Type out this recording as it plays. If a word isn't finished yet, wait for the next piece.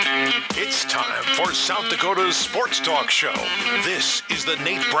It's time for South Dakota's Sports Talk Show. This is the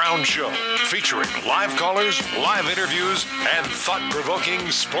Nate Brown Show, featuring live callers, live interviews, and thought-provoking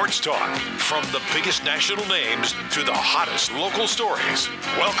sports talk. From the biggest national names to the hottest local stories.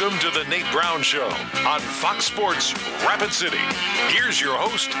 Welcome to the Nate Brown Show on Fox Sports Rapid City. Here's your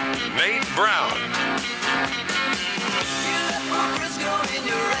host, Nate Brown.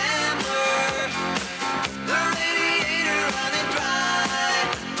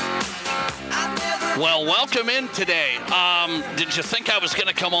 Well, welcome in today. Did you think I was going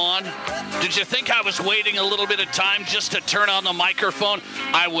to come on? Did you think I was waiting a little bit of time just to turn on the microphone?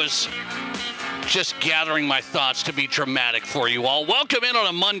 I was just gathering my thoughts to be dramatic for you all. Welcome in on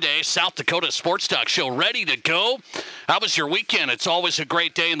a Monday, South Dakota Sports Talk Show, ready to go. How was your weekend? It's always a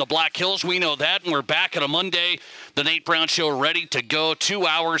great day in the Black Hills. We know that, and we're back on a Monday. The Nate Brown Show ready to go. 2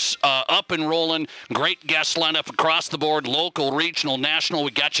 hours up and rolling. Great guest lineup across the board, local, regional, national.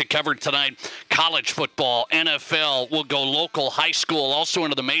 We got you covered tonight. College football, NFL. We'll go local, high school, also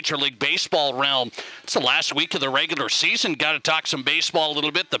into the Major League Baseball realm. It's the last week of the regular season. Got to talk some baseball a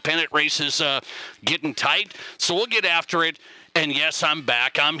little bit. The pennant race is getting tight, so we'll get after it. And yes, I'm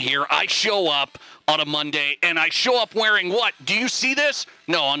back. I'm here. I show up on a Monday, and I show up wearing what? Do you see this?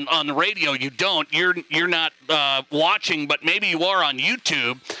 No, on the radio you don't. You're not watching, but maybe you are on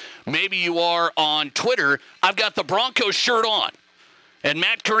YouTube. Maybe you are on Twitter. I've got the Broncos shirt on, and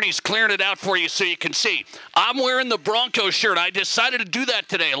Matt Kearney's clearing it out for you so you can see. I'm wearing the Broncos shirt. I decided to do that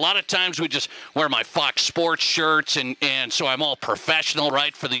today. A lot of times we just wear my Fox Sports shirts, and so I'm all professional,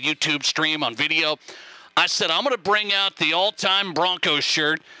 right, for the YouTube stream on video. I said, I'm going to bring out the all-time Broncos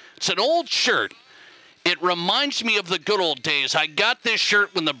shirt. It's an old shirt. It reminds me of the good old days. I got this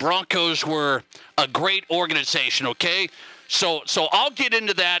shirt when the Broncos were a great organization, okay? So I'll get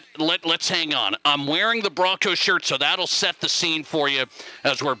into that. Let's hang on. I'm wearing the Broncos shirt, so that'll set the scene for you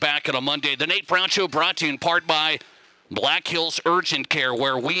as we're back on a Monday. The Nate Brown Show brought to you in part by Black Hills Urgent Care,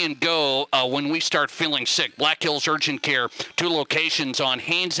 where we go when we start feeling sick. Black Hills Urgent Care, 2 locations on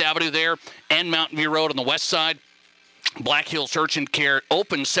Haynes Avenue there and Mountain View Road on the west side. Black Hills Urgent Care,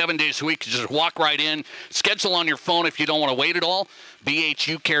 open 7 days a week. You just walk right in. Schedule on your phone if you don't want to wait at all.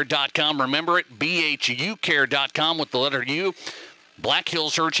 BHUcare.com. Remember it, BHUcare.com with the letter U. Black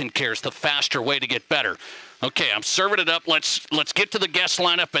Hills Urgent Care is the faster way to get better. Okay, I'm serving it up. Let's get to the guest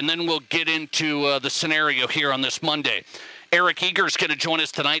lineup, and then we'll get into the scenario here on this Monday. Eric Eager's going to join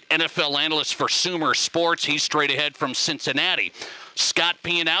us tonight, NFL analyst for SumerSports. He's straight ahead from Cincinnati. Scott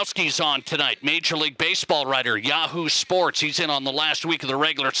Pianowski's on tonight, Major League Baseball writer, Yahoo Sports. He's in on the last week of the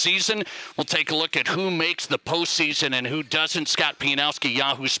regular season. We'll take a look at who makes the postseason and who doesn't. Scott Pianowski,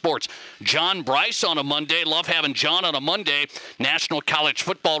 Yahoo Sports. John Brice on a Monday. Love having John on a Monday. National college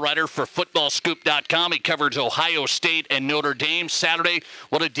football writer for footballscoop.com. He covers Ohio State and Notre Dame Saturday.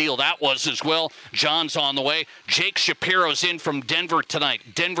 What a deal that was as well. John's on the way. Jake Shapiro's in from Denver tonight.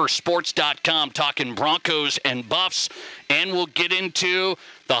 Denversports.com talking Broncos and Buffs. And we'll get into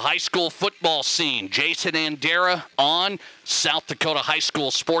the high school football scene. Jason Andera on, South Dakota high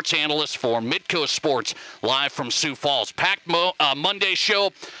school sports analyst for Midco Sports, live from Sioux Falls. Packed Monday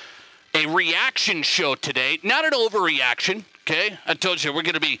show, a reaction show today. Not an overreaction, okay? I told you we're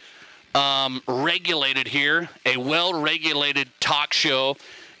going to be regulated here, a well-regulated talk show,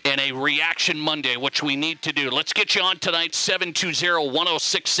 and a reaction Monday, which we need to do. Let's get you on tonight.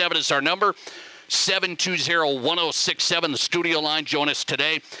 720-1067 is our number. 720-1067, the studio line. Join us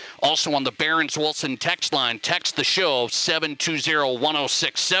today. Also on the Barons-Wilson text line. Text the show,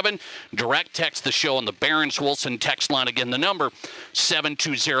 720-1067. Direct text the show on the Barons-Wilson text line. Again, the number,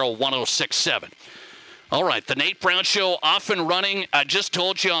 720-1067. All right, the Nate Brown Show off and running. I just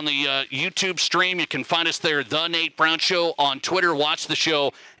told you on the YouTube stream, you can find us there, The Nate Brown Show. On Twitter, watch the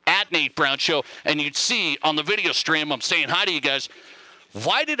show, @Nate Brown Show. And you'd see on the video stream, I'm saying hi to you guys.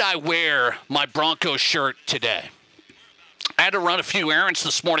 Why did I wear my Broncos shirt today? I had to run a few errands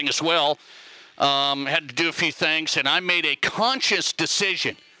this morning as well. Had to do a few things, and I made a conscious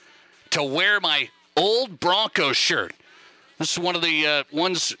decision to wear my old Broncos shirt. This is one of the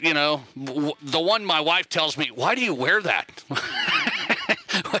ones, you know, the one my wife tells me, why do you wear that?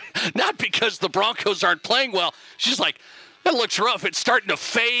 Not because the Broncos aren't playing well. She's like, that looks rough. It's starting to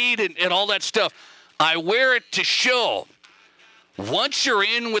fade and all that stuff. I wear it to show. Once you're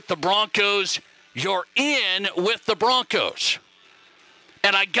in with the Broncos, you're in with the Broncos.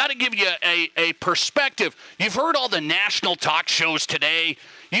 And I got to give you a perspective. You've heard all the national talk shows today.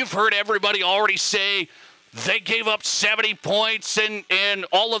 You've heard everybody already say they gave up 70 points and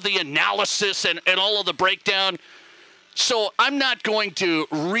all of the analysis and all of the breakdown. So I'm not going to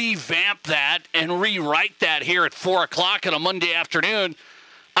revamp that and rewrite that here at 4 o'clock on a Monday afternoon.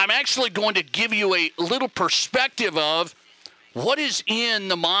 I'm actually going to give you a little perspective of what is in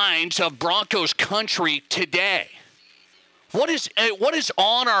the minds of Broncos country today. What is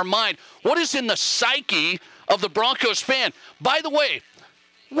on our mind? What is in the psyche of the Broncos fan? By the way,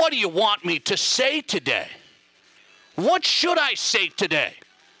 what do you want me to say today? What should I say today?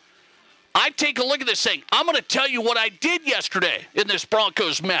 I take a look at this thing. I'm going to tell you what I did yesterday in this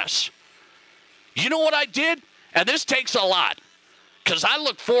Broncos mess. You know what I did? And this takes a lot because I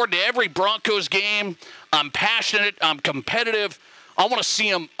look forward to every Broncos game. I'm passionate. I'm competitive. I want to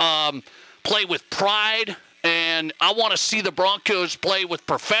see them play with pride, and I want to see the Broncos play with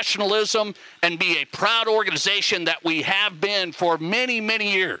professionalism and be a proud organization that we have been for many,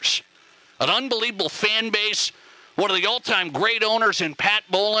 many years. An unbelievable fan base, one of the all-time great owners in Pat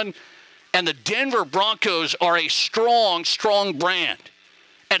Bowlen, and the Denver Broncos are a strong, strong brand.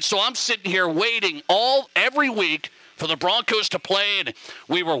 And so I'm sitting here waiting every week for the Broncos to play, and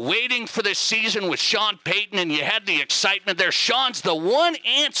we were waiting for this season with Sean Payton, and you had the excitement there. Sean's the one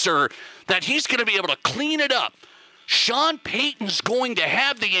answer that he's going to be able to clean it up. Sean Payton's going to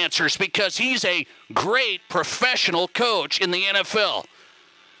have the answers because he's a great professional coach in the NFL.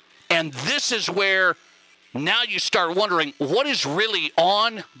 And this is where now you start wondering, what is really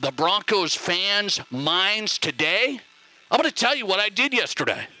on the Broncos fans' minds today? I'm going to tell you what I did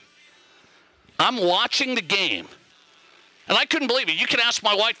yesterday. I'm watching the game, and I couldn't believe it. You can ask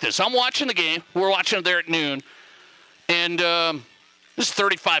my wife this. I'm watching the game. We're watching it there at noon, and there's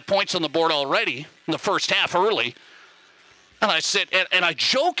 35 points on the board already in the first half early. And I said, and I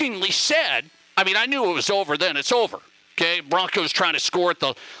jokingly said, I mean, I knew it was over then. It's over. Okay, Broncos trying to score at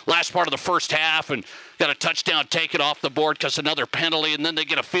the last part of the first half and got a touchdown taken off the board because another penalty, and then they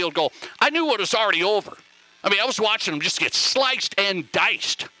get a field goal. I knew it was already over. I mean, I was watching them just get sliced and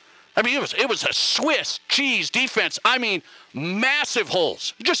diced. I mean, it was a Swiss cheese defense. I mean, massive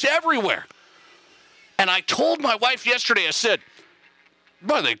holes, just everywhere. And I told my wife yesterday, I said,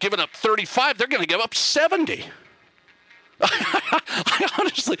 boy, they've given up 35. They're going to give up 70. I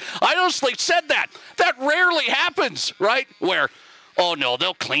honestly said that. That rarely happens, right? Where, oh no,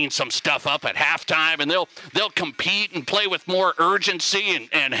 they'll clean some stuff up at halftime and they'll compete and play with more urgency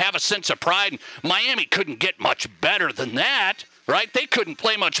and have a sense of pride. And Miami couldn't get much better than that, right? They couldn't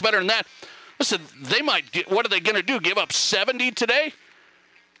play much better than that. Listen, what are they going to do? Give up 70 today?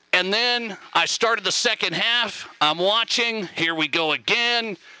 And then I started the second half. I'm watching. Here we go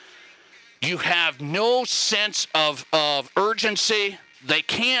again. You have no sense of urgency. They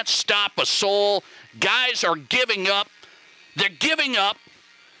can't stop a soul. Guys are giving up. They're giving up.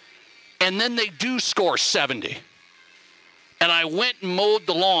 And then they do score 70. And I went and mowed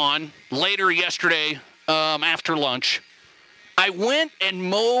the lawn later yesterday after lunch. I went and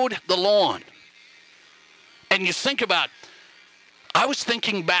mowed the lawn. And you think about, I was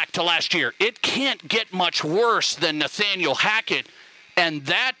thinking back to last year. It can't get much worse than Nathaniel Hackett and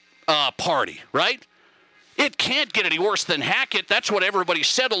that party, right? It can't get any worse than Hackett. That's what everybody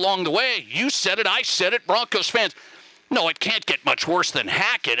said along the way. You said it, I said it, Broncos fans. No, it can't get much worse than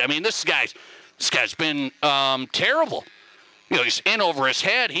Hackett. I mean, this guy's been terrible. You know, he's in over his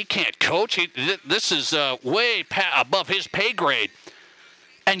head. He can't coach. This is way above his pay grade.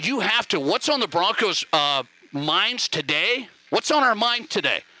 And you have to, what's on the Broncos' minds today? What's on our mind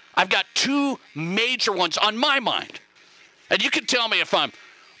today? I've got two major ones on my mind. And you can tell me if I'm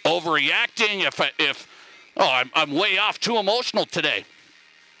overreacting, if I'm way off, too emotional today.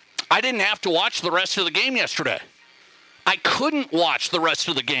 I didn't have to watch the rest of the game yesterday. I couldn't watch the rest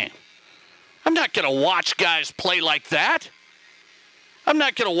of the game. I'm not going to watch guys play like that. I'm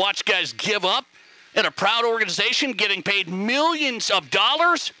not going to watch guys give up in a proud organization getting paid millions of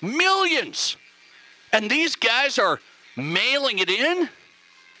dollars. Millions. And these guys are mailing it in.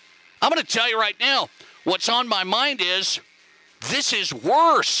 I'm going to tell you right now, what's on my mind is this is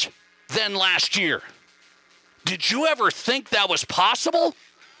worse than last year. Did you ever think that was possible?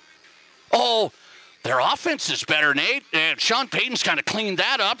 Oh, their offense is better, Nate. And Sean Payton's kind of cleaned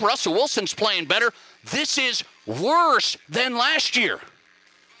that up. Russell Wilson's playing better. This is worse than last year.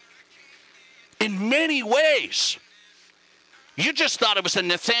 In many ways. You just thought it was a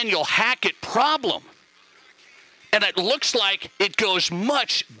Nathaniel Hackett problem. And it looks like it goes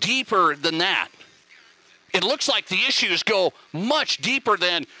much deeper than that. It looks like the issues go much deeper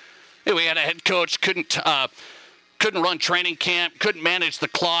than, we had a head coach, couldn't run training camp, couldn't manage the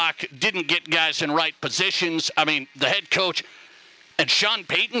clock, didn't get guys in right positions. I mean, the head coach, and Sean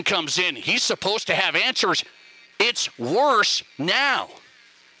Payton comes in. He's supposed to have answers. It's worse now.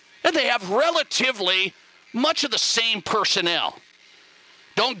 And they have relatively much of the same personnel.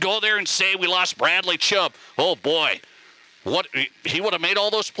 Don't go there and say we lost Bradley Chubb. Oh, boy. What, he would have made all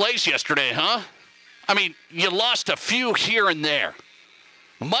those plays yesterday, huh? I mean, you lost a few here and there.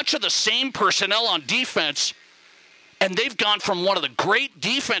 Much of the same personnel on defense, and they've gone from one of the great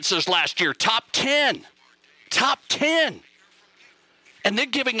defenses last year, top 10. Top 10. And they're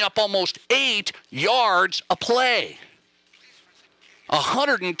giving up almost 8 yards a play.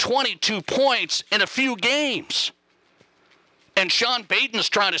 122 points in a few games. And Sean Payton's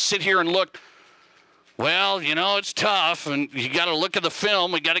trying to sit here and look, well, you know, it's tough, and you got to look at the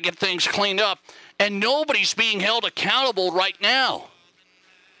film. We got to get things cleaned up. And nobody's being held accountable right now.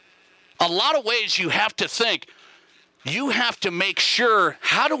 A lot of ways you have to think. You have to make sure,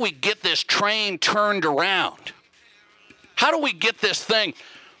 how do we get this train turned around? How do we get this thing?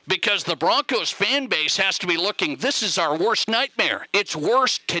 Because the Broncos fan base has to be looking, this is our worst nightmare. It's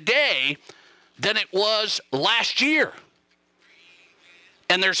worse today than it was last year.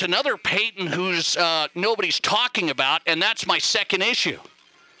 And there's another Payton who's nobody's talking about, and that's my second issue.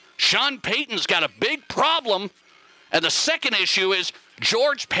 Sean Payton's got a big problem, and the second issue is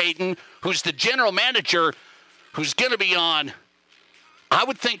George Payton, who's the general manager, who's going to be on, I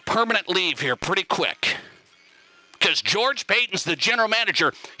would think, permanent leave here pretty quick. Because George Payton's the general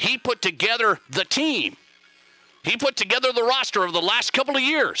manager. He put together the team. He put together the roster of the last couple of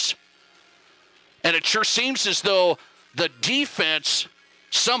years. And it sure seems as though the defense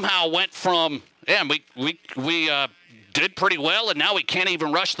somehow went from, we did pretty well, and now we can't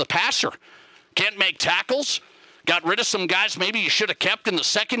even rush the passer. Can't make tackles. Got rid of some guys maybe you should have kept in the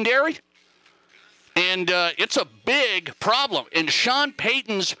secondary. And it's a big problem. And Sean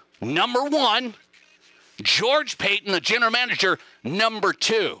Payton's number one. George Payton, the general manager, number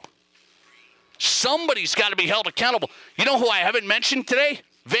 2. Somebody's got to be held accountable. You know who I haven't mentioned today?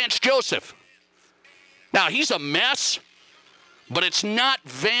 Vance Joseph. Now, he's a mess, but it's not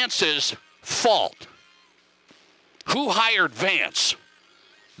Vance's fault. Who hired Vance?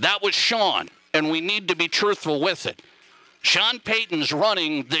 That was Sean, and we need to be truthful with it. Sean Payton's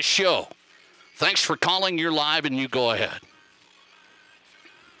running this show. Thanks for calling. You're live, and you go ahead.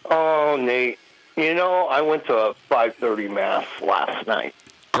 Oh, Nate. You know, I went to a 5:30 mass last night.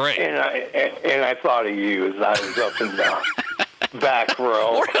 Great. And I thought of you as I was up in the back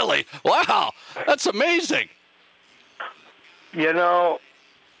row. Really? Wow. That's amazing. You know,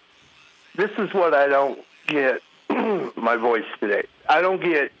 this is what I don't get, my voice today. I don't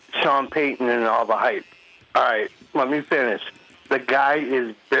get Sean Payton and all the hype. All right, let me finish. The guy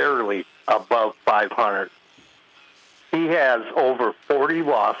is barely above 500. He has over 40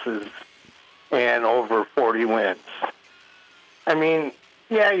 losses and over 40 wins. I mean,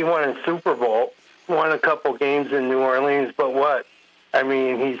 yeah, he won a Super Bowl, won a couple games in New Orleans, but what? I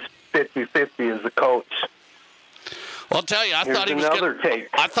mean, he's 50-50 as a coach. Well, I'll tell you, I thought he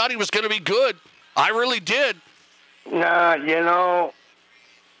was going to be good. I really did. Nah, you know,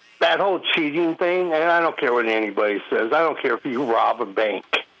 that whole cheating thing, and I don't care what anybody says. I don't care if you rob a bank.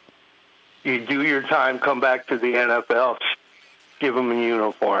 You do your time, come back to the NFL, give them a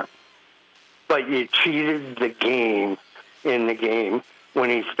uniform. But you cheated the game in the game when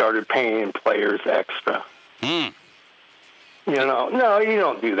he started paying players extra. You know, no, you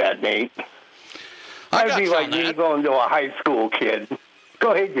don't do that, Nate. I'd be like me going to a high school kid.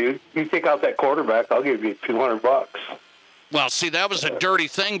 Go ahead, dude. You take out that quarterback, I'll give you $200. Well, see, that was a dirty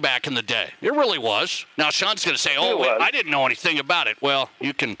thing back in the day. It really was. Now, Sean's going to say, I didn't know anything about it. Well,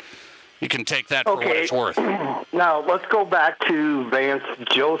 you can take that for what it's worth. Now, let's go back to Vance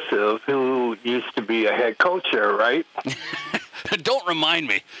Joseph, who used to be a head coach there, right? Don't remind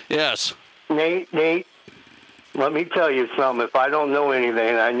me. Yes. Nate, let me tell you something. If I don't know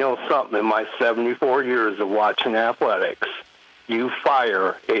anything, I know something in my 74 years of watching athletics. You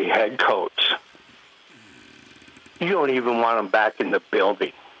fire a head coach. You don't even want him back in the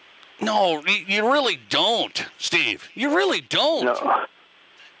building. No, you really don't, Steve. You really don't. No.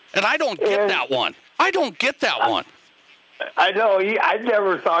 And I don't get that one. I don't get that one. I know. I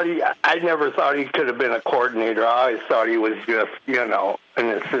never thought he could have been a coordinator. I always thought he was just, you know, an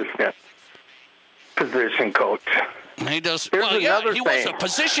assistant position coach. He does. Well, yeah, he was a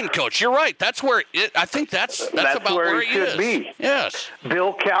position coach. You're right. That's where I think that's about where he should be. Yes.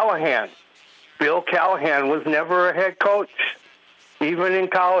 Bill Callahan. Bill Callahan was never a head coach. Even in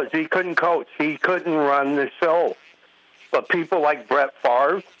college, he couldn't coach. He couldn't run the show. But people like Brett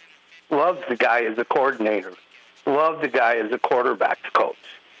Favre loved the guy as a coordinator, loved the guy as a quarterback's coach.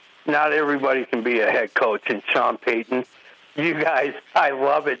 Not everybody can be a head coach. And Sean Payton, you guys, I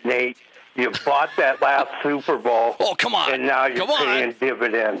love it, Nate. You bought that last Super Bowl. Oh, come on. And now you're paying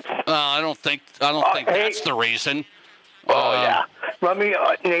dividends. I don't think that's the reason. Yeah. Let me,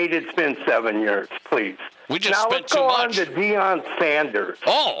 Nate, it's been 7 years, please. We just now spent let's too go much. on to Deion Sanders.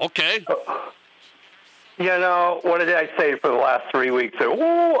 Oh, okay. You know, what did I say for the last 3 weeks?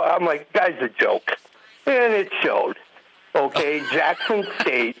 I'm like, guy's a joke. And it showed. Okay, Jackson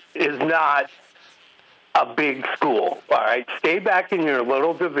State is not a big school, all right? Stay back in your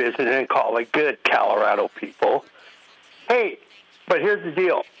little division and call it good, Colorado people. Hey, but here's the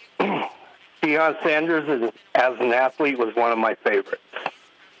deal. Deion Sanders, as an athlete, was one of my favorites.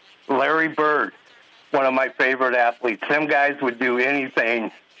 Larry Bird, one of my favorite athletes. Them guys would do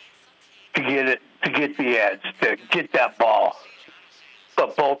anything to get the edge, to get that ball.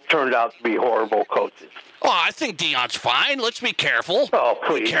 But both turned out to be horrible coaches. Oh, I think Deion's fine. Let's be careful. Oh,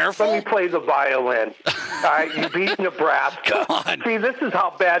 please. Be careful. Let me play the violin. All right, you beat Nebraska. Come on. See, this is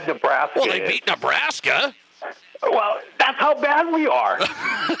how bad Nebraska is. Well, they beat Nebraska. Well, that's how bad we are.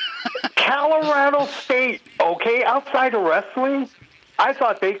 Colorado State, okay, outside of wrestling, I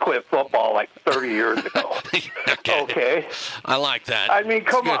thought they quit football like 30 years ago. Okay. I like that. I mean,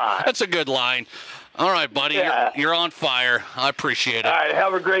 come on. That's a good line. All right, buddy. Yeah. You're on fire. I appreciate it. All right,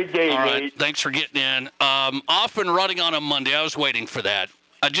 have a great day, All right, Nate. thanks for getting in. Off and running on a Monday. I was waiting for that.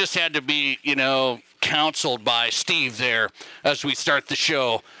 I just had to be, counseled by Steve there as we start the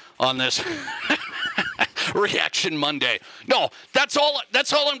show on this Reaction Monday. No, that's all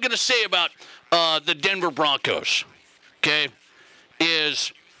I'm going to say about the Denver Broncos. Okay,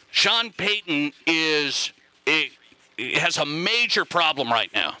 is Sean Payton has a major problem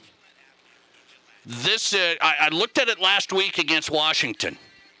right now. This I looked at it last week against Washington.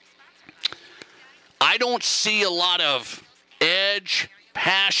 I don't see a lot of edge,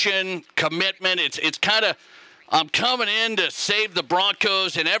 passion, commitment. It's kind of, I'm coming in to save the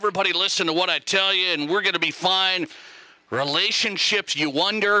Broncos, and everybody listen to what I tell you, and we're going to be fine. Relationships, you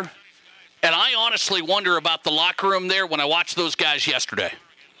wonder. And I honestly wonder about the locker room there when I watched those guys yesterday.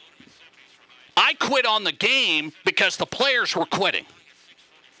 I quit on the game because the players were quitting.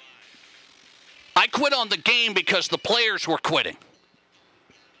 I quit on the game because the players were quitting.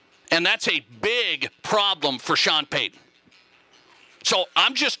 And that's a big problem for Sean Payton. So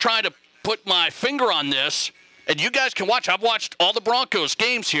I'm just trying to put my finger on this, and you guys can watch. I've watched all the Broncos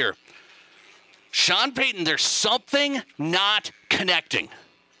games here. Sean Payton, there's something not connecting.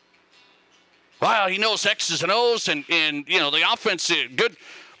 Well, he knows X's and O's, and the offense, good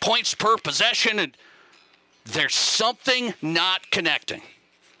points per possession, and there's something not connecting.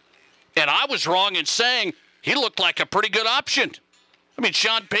 And I was wrong in saying he looked like a pretty good option. I mean,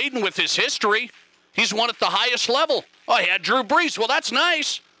 Sean Payton, with his history, he's won at the highest level. Oh, he had Drew Brice. Well, that's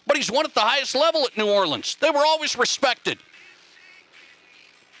nice. But he's won at the highest level at New Orleans. They were always respected.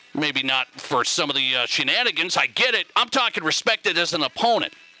 Maybe not for some of the shenanigans. I get it. I'm talking respected as an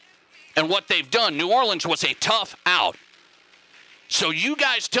opponent and what they've done. New Orleans was a tough out. So you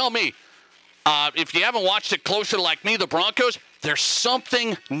guys tell me, if you haven't watched it closer like me, the Broncos, there's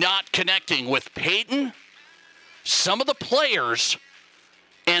something not connecting with Payton, some of the players,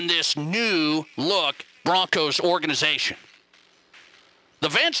 and this new look Broncos organization. The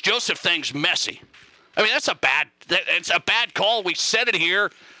Vance Joseph thing's messy. I mean, it's a bad call. We said it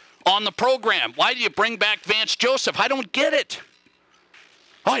here on the program. Why do you bring back Vance Joseph? I don't get it.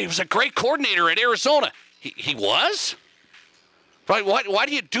 Oh, he was a great coordinator at Arizona. He was? Right? Why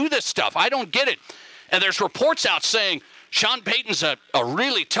do you do this stuff? I don't get it. And there's reports out saying Sean Payton's a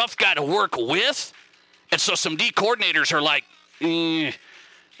really tough guy to work with. And so some D coordinators are like, yeah,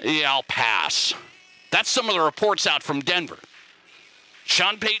 I'll pass. That's some of the reports out from Denver.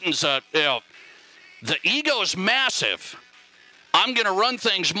 Sean Payton's, the ego's massive. I'm going to run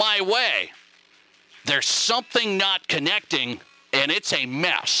things my way. There's something not connecting, and it's a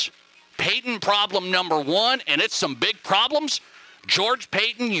mess. Payton problem number one, and it's some big problems. George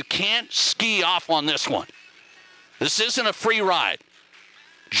Payton, you can't ski off on this one. This isn't a free ride.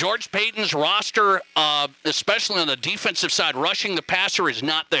 George Payton's roster, especially on the defensive side, rushing the passer is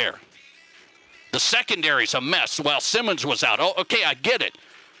not there. The secondary's a mess while Simmons was out. Oh, okay, I get it.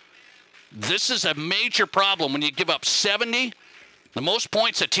 This is a major problem when you give up 70, the most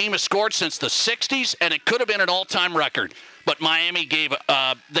points a team has scored since the 60s, and it could have been an all-time record. But Miami gave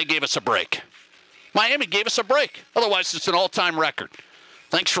us a break. Miami gave us a break. Otherwise, it's an all-time record.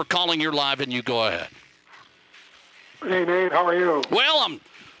 Thanks for calling. You're live, and you go ahead. Hey, Nate, how are you? Well, I'm a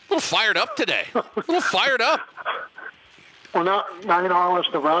little fired up today. A little fired up. Well, now all us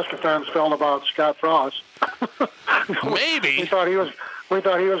Nebraska fans felt about Scott Frost. Maybe. We thought he was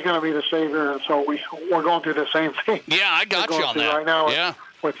going to be the savior, and so we're going through the same thing. Yeah, I got you on that. Right now, yeah.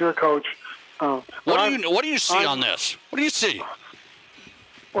 with your coach. What do you see on this? What do you see?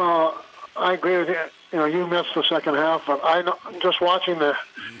 Well, I agree with you. you missed the second half, but just watching the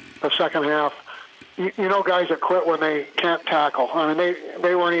second half, you know guys that quit when they can't tackle. I mean,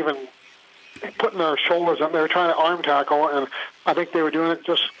 they weren't even putting their shoulders up. They were trying to arm tackle, and I think they were doing it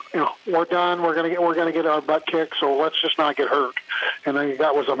just, we're done. We're gonna get our butt kicked, so let's just not get hurt. And I think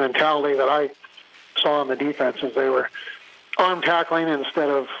that was a mentality that I saw on the defenses. They were arm tackling instead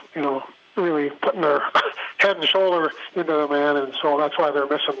of, really putting their head and shoulder into the man, and so that's why they're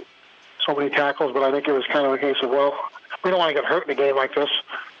missing so many tackles. But I think it was kind of a case of, well, we don't want to get hurt in a game like this,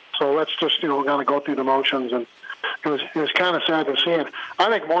 so let's just, kind of go through the motions. And it was kind of sad to see it. I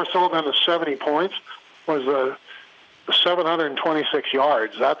think more so than the 70 points was the 726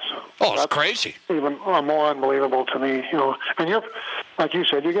 yards. That's crazy. Even more unbelievable to me. And you're, like you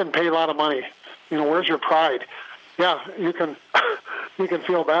said, you're getting paid a lot of money. Where's your pride? Yeah, you can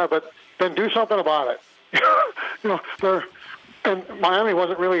feel bad, but then do something about it. And Miami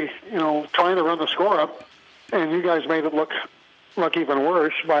wasn't really, trying to run the score up, and you guys made it look even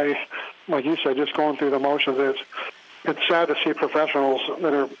worse by, like you said, just going through the motions. It's sad to see professionals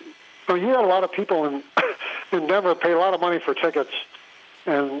that are. You had a lot of people in Denver pay a lot of money for tickets,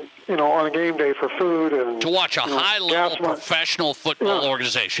 and on a game day for food and to watch a high-level professional football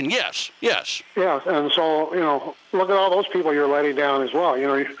organization. Yes. Yeah, and so look at all those people you're letting down as well.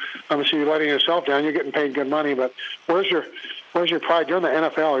 Obviously you're letting yourself down. You're getting paid good money, but where's your pride? You're in the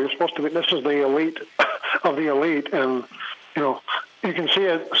NFL. You're supposed to be. This is the elite of the elite, and you can see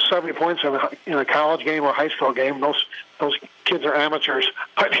it 70 points in a college game or high school game. Those kids are amateurs,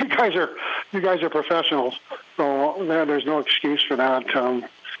 but you guys are professionals. So there's no excuse for that.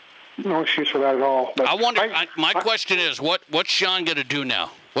 No excuse for that at all. But I wonder. My question is, what's Sean going to do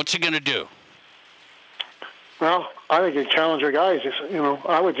now? What's he going to do? Well, I think you challenge your guys.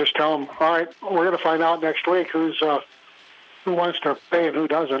 I would just tell them, all right, we're going to find out next week who wants to pay and who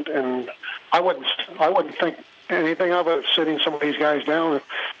doesn't. And I wouldn't think anything of it sitting some of these guys down.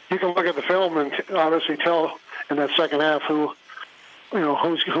 You can look at the film and obviously tell in that second half who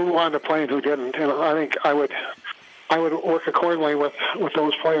wanted to play and who didn't. And I think I would work accordingly with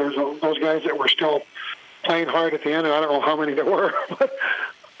those players, those guys that were still playing hard at the end. And I don't know how many there were, but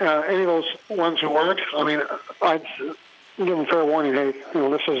any of those ones who weren't, I mean, I'd give them fair warning. Hey,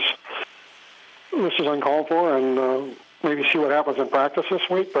 this is uncalled for, and maybe see what happens in practice this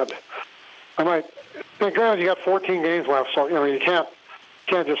week. But I might. Granted, you got 14 games left, so you can't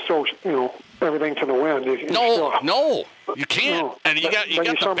just throw everything to the wind. No, you can't. And you got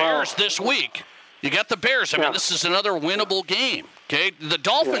the Bears this week. You got the Bears. I mean, this is another winnable game. Okay, the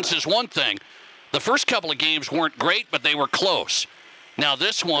Dolphins is one thing. The first couple of games weren't great, but they were close. Now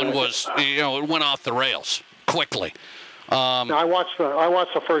this one was, it went off the rails quickly. I watched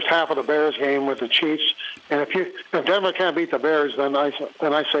the first half of the Bears game with the Chiefs, and if Denver can't beat the Bears, then I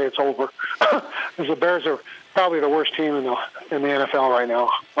say it's over. Because the Bears are probably the worst team in the NFL right now,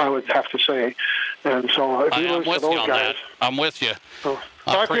 I would have to say. And so if you lose to those guys, I'm with you.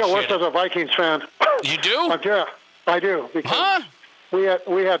 I feel worse as a Vikings fan. You do? Yeah, I do. Because we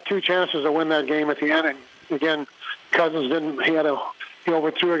had two chances to win that game at the end, and again, Cousins didn't. He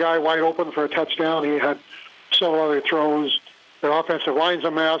overthrew a guy wide open for a touchdown. He had several other throws. Their offensive line's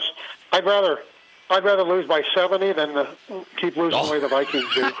a mess. I'd rather lose by 70 than keep losing the way the Vikings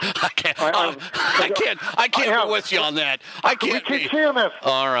do. I can't be with you on that. I can't. We keep seeing this.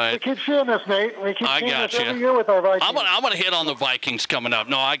 All right. We keep seeing this, Nate. We keep seeing this every year with our Vikings. I'm going to hit on the Vikings coming up.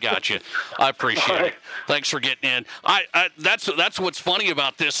 No, I got you. I appreciate it. Thanks for getting in. That's what's funny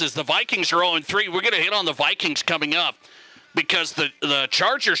about this is the Vikings are 0-3. We're going to hit on the Vikings coming up because the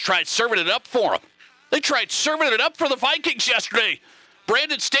Chargers tried serving it up for them. They tried serving it up for the Vikings yesterday.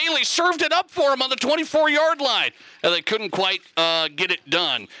 Brandon Staley served it up for them on the 24-yard line, and they couldn't quite get it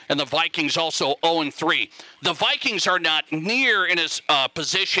done. And the Vikings also 0-3. The Vikings are not near in as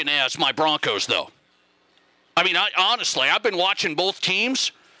position as my Broncos, though. I mean, honestly, I've been watching both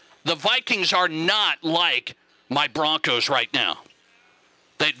teams. The Vikings are not like my Broncos right now.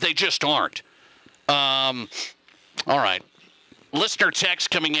 They just aren't. All right. Listener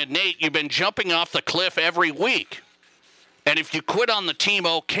text coming in. Nate, you've been jumping off the cliff every week. And if you quit on the team,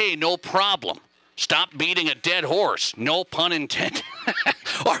 okay, no problem. Stop beating a dead horse. No pun intended.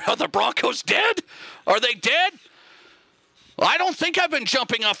 Are the Broncos dead? Are they dead? I don't think I've been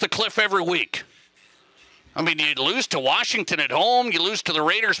jumping off the cliff every week. I mean, you lose to Washington at home, you lose to the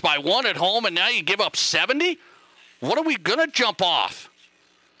Raiders by 1 at home, and now you give up 70? What are we going to jump off?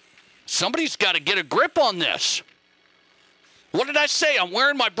 Somebody's got to get a grip on this. What did I say? I'm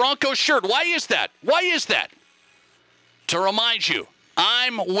wearing my Broncos shirt. Why is that? Why is that? To remind you,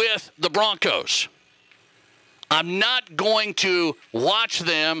 I'm with the Broncos. I'm not going to watch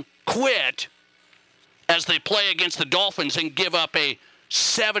them quit as they play against the Dolphins and give up a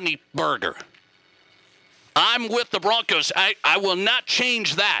 70 burger. I'm with the Broncos. I will not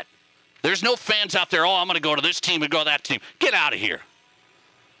change that. There's no fans out there, I'm going to go to this team and go to that team. Get out of here.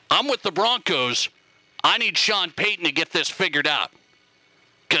 I'm with the Broncos. I need Sean Payton to get this figured out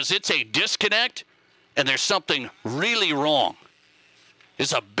because it's a disconnect and there's something really wrong.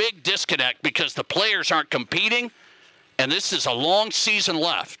 It's a big disconnect because the players aren't competing and this is a long season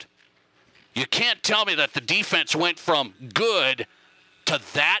left. You can't tell me that the defense went from good to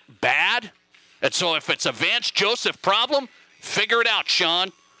that bad. And so if it's a Vance Joseph problem, figure it out,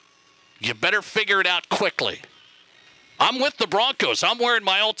 Sean. You better figure it out quickly. I'm with the Broncos. I'm wearing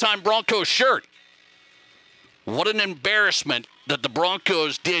my all-time Broncos shirt. What an embarrassment that the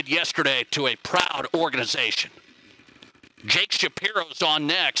Broncos did yesterday to a proud organization. Jake Shapiro's on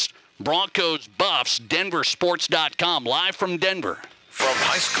next. Broncos Buffs, DenverSports.com, live from Denver. From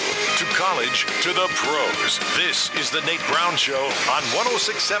high school to college to the pros, this is the Nate Brown Show on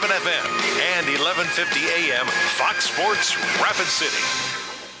 106.7 FM and 1150 AM, Fox Sports Rapid City.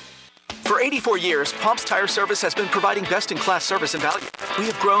 For 84 years, Pomp's Tire Service has been providing best-in-class service and value. We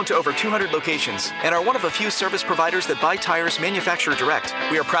have grown to over 200 locations and are one of a few service providers that buy tires manufacturer direct.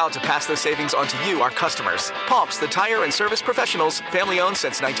 We are proud to pass those savings on to you, our customers. Pomp's, the tire and service professionals, family-owned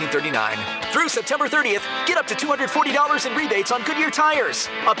since 1939. Through September 30th, get up to $240 in rebates on Goodyear tires,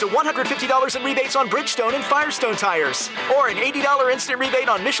 up to $150 in rebates on Bridgestone and Firestone tires, or an $80 instant rebate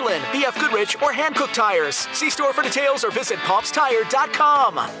on Michelin, BF Goodrich, or Hankook tires. See store for details or visit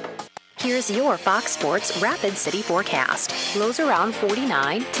pompstire.com. Here's your Fox Sports Rapid City forecast. Lows around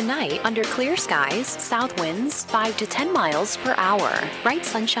 49 tonight under clear skies, south winds 5 to 10 miles per hour. Bright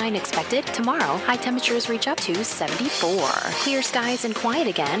sunshine expected tomorrow. High temperatures reach up to 74. Clear skies and quiet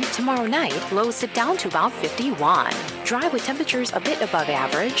again tomorrow night. Lows dip down to about 51. Dry with temperatures a bit above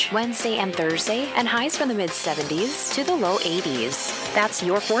average Wednesday and Thursday, and highs from the mid-70s to the low 80s. That's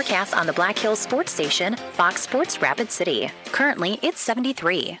your forecast on the Black Hills Sports Station, Fox Sports Rapid City. Currently, it's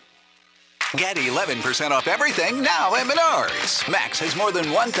 73. Get 11% off everything now at Menards. Max has more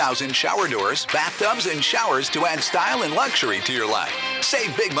than 1,000 shower doors, bathtubs, and showers to add style and luxury to your life.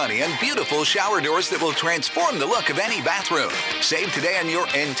 Save big money on beautiful shower doors that will transform the look of any bathroom. Save today on your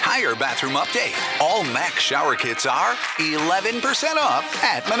entire bathroom update. All Max shower kits are 11% off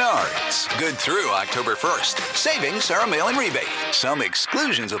at Menards. Good through October 1st. Savings are a mail-in rebate. Some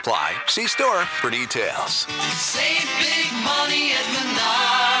exclusions apply. See store for details. Save big money at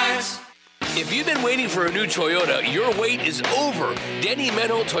Menards. If you've been waiting for a new Toyota, your wait is over. Denny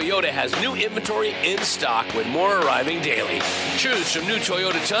Menho Toyota has new inventory in stock with more arriving daily. Choose from new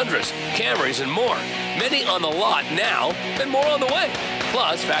Toyota Tundras, Camrys, and more. Many on the lot now and more on the way.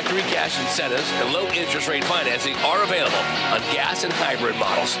 Plus, factory cash incentives and low interest rate financing are available on gas and hybrid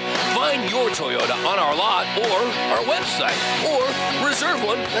models. Find your Toyota on our lot or our website, or reserve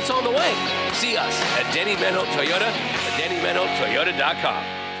one that's on the way. See us at Denny Menho Toyota at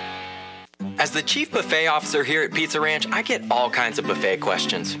DennyMenhoToyota.com. As the chief buffet officer here at Pizza Ranch, I get all kinds of buffet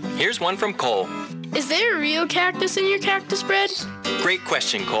questions. Here's one from Cole. Is there a real cactus in your cactus bread? Great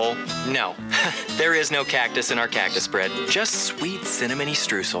question, Cole. No, there is no cactus in our cactus bread, just sweet cinnamony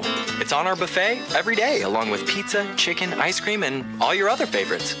streusel. It's on our buffet every day, along with pizza, chicken, ice cream, and all your other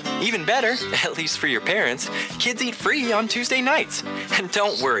favorites. Even better, at least for your parents, kids eat free on Tuesday nights. And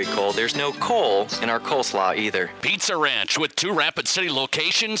don't worry, Cole, there's no coal in our coleslaw either. Pizza Ranch with 2 Rapid City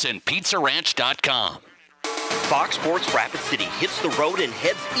locations and PizzaRanch.com. Fox Sports Rapid City hits the road and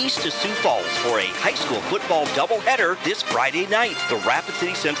heads east to Sioux Falls for a high school football doubleheader this Friday night. The Rapid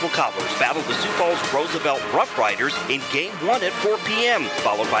City Central Cobblers battle the Sioux Falls Roosevelt Rough Riders in Game 1 at 4 p.m.,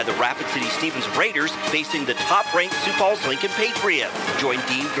 followed by the Rapid City Stevens Raiders facing the top-ranked Sioux Falls Lincoln Patriots. Join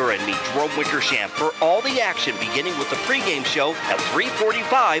Dean Gurr and me, Jerome Wickersham, for all the action beginning with the pregame show at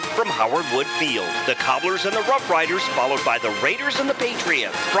 3:45 from Howard Wood Field. The Cobblers and the Rough Riders, followed by the Raiders and the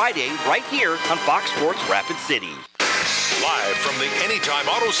Patriots. Friday, right here on Fox Sports Rapid City. Live from the Anytime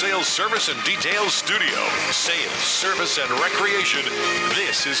Auto Sales Service and Details Studio. Sales, service, and recreation.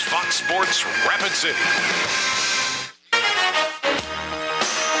 This is Fox Sports Rapid City.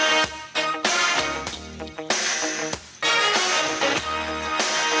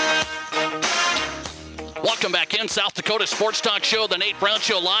 Welcome back in. South Dakota Sports Talk Show, the Nate Brown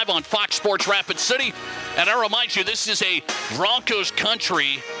Show, live on Fox Sports Rapid City. And I remind you, this is a Broncos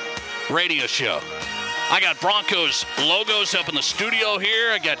country radio show. I got Broncos logos up in the studio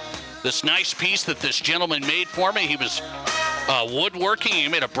here. I got this nice piece that this gentleman made for me. He was woodworking. He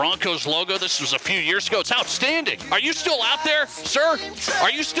made a Broncos logo. This was a few years ago. It's outstanding. Are you still out there, sir?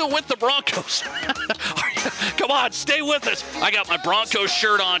 Are you still with the Broncos? Come on, stay with us. I got my Broncos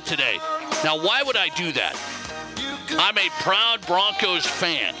shirt on today. Now, why would I do that? I'm a proud Broncos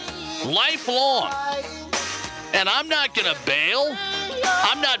fan, lifelong, and I'm not going to bail.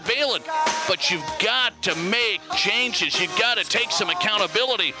 I'm not bailing, but you've got to make changes. You've got to take some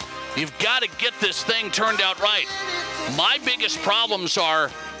accountability. You've got to get this thing turned out right. My biggest problems are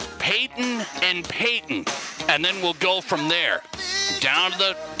Peyton and Peyton, and then we'll go from there. Down to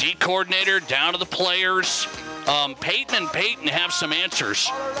the D coordinator, down to the players. Peyton and Peyton have some answers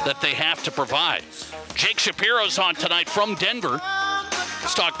that they have to provide. Jake Shapiro's on tonight from Denver.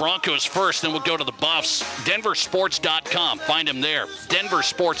 Let's talk Broncos first, then we'll go to the Buffs. DenverSports.com. Find him there.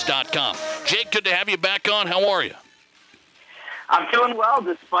 DenverSports.com. Jake, good to have you back on. How are you? I'm doing well,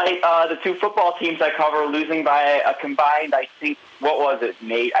 despite the two football teams I cover losing by a combined, I think, what was it,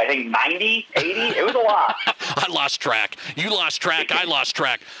 Nate? I think 90, 80? It was a lot. I lost track. You lost track. I lost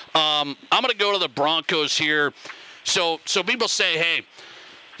track. I'm going to go to the Broncos here. So people say, hey,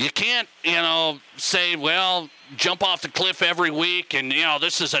 you can't, say, well, jump off the cliff every week and,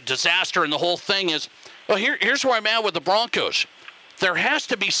 this is a disaster. And the whole thing is, well, here's where I'm at with the Broncos. There has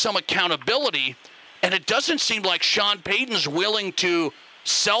to be some accountability. And it doesn't seem like Sean Payton's willing to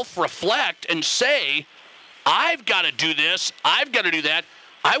self-reflect and say, I've got to do this, I've got to do that.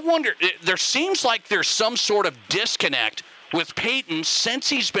 I wonder, there seems like there's some sort of disconnect with Payton since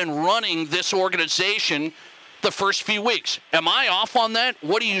he's been running this organization the first few weeks. Am I off on that?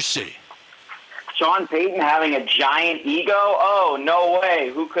 What do you see? Sean Payton having a giant ego? Oh, no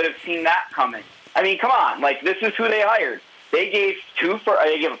way. Who could have seen that coming? I mean, come on. This is who they hired. They gave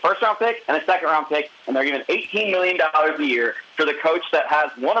a first-round pick and a second-round pick, and they're giving $18 million a year for the coach that has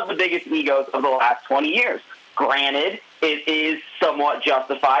one of the biggest egos of the last 20 years. Granted, it is somewhat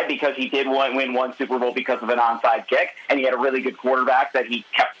justified because he did win one Super Bowl because of an onside kick, and he had a really good quarterback that he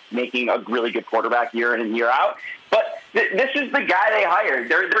kept making a really good quarterback year in and year out. But this is the guy they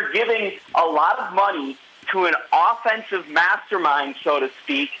hired. They're giving a lot of money to an offensive mastermind, so to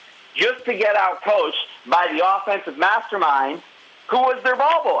speak, just to get out-coached by the offensive mastermind who was their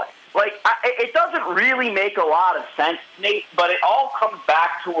ball boy. It doesn't really make a lot of sense, Nate, but it all comes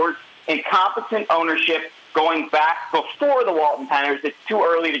back towards incompetent ownership going back before the Walton Penners. It's too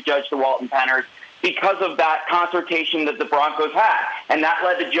early to judge the Walton Penners because of that consultation that the Broncos had. And that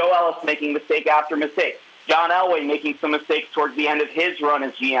led to Joe Ellis making mistake after mistake. John Elway making some mistakes towards the end of his run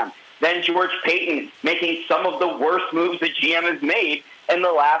as GM. Then George Payton making some of the worst moves the GM has made in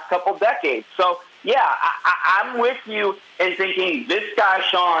the last couple decades. So, yeah, I'm with you in thinking this guy,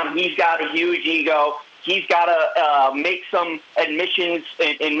 Sean, he's got a huge ego. He's got to make some admissions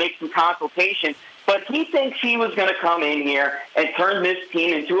and make some consultation. But he thinks he was going to come in here and turn this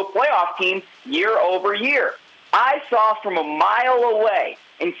team into a playoff team year over year. I saw from a mile away,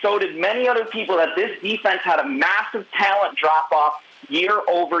 and so did many other people, that this defense had a massive talent drop-off year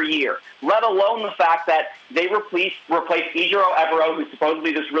over year, let alone the fact that they replaced Ejiro Evero, who's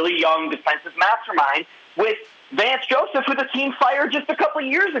supposedly this really young defensive mastermind, with Vance Joseph, who the team fired just a couple of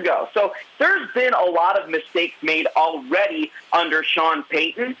years ago. So there's been a lot of mistakes made already under Sean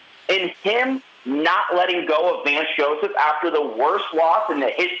Payton, and him not letting go of Vance Joseph after the worst loss in the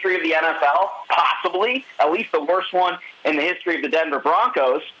history of the NFL, possibly, at least the worst one in the history of the Denver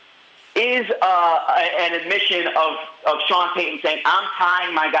Broncos, is an admission of Sean Payton saying, I'm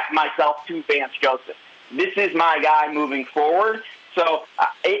tying myself to Vance Joseph. This is my guy moving forward. So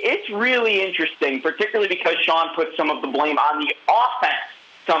it's really interesting, particularly because Sean put some of the blame on the offense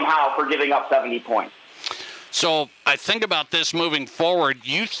somehow for giving up 70 points. So I think about this moving forward.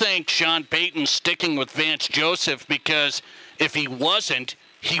 You think Sean Payton's sticking with Vance Joseph because if he wasn't,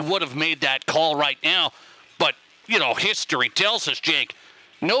 he would have made that call right now. But, history tells us, Jake,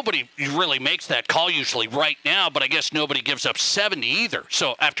 nobody really makes that call usually right now, but I guess nobody gives up 70 either.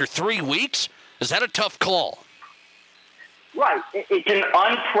 So after 3 weeks, is that a tough call? Right. It's an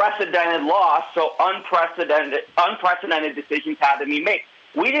unprecedented loss, so unprecedented decisions had to be made.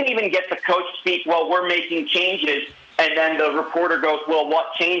 We didn't even get the coach speak, well, we're making changes, and then the reporter goes, well,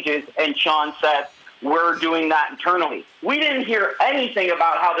 what changes? And Sean said, we're doing that internally. We didn't hear anything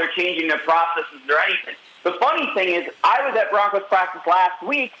about how they're changing their processes or anything. The funny thing is, I was at Broncos practice last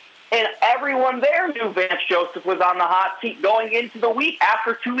week, and everyone there knew Vance Joseph was on the hot seat going into the week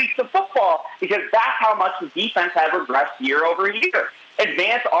after 2 weeks of football, because that's how much the defense had regressed year over year. And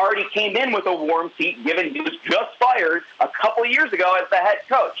Vance already came in with a warm seat, given he was just fired a couple of years ago as the head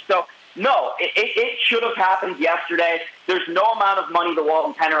coach. So, no, it should have happened yesterday. There's no amount of money the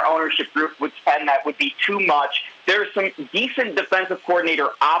Walton Penner ownership group would spend that would be too much. There's some decent defensive coordinator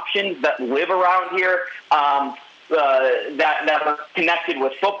options that live around here that are connected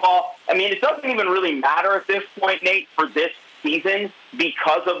with football. I mean, it doesn't even really matter at this point, Nate, for this season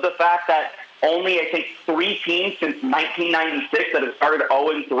because of the fact that only, I think, 3 teams since 1996 that have started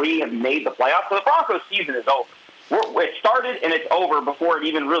 0-3 have made the playoffs. So the Broncos season is over. It started and it's over before it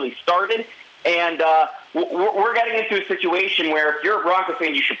even really started. And we're getting into a situation where if you're a Broncos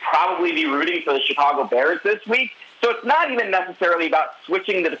fan, you should probably be rooting for the Chicago Bears this week. So it's not even necessarily about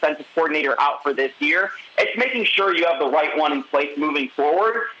switching the defensive coordinator out for this year. It's making sure you have the right one in place moving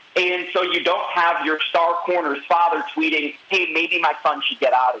forward. And so you don't have your star corner's father tweeting, hey, maybe my son should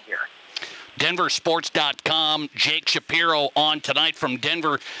get out of here. DenverSports.com, Jake Shapiro on tonight from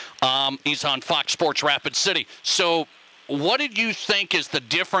Denver. He's on Fox Sports Rapid City. So what did you think is the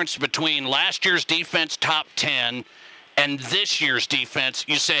difference between last year's defense, top 10, and this year's defense?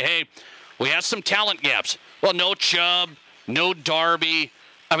 You say, hey, we have some talent gaps. Well, no Chubb, no Darby.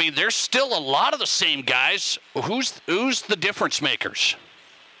 I mean, there's still a lot of the same guys. Who's the difference makers?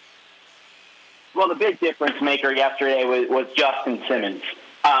 Well, the big difference maker yesterday was Justin Simmons.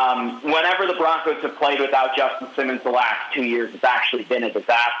 Whenever the Broncos have played without Justin Simmons the last 2 years, it's actually been a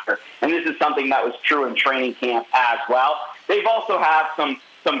disaster. And this is something that was true in training camp as well. They've also had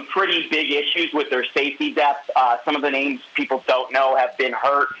some pretty big issues with their safety depth. Some of the names people don't know have been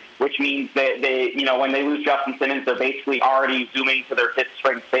hurt, which means that when they lose Justin Simmons, they're basically already zooming to their fifth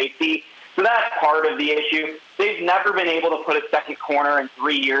string safety. So that's part of the issue. They've never been able to put a second corner in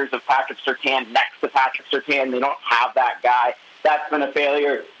 3 years of Patrick Surtain next to Patrick Surtain. They don't have that guy. That's been a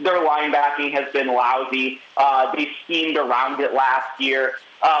failure. Their linebacking has been lousy. They schemed around it last year.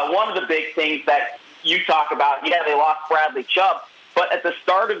 One of the big things that you talk about, they lost Bradley Chubb, but at the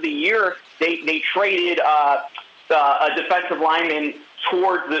start of the year, they traded a defensive lineman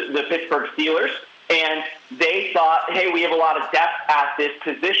towards the Pittsburgh Steelers, and they thought, hey, we have a lot of depth at this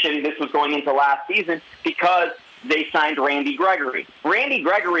position. This was going into last season because they signed Randy Gregory. Randy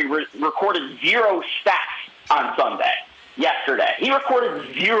Gregory recorded 0 stats on Sunday. Yesterday, he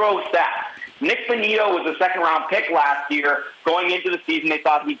recorded 0 stats. Nick Bonito was a second-round pick last year. Going into the season, they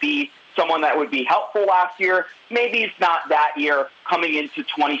thought he'd be someone that would be helpful last year. Maybe it's not that year coming into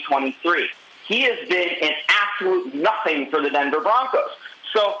 2023. He has been an absolute nothing for the Denver Broncos.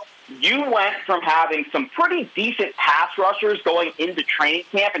 So you went from having some pretty decent pass rushers going into training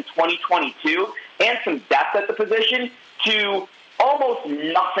camp in 2022 and some depth at the position to almost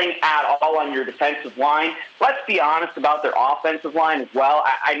nothing at all on your defensive line. Let's be honest about their offensive line as well.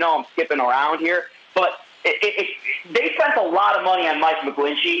 I know I'm skipping around here, but they spent a lot of money on Mike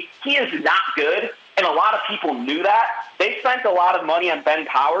McGlinchey. He is not good, and a lot of people knew that. They spent a lot of money on Ben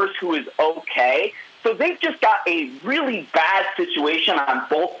Powers, who is okay. So they've just got a really bad situation on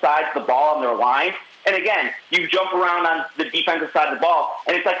both sides of the ball on their line. And again, you jump around on the defensive side of the ball,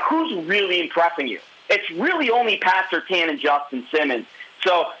 and it's like, who's really impressing you? It's really only Pat Surtain and Justin Simmons.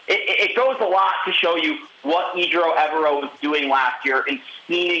 So it goes a lot to show you what Ejiro Evero was doing last year in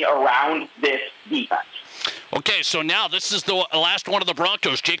scheming around this defense. Okay, so now this is the last one of the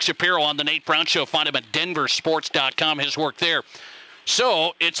Broncos. Jake Shapiro on the Nate Brown Show. Find him at DenverSports.com, his work there.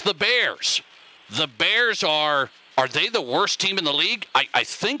 So it's the Bears. The Bears are they the worst team in the league? I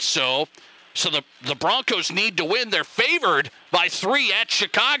think so. So the Broncos need to win. They're favored by 3 at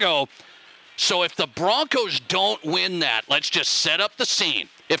Chicago. So if the Broncos don't win that, let's just set up the scene.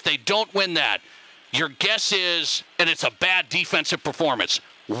 If they don't win that, your guess is, and it's a bad defensive performance,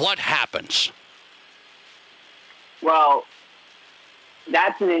 what happens? Well,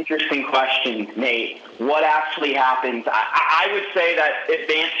 that's an interesting question, Nate. What actually happens? I would say that if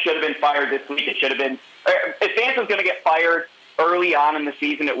Vance should have been fired this week, it should have been. If Vance was going to get fired early on in the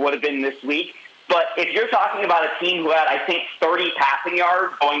season, it would have been this week. But if you're talking about a team who had, I think, 30 passing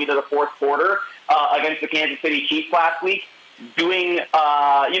yards going into the fourth quarter against the Kansas City Chiefs last week, doing,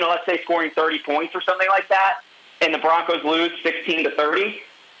 let's say scoring 30 points or something like that, and the Broncos lose 16-30,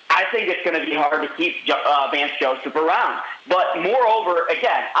 I think it's going to be hard to keep Vance Joseph around. But moreover,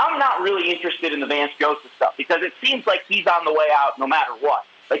 again, I'm not really interested in the Vance Joseph stuff because it seems like he's on the way out no matter what.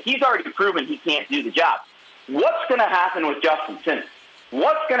 Like, he's already proven he can't do the job. What's going to happen with Justin Simmons?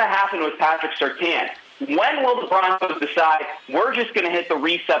 What's going to happen with Patrick Surtain? When will the Broncos decide we're just going to hit the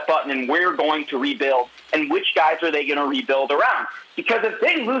reset button and we're going to rebuild? And which guys are they going to rebuild around? Because if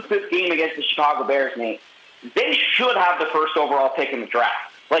they lose this game against the Chicago Bears, Nate, they should have the first overall pick in the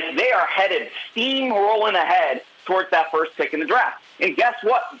draft. Like, they are headed, steamrolling ahead towards that first pick in the draft. And guess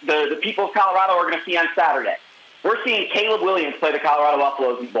what the people of Colorado are going to see on Saturday? We're seeing Caleb Williams play the Colorado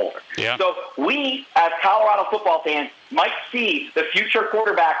Buffaloes in Boulder. Yeah. So we, as Colorado football fans, might see the future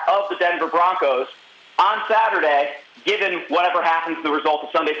quarterback of the Denver Broncos on Saturday, given whatever happens to the result of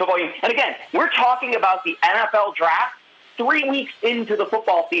Sunday football game. And again, we're talking about the NFL draft 3 weeks into the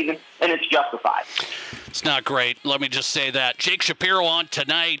football season, and it's justified. It's not great. Let me just say that. Jake Shapiro on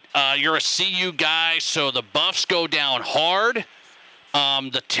tonight. You're a CU guy, so the Buffs go down hard.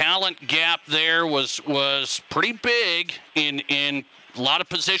 The talent gap there was pretty big in a lot of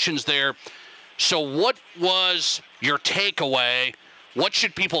positions there. So what was your takeaway? What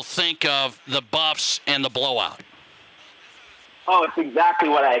should people think of the Buffs and the blowout? Oh, it's exactly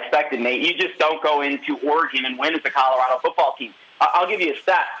what I expected, Nate. You just don't go into Oregon and win as a Colorado football team. I'll give you a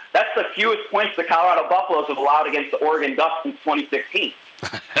stat. That's the fewest points the Colorado Buffaloes have allowed against the Oregon Ducks since 2016.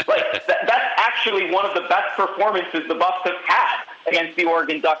 That's actually one of the best performances the Buffs have had against the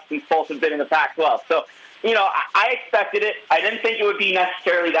Oregon Ducks since both have been in the Pac-12. So, I expected it. I didn't think it would be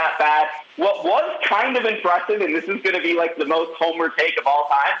necessarily that bad. What was kind of impressive, and this is going to be like the most homer take of all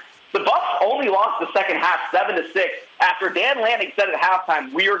time, the Buffs only lost the second half 7-6 after Dan Lanning said at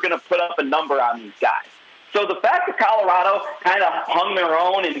halftime, we were going to put up a number on these guys. So the fact that Colorado kind of hung their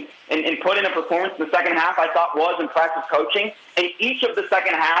own and put in a performance in the second half, I thought was impressive coaching. In each of the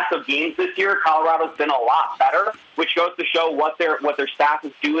second halves of games this year, Colorado's been a lot better, which goes to show what their staff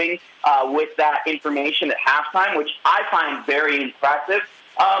is doing with that information at halftime, which I find very impressive.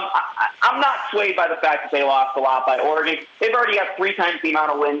 I'm not swayed by the fact that they lost a lot by Oregon. They've already got 3 times the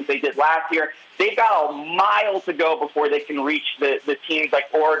amount of wins they did last year. They've got a mile to go before they can reach the teams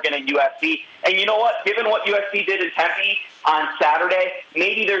like Oregon and USC. And you know what? Given what USC did in Tempe on Saturday,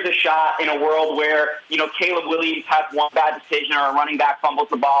 maybe there's a shot in a world where, Caleb Williams has one bad decision or a running back fumbles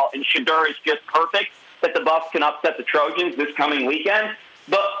the ball and Shedeur is just perfect, that the Buffs can upset the Trojans this coming weekend.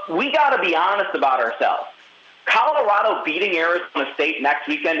 But we got to be honest about ourselves. Colorado beating Arizona State next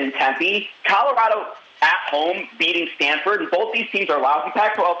weekend in Tempe. Colorado at home beating Stanford. And both these teams are lousy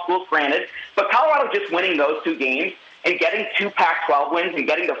Pac-12 schools, granted. But Colorado just winning those 2 games and getting 2 Pac-12 wins and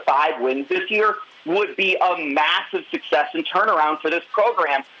getting to 5 wins this year would be a massive success and turnaround for this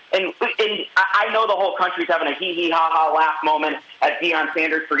program. And I know the whole country's having a hee-hee-ha-ha laugh moment at Deion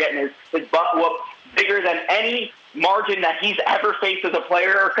Sanders for getting his butt whooped bigger than any margin that he's ever faced as a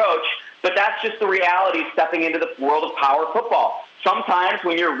player or coach. But that's just the reality of stepping into the world of power football. Sometimes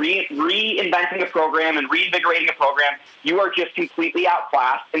when you're reinventing a program and reinvigorating a program, you are just completely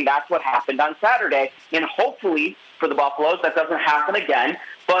outclassed, and that's what happened on Saturday. And hopefully for the Buffaloes, that doesn't happen again.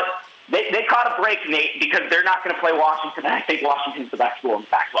 But they caught a break, Nate, because they're not going to play Washington, and I think Washington's the best school in the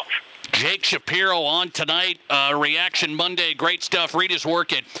Pac-12. Jake Shapiro on tonight. Reaction Monday. Great stuff. Read his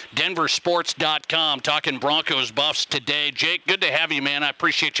work at denversports.com. Talking Broncos Buffs today. Jake, good to have you, man. I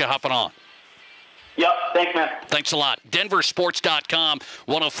appreciate you hopping on. Yep. Thanks, man. Thanks a lot. denversports.com,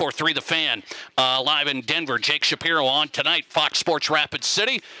 104.3 The Fan. Live in Denver. Jake Shapiro on tonight. Fox Sports Rapid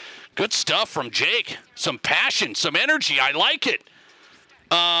City. Good stuff from Jake. Some passion, some energy. I like it.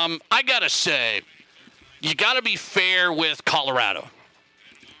 I got to say, you got to be fair with Colorado.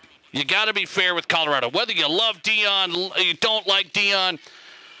 You got to be fair with Colorado. Whether you love Deion, you don't like Deion,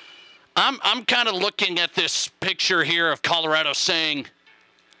 I'm kind of looking at this picture here of Colorado saying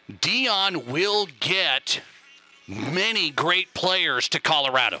Deion will get many great players to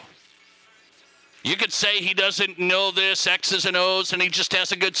Colorado. You could say he doesn't know this, X's and O's, and he just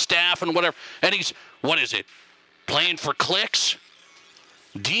has a good staff and whatever. And he's, what is it, playing for clicks?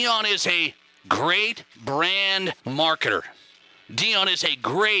 Deion is a great brand marketer. Deion is a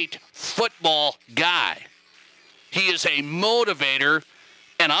great football guy. He is a motivator,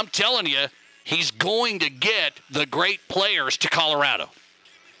 and I'm telling you, he's going to get the great players to Colorado.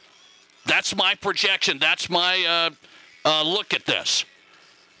 That's my projection. That's my look at this.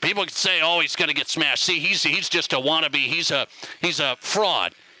 People can say, "Oh, he's going to get smashed." See, he's just a wannabe. He's a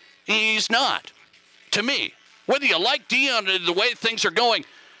fraud. He's not, to me. Whether you like Deion, the way things are going,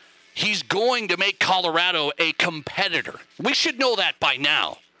 he's going to make Colorado a competitor. We should know that by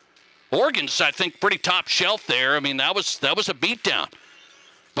now. Oregon's, I think, pretty top shelf there. I mean, that was a beatdown.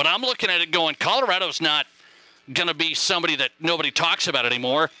 But I'm looking at it going, Colorado's not going to be somebody that nobody talks about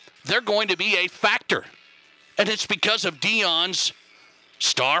anymore. They're going to be a factor. And it's because of Deion's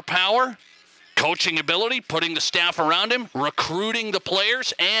star power, coaching ability, putting the staff around him, recruiting the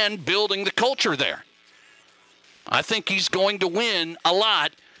players, and building the culture there. I think he's going to win a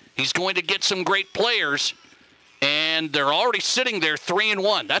lot. He's going to get some great players, and they're already sitting there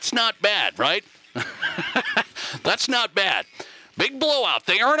 3-1. That's not bad, right? That's not bad. Big blowout.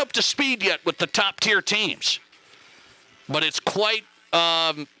 They aren't up to speed yet with the top-tier teams. But it's quite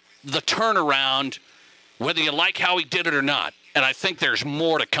the turnaround, whether you like how he did it or not. And I think there's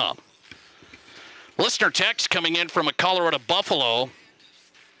more to come. Listener text coming in from a Colorado Buffalo.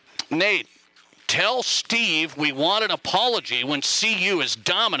 Nate, tell Steve we want an apology when CU is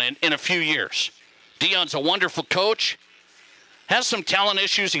dominant in a few years. Deion's a wonderful coach, Has some talent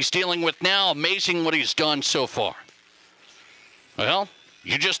issues he's dealing with now. Amazing what he's done so far. Well,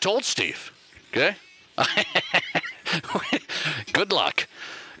 you just told Steve. Okay? Good luck.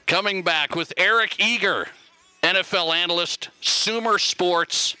 Coming back with Eric Eager, NFL analyst,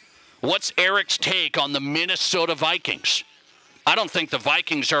 SumerSports. What's Eric's take on the Minnesota Vikings? I don't think the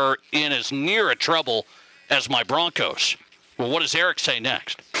Vikings are in as near a trouble as my Broncos. Well, what does Eric say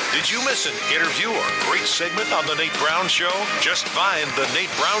next? Did you miss an interview or great segment on The Nate Brown Show? Just find The Nate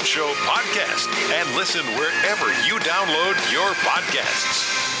Brown Show podcast and listen wherever you download your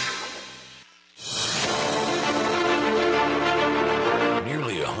podcasts.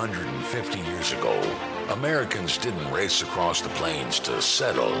 Nearly 150 years ago, Americans didn't race across the plains to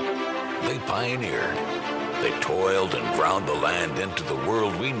settle. They pioneered. They toiled and ground the land into the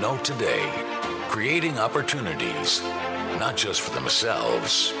world we know today, creating opportunities, not just for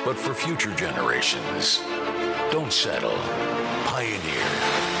themselves, but for future generations. Don't settle. Pioneer.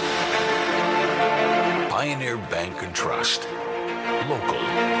 Pioneer Bank and Trust. Local.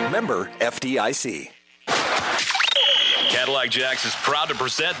 Member FDIC. Cadillac Jacks is proud to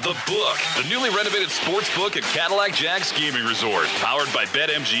present The Book, the newly renovated sports book at Cadillac Jacks Gaming Resort. Powered by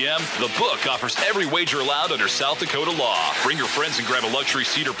BetMGM, The Book offers every wager allowed under South Dakota law. Bring your friends and grab a luxury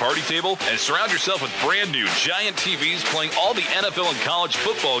cedar party table and surround yourself with brand new giant TVs playing all the NFL and college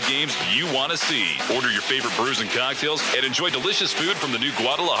football games you want to see. Order your favorite brews and cocktails and enjoy delicious food from the new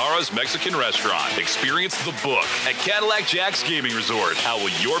Guadalajara's Mexican restaurant. Experience The Book at Cadillac Jacks Gaming Resort. How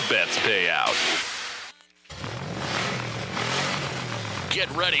will your bets pay out? Get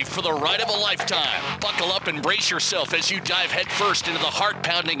ready for the ride of a lifetime. Buckle up and brace yourself as you dive headfirst into the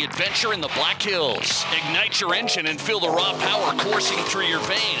heart-pounding adventure in the Black Hills. Ignite your engine and feel the raw power coursing through your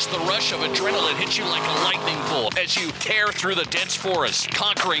veins. The rush of adrenaline hits you like a lightning bolt as you tear through the dense forest,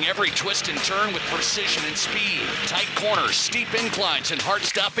 conquering every twist and turn with precision and speed. Tight corners, steep inclines, and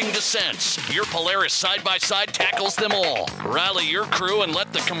heart-stopping descents. Your Polaris side-by-side tackles them all. Rally your crew and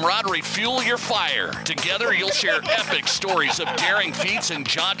let the camaraderie fuel your fire. Together, you'll share epic stories of daring feats and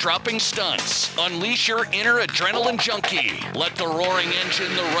jaw-dropping stunts. Unleash your inner adrenaline junkie. Let the roaring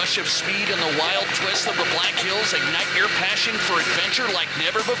engine, the rush of speed, and the wild twist of the Black Hills ignite your passion for adventure like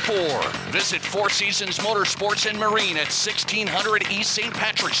never before. Visit Four Seasons Motorsports and Marine at 1600 East St.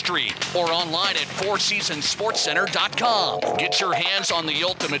 Patrick Street or online at fourseasonsportscenter.com. Get your hands on the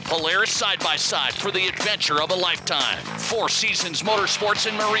ultimate Polaris side-by-side for the adventure of a lifetime. Four Seasons Motorsports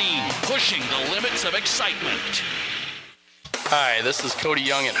and Marine, pushing the limits of excitement. Hi, this is Cody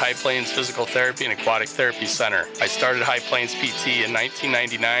Young at High Plains Physical Therapy and Aquatic Therapy Center. I started High Plains PT in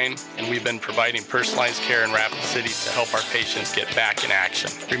 1999, and we've been providing personalized care in Rapid City to help our patients get back in action.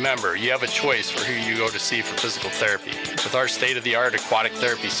 Remember, you have a choice for who you go to see for physical therapy. With our state-of-the-art Aquatic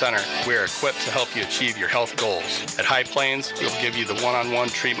Therapy Center, we are equipped to help you achieve your health goals. At High Plains, we'll give you the one-on-one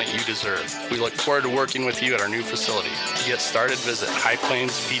treatment you deserve. We look forward to working with you at our new facility. To get started, visit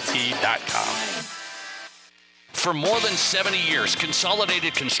highplainspt.com. For more than 70 years,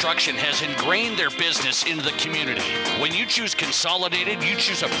 Consolidated Construction has ingrained their business into the community. When you choose Consolidated, you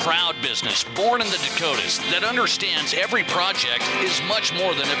choose a proud business born in the Dakotas that understands every project is much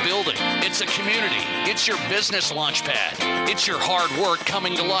more than a building. It's a community. It's your business launch pad. It's your hard work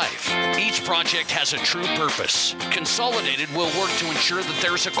coming to life. Each project has a true purpose. Consolidated will work to ensure that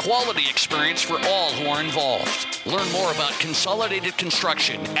there's a quality experience for all who are involved. Learn more about Consolidated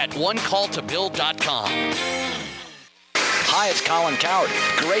Construction at onecalltobuild.com. Hi, it's Colin Coward.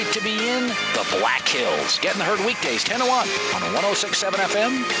 Great to be in the Black Hills. Getting the herd weekdays 10 to 1 on 106.7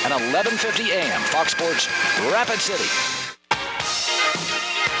 FM and 1150 AM. Fox Sports Rapid City.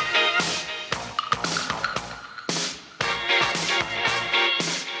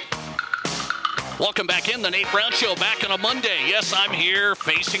 Welcome back in the Nate Brown Show, back on a Monday. Yes, I'm here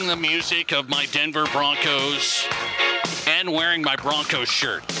facing the music of my Denver Broncos and wearing my Broncos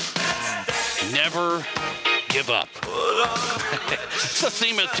shirt. Never give up. It's the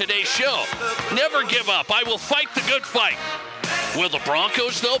theme of today's show. Never give up. I will fight the good fight. Will the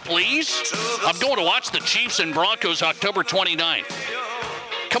Broncos, though, please? I'm going to watch the Chiefs and Broncos October 29th.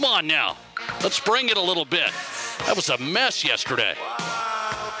 Come on now. Let's bring it a little bit. That was a mess yesterday.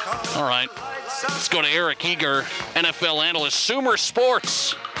 All right. Let's go to Eric Eager, NFL analyst,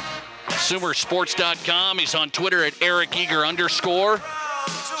 SumerSports. SumerSports.com. He's on Twitter at @EricEager_.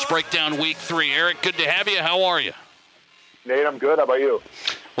 Let's break down week 3. Eric, good to have you. How are you? Nate, I'm good. How about you?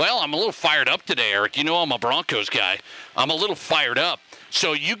 Well, I'm a little fired up today, Eric. You know I'm a Broncos guy. I'm a little fired up.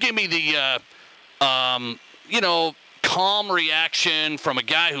 So you give me the, calm reaction from a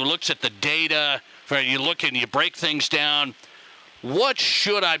guy who looks at the data. You look and you break things down. What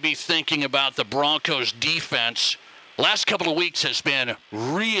should I be thinking about the Broncos defense last couple of weeks has been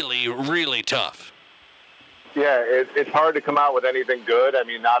really, really tough. Yeah, it's hard to come out with anything good. I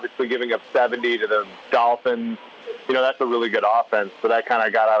mean, obviously giving up 70 to the Dolphins, that's a really good offense, but that kind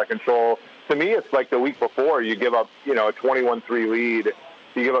of got out of control. To me, it's like the week before. You give up, a 21-3 lead.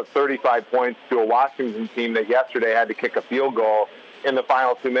 You give up 35 points to a Washington team that yesterday had to kick a field goal in the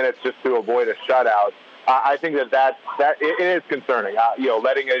final 2 minutes just to avoid a shutout. I think that it is concerning.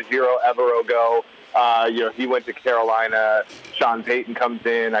 Letting Ejiro Evero go. He went to Carolina. Sean Payton comes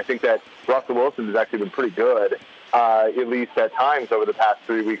in. I think that Russell Wilson has actually been pretty good, at least at times over the past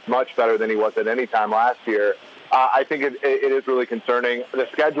 3 weeks, much better than he was at any time last year. I think it is really concerning. The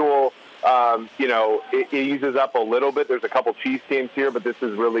schedule, it uses up a little bit. There's a couple Chiefs games here, but this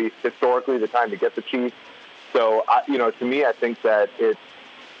is really historically the time to get the Chiefs. So, to me, I think that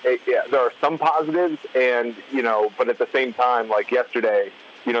there are some positives, and, but at the same time, like yesterday,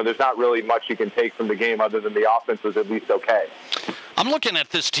 there's not really much you can take from the game other than the offense was at least okay. I'm looking at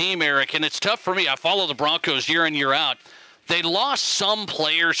this team, Eric, and it's tough for me. I follow the Broncos year in, year out. They lost some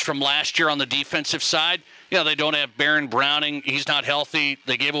players from last year on the defensive side. They don't have Baron Browning. He's not healthy.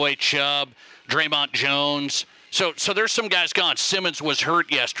 They gave away Chubb, Draymond Jones. So there's some guys gone. Simmons was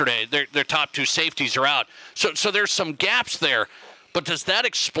hurt yesterday. Their top two safeties are out. So there's some gaps there. But does that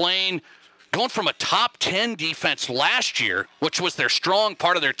explain going from a top 10 defense last year, which was their strong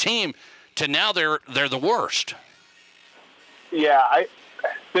part of their team, to now they're the worst? Yeah,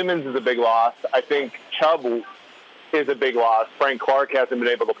 Simmons is a big loss. I think Chubb is a big loss. Frank Clark hasn't been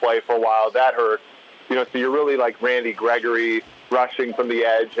able to play for a while. That hurts. So you're really like Randy Gregory rushing from the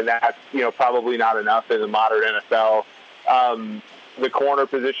edge, and that's, probably not enough in the modern NFL. The corner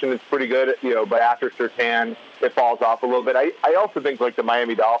position is pretty good, but after Surtain, it falls off a little bit. I also think like the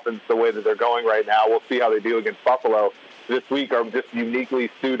Miami Dolphins, the way that they're going right now, we'll see how they do against Buffalo this week, are just uniquely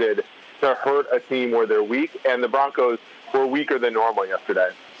suited to hurt a team where they're weak, and the Broncos were weaker than normal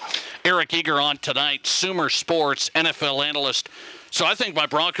yesterday. Eric Eager on tonight, SumerSports NFL analyst. So I think my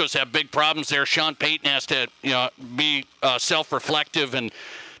Broncos have big problems there. Sean Payton has to, be self-reflective and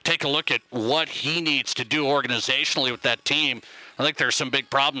take a look at what he needs to do organizationally with that team. I think there's some big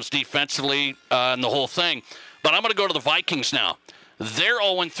problems defensively and the whole thing. But I'm going to go to the Vikings now. They're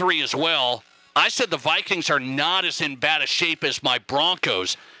 0-3 as well. I said the Vikings are not as in bad a shape as my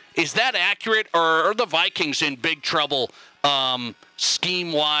Broncos. Is that accurate, or are the Vikings in big trouble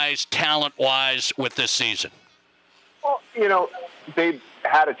scheme-wise, talent-wise with this season? Well, they've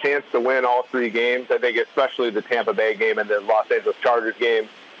had a chance to win all three games. I think especially the Tampa Bay game and the Los Angeles Chargers game.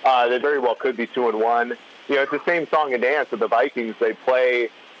 They very well could be 2-1. It's the same song and dance with the Vikings. They play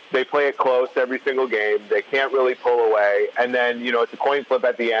it close every single game. They can't really pull away. And then, it's a coin flip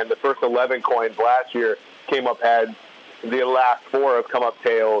at the end. The first 11 coins last year came up heads. The last 4 have come up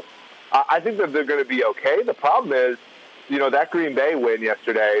tails. I think that they're going to be okay. The problem is, that Green Bay win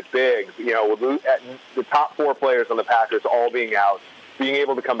yesterday, it's big. The top 4 players on the Packers all being out, being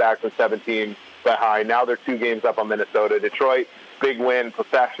able to come back from 17 behind. Now they're 2 games up on Minnesota. Detroit, big win,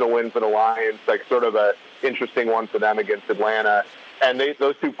 professional win for the Lions, like sort of a interesting one for them against Atlanta. And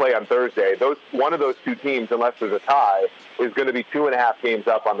those 2 play on Thursday. One of those 2 teams, unless there's a tie, is going to be 2.5 games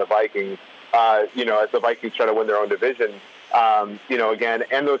up on the Vikings, as the Vikings try to win their own division. Again,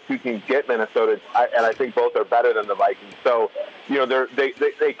 and those 2 teams get Minnesota, and I think both are better than the Vikings. So,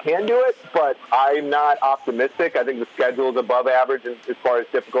 they can do it, but I'm not optimistic. I think the schedule is above average as far as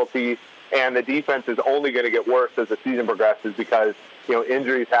difficulty, and the defense is only going to get worse as the season progresses because,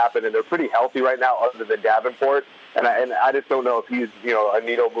 injuries happen, and they're pretty healthy right now other than Davenport. And I just don't know if he's, a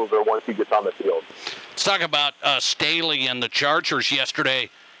needle mover once he gets on the field. Let's talk about Staley and the Chargers yesterday.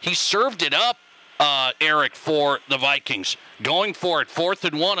 He served it up, Eric, for the Vikings. Going for it, 4th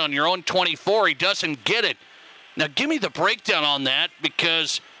and 1 on your own 24. He doesn't get it. Now, give me the breakdown on that,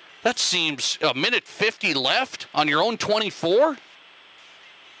 because that seems a minute 50 left on your own 24.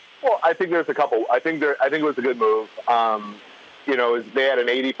 Well, I think there's a couple. I think it was a good move. They had an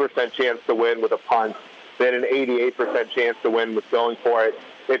 80% chance to win with a punt. They had an 88% chance to win with going for it.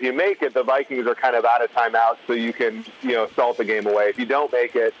 If you make it, the Vikings are kind of out of timeout, so you can, salt the game away. If you don't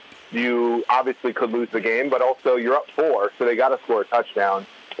make it, you obviously could lose the game, but also you're up 4, so they got to score a touchdown.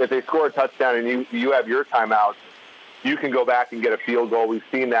 If they score a touchdown and you have your timeouts, you can go back and get a field goal. We've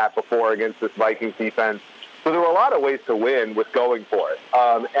seen that before against this Vikings defense. So there were a lot of ways to win with going for it,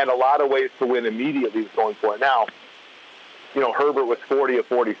 and a lot of ways to win immediately with going for it. Now, Herbert was 40 of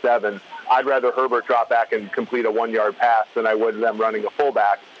 47. I'd rather Herbert drop back and complete a 1-yard pass than I would them running a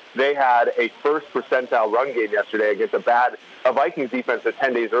fullback. they had a first percentile run game yesterday against a Vikings defense that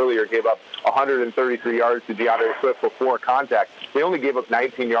 10 days earlier gave up 133 yards to DeAndre Swift before contact. They only gave up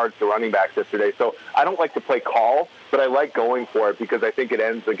 19 yards to running backs yesterday. So I don't like to play call, but I like going for it because I think it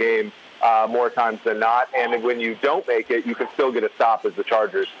ends the game more times than not. And when you don't make it, you can still get a stop, as the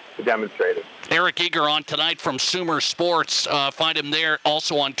Chargers demonstrated. Eric Eager on tonight from SumerSports. Find him there.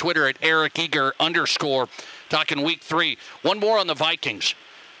 Also on Twitter at @EricEager_. Talking week 3. One more on the Vikings.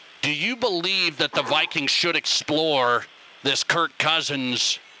 Do you believe that the Vikings should explore this Kirk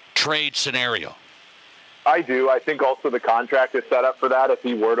Cousins trade scenario? I do. I think also the contract is set up for that. If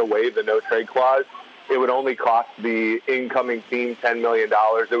he were to waive the no-trade clause, it would only cost the incoming team $10 million.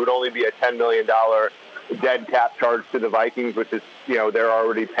 It would only be a $10 million dead cap charge to the Vikings, which is, they're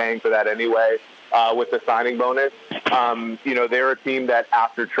already paying for that anyway with the signing bonus. They're a team that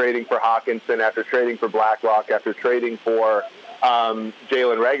after trading for Hawkinson, after trading for Blacklock, after trading for Jalen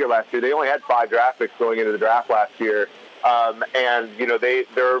Reagor last year, they only had 5 draft picks going into the draft last year.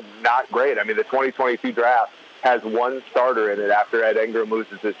 They're not great. I mean, the 2022 draft has 1 starter in it after Ed Ingram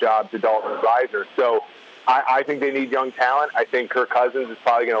loses his job to Dalton Risner. So I think they need young talent. I think Kirk Cousins is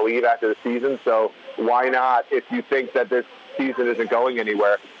probably going to leave after the season. So why not, if you think that this season isn't going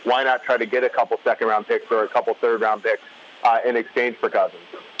anywhere, why not try to get a couple second-round picks or a couple third-round picks in exchange for Cousins?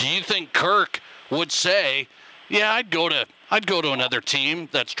 Do you think Kirk would say, yeah, I'd go to another team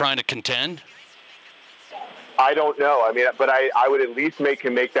that's trying to contend? I don't know. I mean, but I would at least make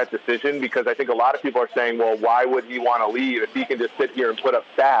him make that decision, because I think a lot of people are saying, well, why would he want to leave if he can just sit here and put up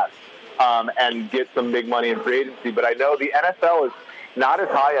stats and get some big money in free agency? But I know the NFL is not as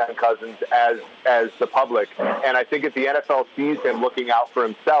high on Cousins as the public, and I think if the NFL sees him looking out for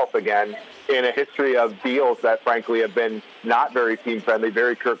himself again in a history of deals that frankly have been not very team-friendly,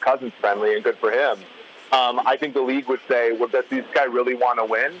 very Kirk Cousins-friendly, and good for him, I think the league would say, well, does this guy really want to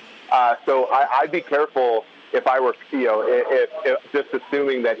win? So I'd be careful if I were, if just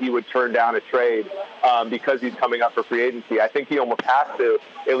assuming that he would turn down a trade because he's coming up for free agency. I think he almost has to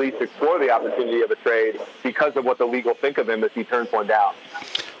at least explore the opportunity of a trade because of what the league will think of him if he turns one down.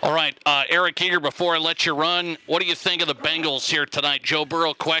 All right, Eric Eager, before I let you run, what do you think of the Bengals here tonight? Joe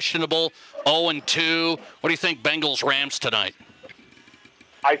Burrow questionable, 0-2. What do you think Bengals-Rams tonight?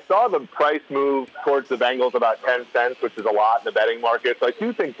 I saw the price move towards the Bengals about 10 cents, which is a lot in the betting market. So I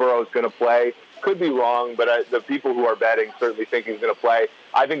do think Burrow's going to play. Could be wrong, but the people who are betting certainly think he's going to play.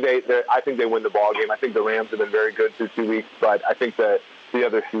 I think they win the ball game. I think the Rams have been very good through 2 weeks, but I think the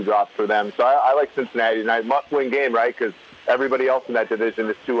other shoe drops for them. So I like Cincinnati tonight. Must-win game, right? Because everybody else in that division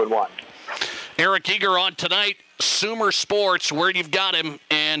is 2-1. Eric Eager on tonight, SumerSports, where you've got him,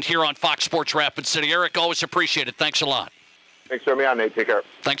 and here on Fox Sports Rapid City. Eric, always appreciate it. Thanks a lot. Thanks for having me on, Nate. Take care.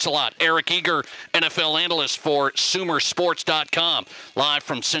 Thanks a lot. Eric Eager, NFL analyst for SumerSports.com, live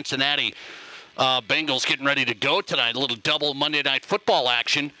from Cincinnati. Bengals getting ready to go tonight. A little double Monday Night Football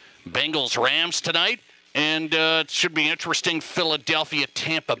action. Bengals-Rams tonight. And it should be interesting,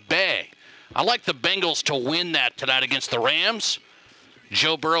 Philadelphia-Tampa Bay. I like the Bengals to win that tonight against the Rams.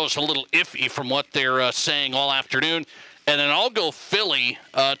 Joe Burrow's a little iffy from what they're saying all afternoon. And then I'll go Philly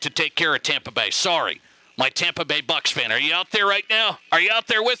to take care of Tampa Bay. Sorry, my Tampa Bay Bucks fan. Are you out there right now? Are you out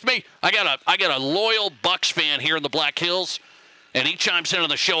there with me? I got a loyal Bucks fan here in the Black Hills, and he chimes in on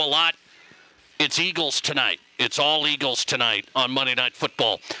the show a lot. It's Eagles tonight. It's all Eagles tonight on Monday Night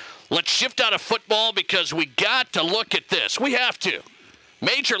Football. Let's shift out of football because we got to look at this. We have to.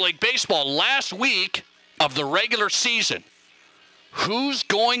 Major League Baseball last week of the regular season. Who's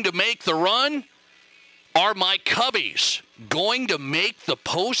going to make the run? Are my Cubbies going to make the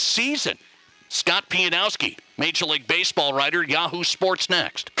postseason? Scott Pianowski, Major League Baseball writer, Yahoo Sports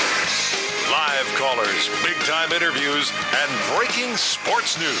next. Live callers, big-time interviews, and breaking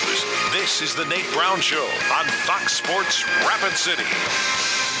sports news. This is the Nate Brown Show on Fox Sports Rapid City.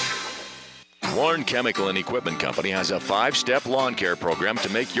 Warren Chemical and Equipment Company has a 5-step lawn care program to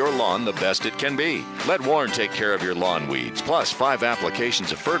make your lawn the best it can be. Let Warren take care of your lawn weeds, plus 5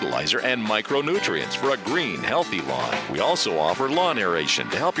 applications of fertilizer and micronutrients for a green, healthy lawn. We also offer lawn aeration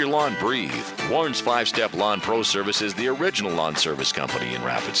to help your lawn breathe. Warren's 5-Step Lawn Pro Service is the original lawn service company in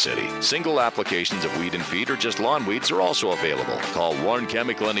Rapid City. Single applications of weed and feed or just lawn weeds are also available. Call Warren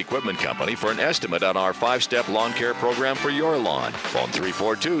Chemical and Equipment Company for an estimate on our 5-step lawn care program for your lawn. Phone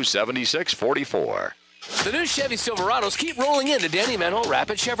 342-7644. The new Chevy Silverados keep rolling in to Danny Menho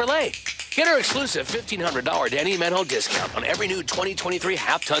Rapid Chevrolet. Get our exclusive $1,500 Danny Menho discount on every new 2023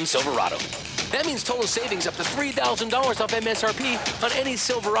 half-ton Silverado. That means total savings up to $3,000 off MSRP on any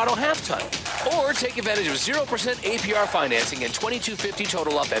Silverado half-ton. Or take advantage of 0% APR financing and $2,250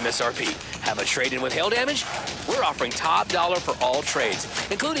 total off MSRP. Have a trade-in with hail damage? We're offering top dollar for all trades,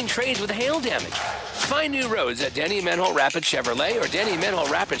 including trades with hail damage. Find new roads at Denny Menhol Rapid Chevrolet or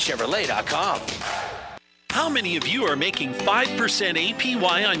DennyMenholRapidChevrolet.com. How many of you are making 5%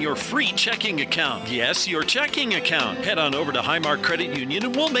 APY on your free checking account? Yes, your checking account. Head on over to Highmark Credit Union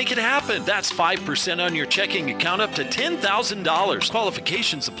and we'll make it happen. That's 5% on your checking account up to $10,000.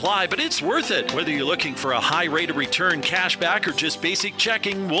 Qualifications apply, but it's worth it. Whether you're looking for a high rate of return cash back or just basic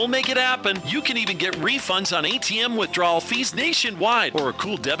checking, we'll make it happen. You can even get refunds on ATM withdrawal fees nationwide or a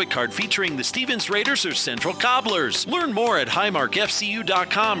cool debit card featuring the Stevens Raiders or Central Cobblers. Learn more at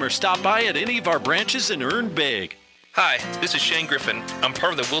highmarkfcu.com or stop by at any of our branches and earn big. Hi, this is Shane Griffin. I'm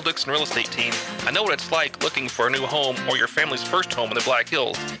part of the Will Dixon Real Estate team. I know what it's like looking for a new home or your family's first home in the Black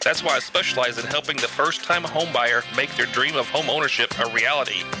Hills. That's why I specialize in helping the first-time home buyer make their dream of home ownership a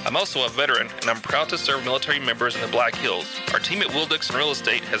reality. I'm also a veteran, and I'm proud to serve military members in the Black Hills. Our team at Will Dixon Real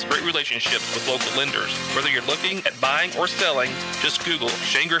Estate has great relationships with local lenders. Whether you're looking at buying or selling, just Google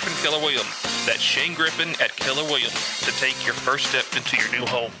Shane Griffin Keller Williams. That's Shane Griffin at Keller Williams to take your first step into your new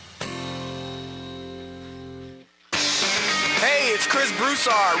home. Hey, it's Chris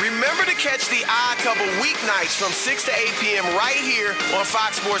Broussard. Remember to catch the Odd Couple weeknights from 6 to 8 p.m. right here on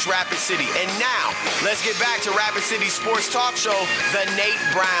Fox Sports Rapid City. And now, let's get back to Rapid City Sports Talk Show, The Nate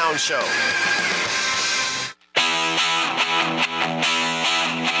Brown Show.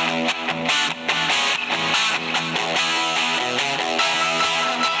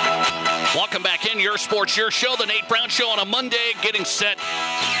 Welcome back in Your Sports, Your Show, The Nate Brown Show on a Monday, getting set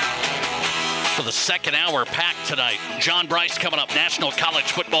for the second hour packed tonight. John Brice coming up, national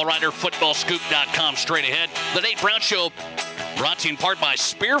college football writer, footballscoop.com straight ahead. The Nate Brown Show brought to you in part by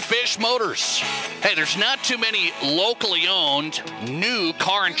Spearfish Motors. Hey, there's not too many locally owned new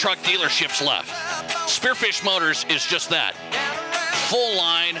car and truck dealerships left. Spearfish Motors is just that. Full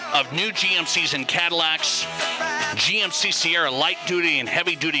line of new GMCs and Cadillacs, GMC Sierra light duty and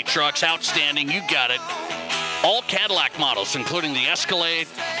heavy duty trucks, outstanding, you got it. All Cadillac models, including the Escalade,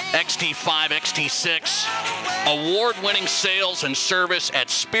 XT5, XT6. Award-winning sales and service at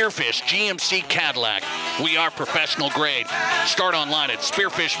Spearfish GMC Cadillac. We are professional grade. Start online at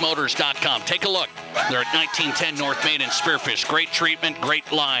spearfishmotors.com. Take a look. They're at 1910 North Main in Spearfish. Great treatment,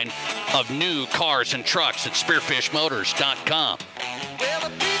 great line of new cars and trucks at spearfishmotors.com.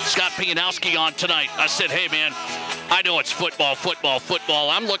 Scott Pianowski on tonight. I said, hey, man, I know it's football.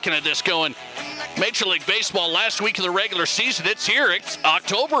 I'm looking at this going, Major League Baseball last week of the regular season. It's here. It's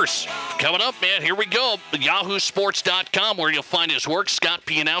October's coming up, man. Here we go. YahooSports.com, where you'll find his work. Scott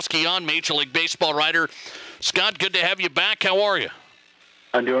Pianowski on, Major League Baseball writer. Scott, good to have you back. How are you?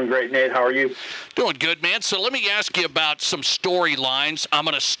 I'm doing great, Nate. How are you? Doing good, man. So let me ask you about some storylines. I'm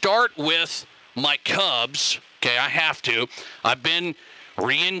going to start with my Cubs. Okay, I have to. I've been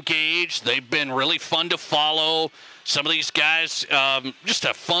re-engaged. They've been really fun to follow. Some of these guys, just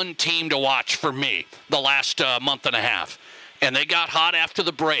a fun team to watch for me the last month and a half. And they got hot after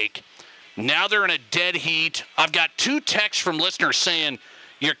the break. Now they're in a dead heat. I've got 2 texts from listeners saying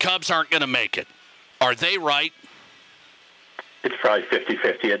your Cubs aren't going to make it. Are they right? It's probably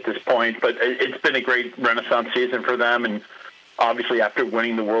 50-50 at this point, but it's been a great renaissance season for them. And obviously after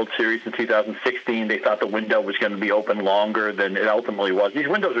winning the World Series in 2016, they thought the window was going to be open longer than it ultimately was. These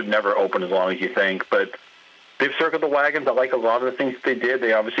windows would never open as long as you think, but they've circled the wagons. I like a lot of the things they did.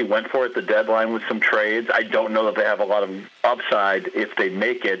 They obviously went for it at the deadline with some trades. I don't know that they have a lot of upside if they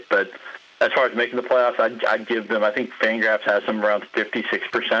make it, but as far as making the playoffs, I'd give them, I think Fangraphs has them around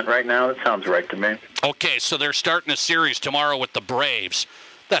 56% right now. That sounds right to me. Okay, so they're starting a series tomorrow with the Braves.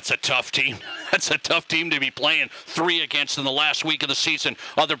 That's a tough team. That's a tough team to be playing 3 against in the last week of the season.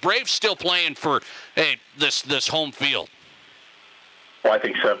 Are the Braves still playing for this home field? Well, I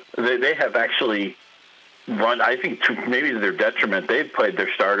think so. They have actually run, I think, maybe to their detriment. They've played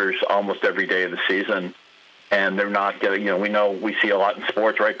their starters almost every day of the season, and they're not getting, we see a lot in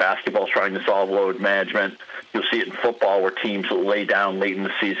sports, right? Basketball's trying to solve load management. You'll see it in football where teams will lay down late in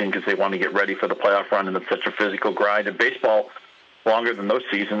the season because they want to get ready for the playoff run, and it's such a physical grind. And baseball, longer than those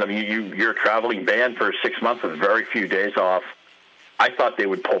seasons. I mean, you're a traveling band for 6 months with very few days off. I thought they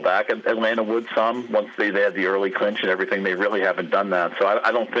would pull back. Atlanta would some once they had the early clinch and everything. They really haven't done that. So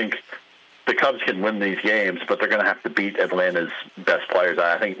I don't think the Cubs can win these games, but they're going to have to beat Atlanta's best players.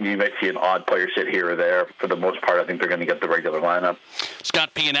 I think you might see an odd player sit here or there. For the most part, I think they're going to get the regular lineup.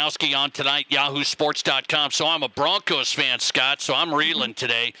 Scott Pianowski on tonight, YahooSports.com. So I'm a Broncos fan, Scott, so I'm reeling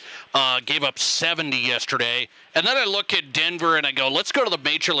today. Gave up 70 yesterday. And then I look at Denver and I go, let's go to the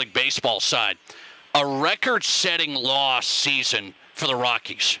Major League Baseball side. A record-setting loss season for the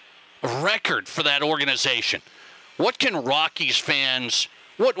Rockies. A record for that organization. What can Rockies fans...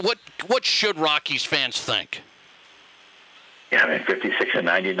 What should Rockies fans think? Yeah, I mean, 56 and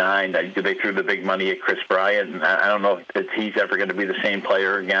 99. They threw the big money at Chris Bryant. I don't know if he's ever going to be the same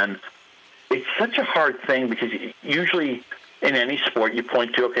player again. It's such a hard thing because usually in any sport you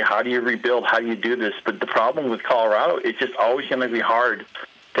point to, okay, how do you rebuild? How do you do this? But the problem with Colorado, it's just always going to be hard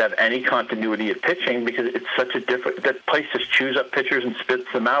to have any continuity of pitching because it's such a different. That place just chews up pitchers and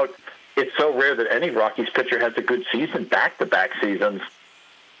spits them out. It's so rare that any Rockies pitcher has a good season, back-to-back seasons.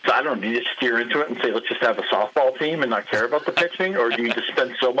 So I don't know, do you just steer into it and say, let's just have a softball team and not care about the pitching? Or do you just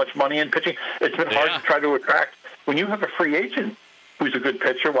spend so much money in pitching? It's been hard to try to attract. When you have a free agent who's a good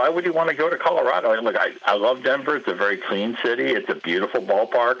pitcher, why would you want to go to Colorado? Look, I love Denver. It's a very clean city. It's a beautiful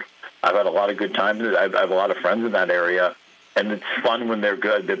ballpark. I've had a lot of good times. I have a lot of friends in that area. And it's fun when they're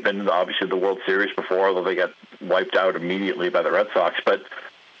good. They've been, obviously, the World Series before, although they got wiped out immediately by the Red Sox. But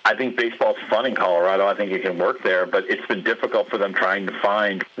I think baseball's fun in Colorado. I think it can work there, but it's been difficult for them trying to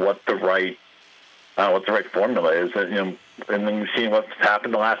find what the right formula is. And then you've seen what's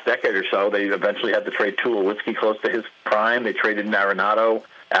happened the last decade or so. They eventually had to trade Tulowitzki close to his prime. They traded Arenado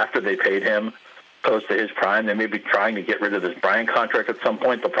after they paid him close to his prime. They may be trying to get rid of this Bryant contract at some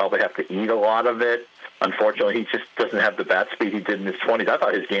point. They'll probably have to eat a lot of it. Unfortunately, he just doesn't have the bat speed he did in his 20s. I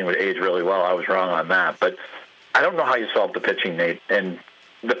thought his game would age really well. I was wrong on that. But I don't know how you solve the pitching, Nate. And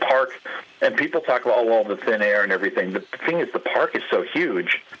the park, and people talk about, the thin air and everything. The thing is, the park is so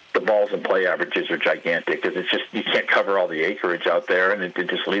huge, the balls and play averages are gigantic because it's just, you can't cover all the acreage out there, and it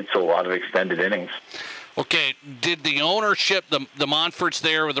just leads to a lot of extended innings. Okay, did the ownership, the Monforts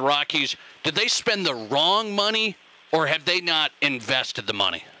there with the Rockies, did they spend the wrong money, or have they not invested the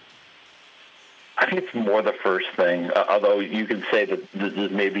money? I think it's more the first thing, although you can say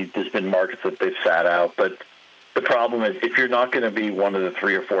that maybe there's been markets that they've sat out, but the problem is, if you're not going to be one of the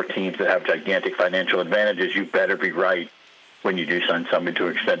 3 or 4 teams that have gigantic financial advantages, you better be right when you do sign somebody to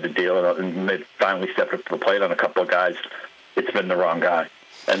extend the deal. And they finally stepped up to the plate on a couple of guys. It's been the wrong guy.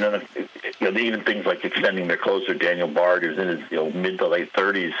 And then even things like extending their closer, Daniel Bard, who's in his mid to late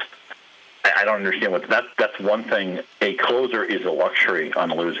 30s. I don't understand what that's one thing. A closer is a luxury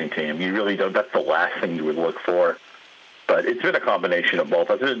on a losing team. You really don't. That's the last thing you would look for. But it's been a combination of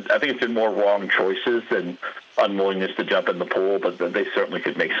both. I think it's been more wrong choices than unwillingness to jump in the pool, but they certainly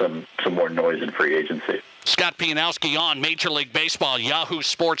could make some more noise in free agency. Scott Pianowski on Major League Baseball,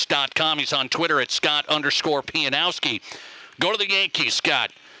 YahooSports.com. He's on Twitter at Scott_Pianowski. Go to the Yankees,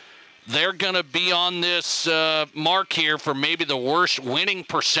 Scott. They're going to be on this mark here for maybe the worst winning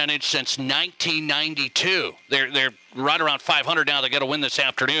percentage since 1992. They're right around 500 now. They got to win this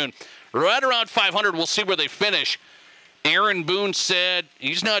afternoon. Right around 500. We'll see where they finish. Aaron Boone said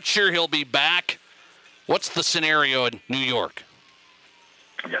he's not sure he'll be back. What's the scenario in New York?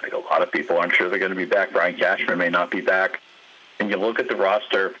 Yeah, I think a lot of people aren't sure they're going to be back. Brian Cashman may not be back. And you look at the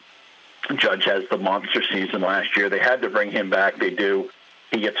roster, Judge has the monster season last year. They had to bring him back. They do.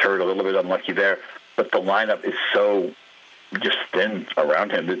 He gets hurt, a little bit unlucky there. But the lineup is so just thin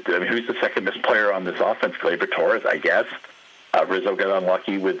around him. I mean, who's the second best player on this offense? Gleyber Torres, I guess. Rizzo got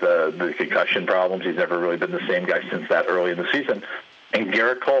unlucky with the concussion problems. He's never really been the same guy since that early in the season. And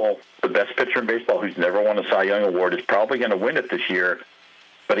Garrett Cole, the best pitcher in baseball who's never won a Cy Young Award, is probably going to win it this year.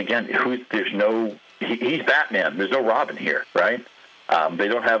 But again, he's Batman. There's no Robin here, right? They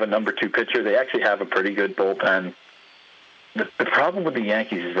don't have a number 2 pitcher. They actually have a pretty good bullpen. The problem with the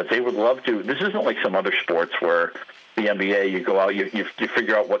Yankees is that they would love to. This isn't like some other sports where the NBA, you go out, you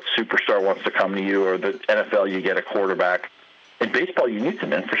figure out what superstar wants to come to you, or the NFL, you get a quarterback. In baseball, you need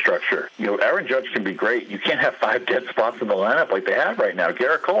some infrastructure. Aaron Judge can be great. You can't have 5 dead spots in the lineup like they have right now.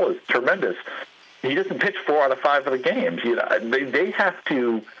 Garrett Cole is tremendous. He doesn't pitch 4 out of 5 of the games. They have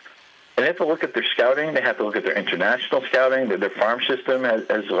to, and they have to look at their scouting. They have to look at their international scouting. Their farm system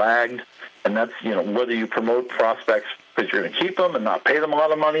has lagged, and that's whether you promote prospects because you're going to keep them and not pay them a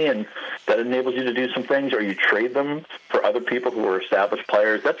lot of money, and that enables you to do some things, or you trade them for other people who are established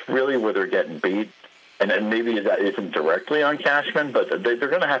players. That's really where they're getting beat. And maybe that isn't directly on Cashman, but they're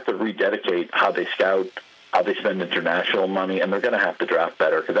going to have to rededicate how they scout, how they spend international money, and they're going to have to draft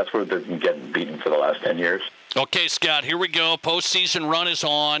better because that's where they've been getting beaten for the last 10 years. Okay, Scott, here we go. Postseason run is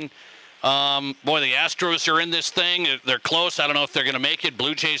on. Boy, the Astros are in this thing. They're close. I don't know if they're going to make it.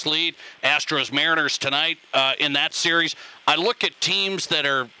 Blue Jays lead. Astros-Mariners tonight in that series. I look at teams that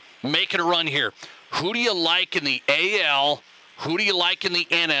are making a run here. Who do you like in the AL? Who do you like in the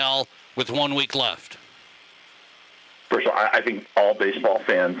NL with 1 week left? First of all, I think all baseball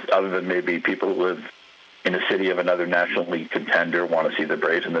fans, other than maybe people who live in the city of another National League contender, want to see the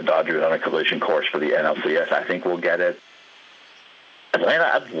Braves and the Dodgers on a collision course for the NLCS. I think we'll get it. Atlanta,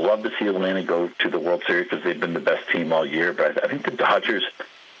 I'd love to see Atlanta go to the World Series because they've been the best team all year, but I think the Dodgers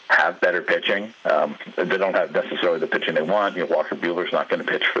have better pitching. They don't have necessarily the pitching they want. Walker Buehler's not going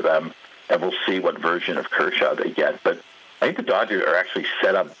to pitch for them, and we'll see what version of Kershaw they get. But I think the Dodgers are actually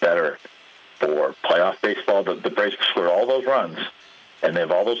set up better for playoff baseball. The Braves scored all those runs, and they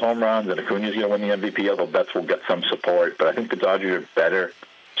have all those home runs, and Acuna's going to win the MVP, although Betts will get some support. But I think the Dodgers are better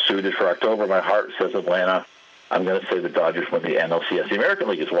suited for October. My heart says Atlanta. I'm going to say the Dodgers win the NLCS. The American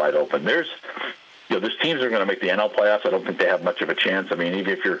League is wide open. There's teams that are going to make the NL playoffs. I don't think they have much of a chance. I mean,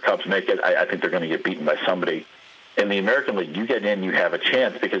 even if your Cubs make it, I think they're going to get beaten by somebody. In the American League, you get in, you have a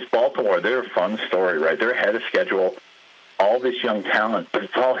chance because Baltimore, they're a fun story, right? They're ahead of schedule. All this young talent, but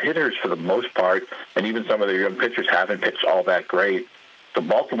it's all hitters for the most part, and even some of their young pitchers haven't pitched all that great. So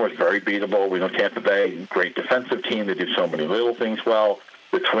Baltimore's very beatable. We know Tampa Bay, great defensive team. They do so many little things well.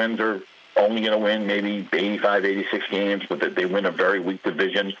 The Twins are only going to win maybe 85, 86 games, but they win a very weak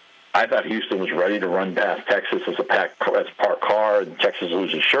division. I thought Houston was ready to run past Texas as a parked car, and Texas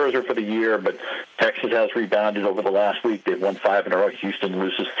loses Scherzer for the year, but Texas has rebounded over the last week. They've won 5 in a row. Houston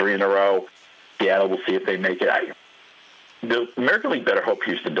loses 3 in a row. Seattle will see if they make it. The American League better hope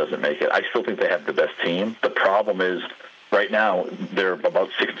Houston doesn't make it. I still think they have the best team. The problem is right now they're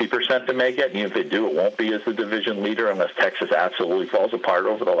about 60% to make it, and even if they do, it won't be as the division leader unless Texas absolutely falls apart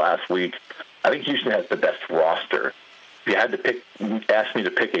over the last week. I think Houston has the best roster. If you had to ask me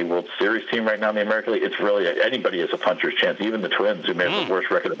to pick a World Series team right now in the American League, it's really anybody has a puncher's chance. Even the Twins, who may have the worst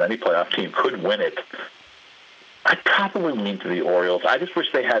record of any playoff team, could win it. I'd probably lean to the Orioles. I just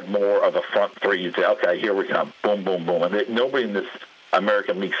wish they had more of a front three. You'd say, okay, here we come, boom, boom, boom. And nobody in this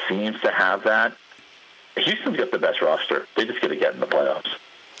American League seems to have that. Houston's got the best roster. They just got to get in the playoffs.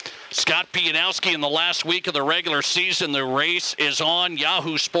 Scott Pianowski in the last week of the regular season. The race is on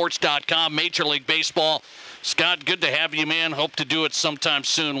yahoosports.com, Major League Baseball. Scott, good to have you, man. Hope to do it sometime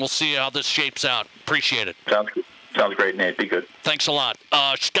soon. We'll see how this shapes out. Appreciate it. Sounds good. Sounds great, Nate. Be good. Thanks a lot.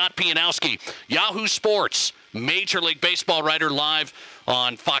 Scott Pianowski, Yahoo Sports, Major League Baseball writer, live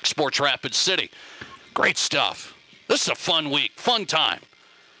on Fox Sports Rapid City. Great stuff. This is a fun week, fun time.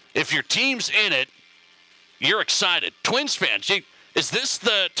 If your team's in it, you're excited. Twins fans, is this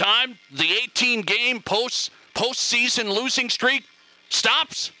the time the 18-game postseason losing streak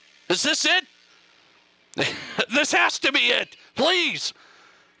stops? Is this it? This has to be it. Please.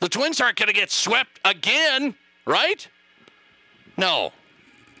 The Twins aren't going to get swept again, right? No.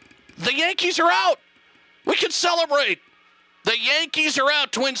 The Yankees are out. We can celebrate. The Yankees are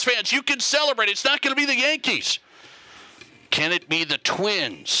out, Twins fans. You can celebrate. It's not going to be the Yankees. Can it be the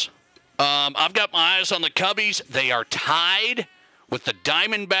Twins? I've got my eyes on the Cubbies. They are tied with the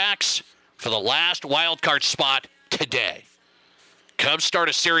Diamondbacks for the last wild card spot today. Cubs start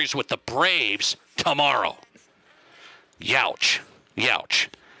a series with the Braves tomorrow. Youch. Youch.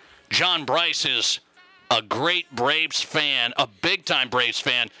 John Brice is a great Braves fan, a big-time Braves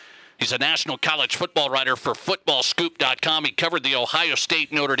fan. He's a national college football writer for footballscoop.com. He covered the Ohio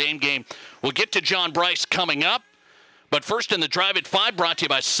State-Notre Dame game. We'll get to John Brice coming up. But first in the Drive at 5, brought to you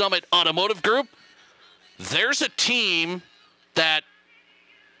by Summit Automotive Group. There's a team that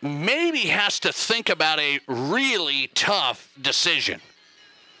maybe has to think about a really tough decision.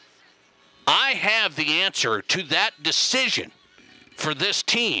 I have the answer to that decision for this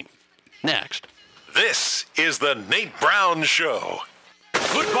team next. This is the Nate Brown Show.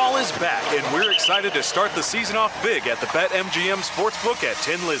 Football is back, and we're excited to start the season off big at the BetMGM Sportsbook at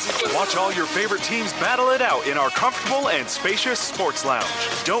Tin Lizzy. Watch all your favorite teams battle it out in our comfortable and spacious sports lounge.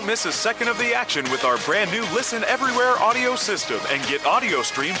 Don't miss a second of the action with our brand new Listen Everywhere audio system and get audio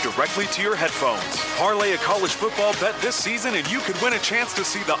streamed directly to your headphones. Parlay a college football bet this season, and you could win a chance to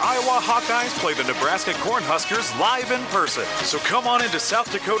see the Iowa Hawkeyes play the Nebraska Cornhuskers live in person. So come on into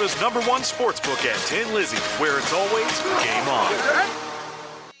South Dakota's #1 sportsbook at Tin Lizzy, where it's always game on.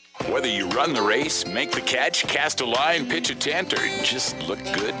 Whether you run the race, make the catch, cast a line, pitch a tent, or just look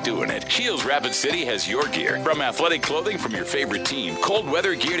good doing it, Shields Rapid City has your gear. From athletic clothing from your favorite team, cold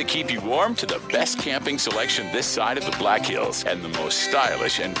weather gear to keep you warm, to the best camping selection this side of the Black Hills, and the most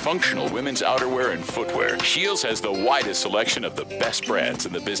stylish and functional women's outerwear and footwear. Shields has the widest selection of the best brands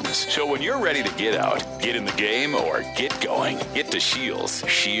in the business. So when you're ready to get out, get in the game, or get going, get to Shields.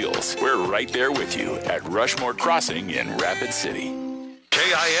 Shields, we're right there with you at Rushmore Crossing in Rapid City.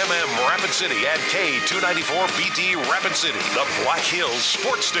 KIMM Rapid City and K294BT Rapid City, the Black Hills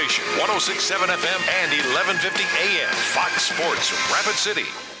Sports Station, 106.7 FM and 1150 AM, Fox Sports Rapid City.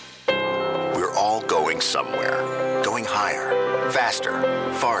 We're all going somewhere, going higher, faster,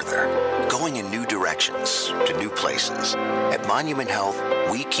 farther, going in new directions, to new places. At Monument Health,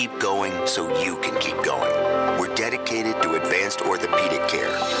 we keep going so you can keep going. We're dedicated to advanced orthopedic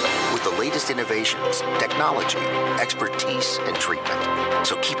care with the latest innovations, technology, expertise, and treatment.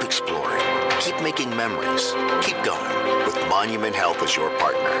 So keep exploring, keep making memories, keep going with Monument Health as your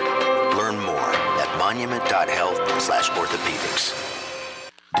partner. Learn more at monument.health/orthopedics.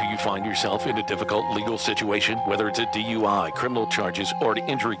 Do you find yourself in a difficult legal situation? Whether it's a DUI, criminal charges, or an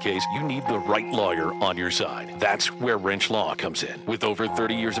injury case, you need the right lawyer on your side. That's where Wrench Law comes in. With over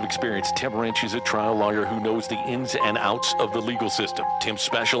 30 years of experience, Tim Wrench is a trial lawyer who knows the ins and outs of the legal system. Tim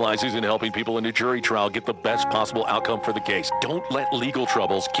specializes in helping people in a jury trial get the best possible outcome for the case. Don't let legal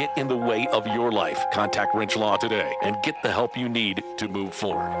troubles get in the way of your life. Contact Wrench Law today and get the help you need to move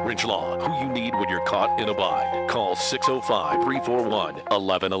forward. Wrench Law, who you need when you're caught in a bind. Call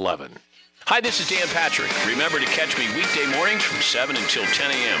 605-341-1111. Hi, this is Dan Patrick. Remember to catch me weekday mornings from 7 until 10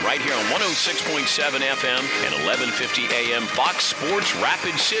 a.m. right here on 106.7 FM and 1150 a.m. Fox Sports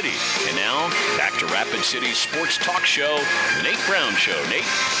Rapid City. And now, back to Rapid City's sports talk show, The Nate Brown Show. Nate?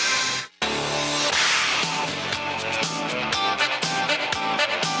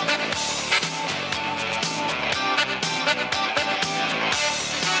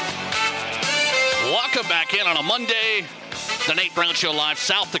 Welcome back in on a Monday. The Nate Brown Show live,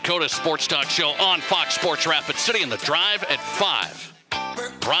 South Dakota Sports Talk Show on Fox Sports Rapid City, and the Drive at 5.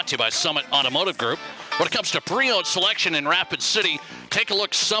 Brought to you by Summit Automotive Group. When it comes to pre-owned selection in Rapid City, take a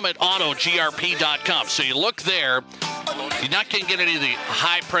look, summitautogrp.com. So you look there, you're not going to get any of the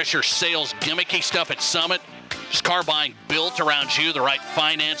high-pressure sales gimmicky stuff at Summit. Just car buying built around you, the right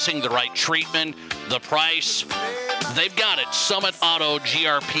financing, the right treatment, the price. They've got it,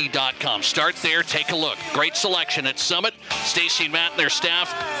 summitautogrp.com. Start there, take a look. Great selection at Summit. Stacy and Matt and their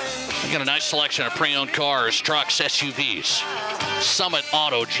staff, they got a nice selection of pre-owned cars, trucks, SUVs.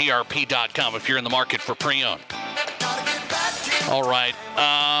 Summitautogrp.com if you're in the market for pre-owned. All right,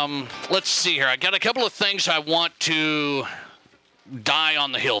 let's see here. I got a couple of things I want to die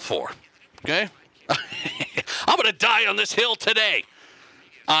on the hill for, okay? I'm going to die on this hill today.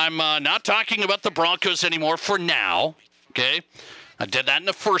 I'm not talking about the Broncos anymore for now, okay? I did that in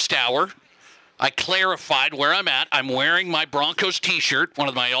the first hour. I clarified where I'm at. I'm wearing my Broncos T-shirt, one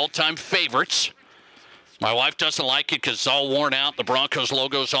of my all-time favorites. My wife doesn't like it because it's all worn out. The Broncos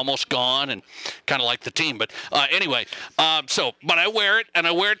logo's almost gone, and kind of like the team. But anyway, but I wear it, and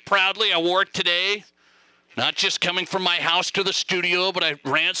I wear it proudly. I wore it today. Not just coming from my house to the studio, but I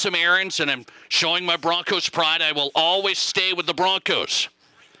ran some errands, and I'm showing my Broncos pride. I will always stay with the Broncos.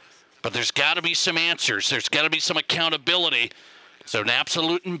 But there's got to be some answers. There's got to be some accountability. So an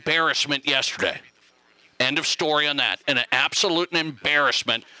absolute embarrassment yesterday. End of story on that. And an absolute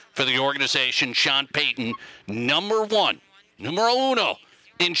embarrassment for the organization. Sean Payton, numero uno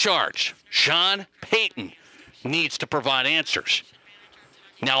in charge. Sean Payton needs to provide answers.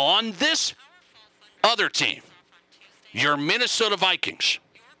 Now on this other team, your Minnesota Vikings,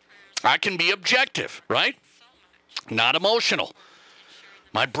 I can be objective, right? Not emotional.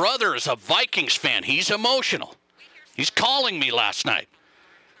 My brother is a Vikings fan. He's emotional. He's calling me last night.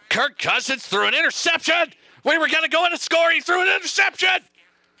 Kirk Cousins threw an interception. We were going to go in and score. He threw an interception.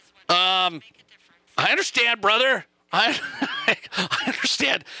 I understand, brother. I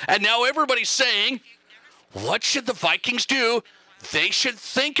understand. And now everybody's saying, what should the Vikings do? They should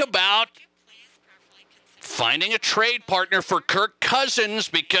think about finding a trade partner for Kirk Cousins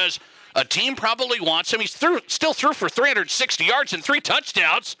because a team probably wants him. He's still threw for 360 yards and 3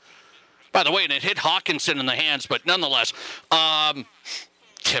 touchdowns. By the way, and it hit Hawkinson in the hands, but nonetheless,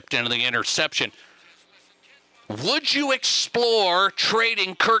 tipped into the interception. Would you explore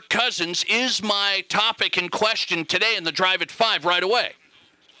trading Kirk Cousins is my topic in question today in the Drive at 5 right away.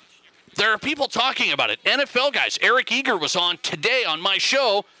 There are people talking about it. NFL guys. Eric Eager was on today on my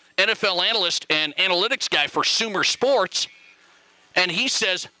show, NFL analyst and analytics guy for SumerSports, and he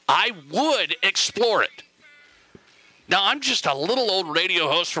says, I would explore it. Now, I'm just a little old radio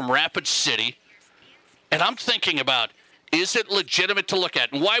host from Rapid City, and I'm thinking about, is it legitimate to look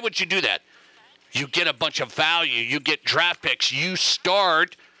at? And why would you do that? You get a bunch of value. You get draft picks. You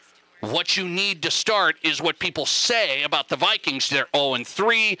start. What you need to start is what people say about the Vikings. They're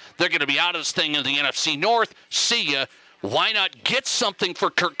 0-3. They're going to be out of this thing in the NFC North. See ya. Why not get something for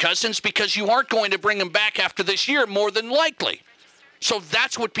Kirk Cousins? Because you aren't going to bring him back after this year, more than likely. So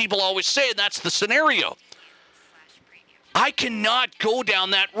that's what people always say, and that's the scenario. I cannot go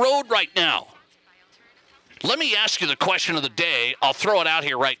down that road right now. Let me ask you the question of the day. I'll throw it out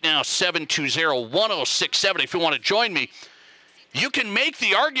here right now, 720-1067. If you want to join me, you can make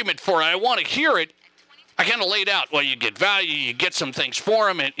the argument for it. I want to hear it. I kind of laid out, well, you get value, you get some things for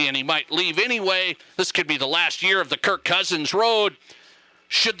him, and he might leave anyway. This could be the last year of the Kirk Cousins road.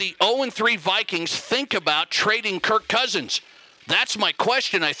 Should the 0-3 Vikings think about trading Kirk Cousins? That's my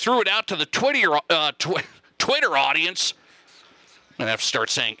question. I threw it out to the Twitter audience. I'm going to have to start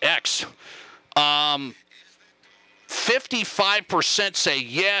saying X. 55% say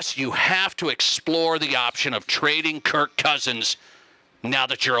yes, you have to explore the option of trading Kirk Cousins now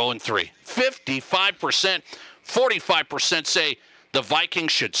that you're 0-3. 55%, 45% say the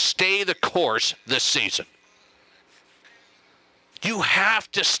Vikings should stay the course this season. You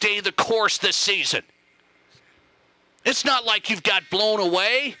have to stay the course this season. It's not like you've got blown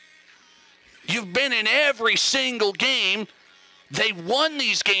away. You've been in every single game. They won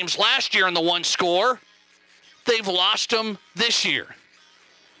these games last year in the one score. They've lost them this year.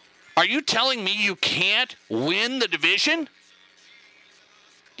 Are you telling me you can't win the division?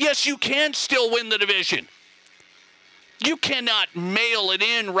 Yes, you can still win the division. You cannot mail it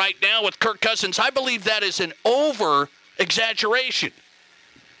in right now with Kirk Cousins. I believe that is an over-exaggeration.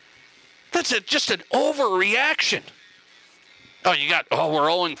 That's just an overreaction. Oh, we're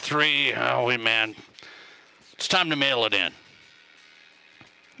 0-3. Oh, man. It's time to mail it in.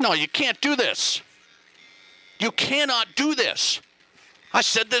 No, you can't do this. You cannot do this. I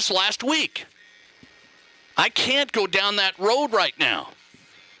said this last week. I can't go down that road right now.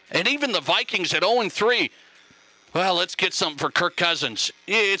 And even the Vikings at 0-3, well, let's get something for Kirk Cousins.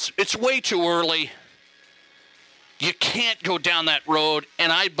 It's way too early. You can't go down that road,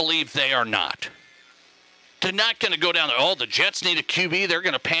 and I believe they are not. They're not going to go down there. Oh, the Jets need a QB. They're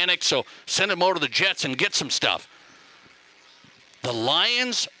going to panic, so send them over to the Jets and get some stuff. The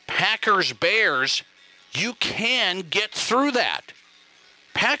Lions, Packers, Bears, you can get through that.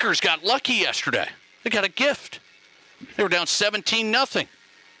 Packers got lucky yesterday. They got a gift. They were down 17-0.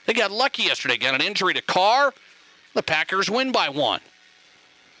 They got lucky yesterday. Got an injury to Carr. The Packers win by 1.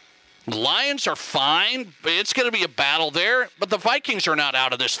 The Lions are fine. It's going to be a battle there. But the Vikings are not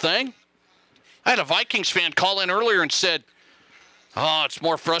out of this thing. I had a Vikings fan call in earlier and said, oh, it's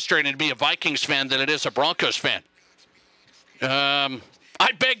more frustrating to be a Vikings fan than it is a Broncos fan.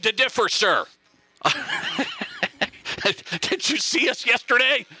 I beg to differ, sir. Did you see us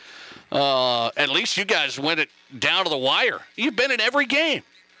yesterday? At least you guys went it down to the wire. You've been in every game.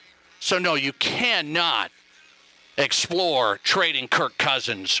 So, no, you cannot explore trading Kirk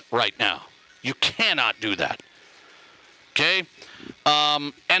Cousins right now. You cannot do that. Okay?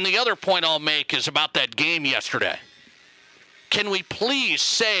 And the other point I'll make is about that game yesterday. Can we please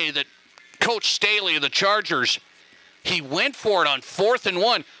say that Coach Staley of the Chargers, he went for it on 4th and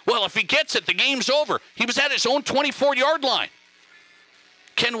 1. Well, if he gets it, the game's over. He was at his own 24-yard line.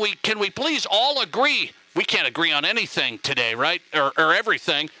 Can we please all agree? We can't agree on anything today, right? Or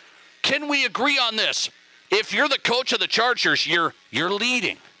everything. Can we agree on this? If you're the coach of the Chargers, you're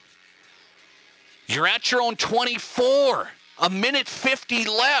leading. You're at your own 24. A minute 50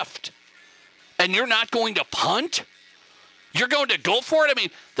 left. And you're not going to punt? You're going to go for it? I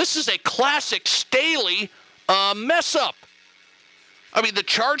mean, this is a classic Staley mess up. I mean, the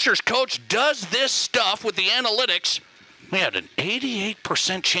Chargers coach does this stuff with the analytics. We had an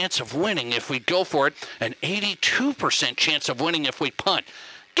 88% chance of winning if we go for it, an 82% chance of winning if we punt.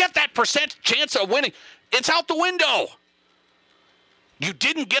 Get that percent chance of winning. It's out the window. You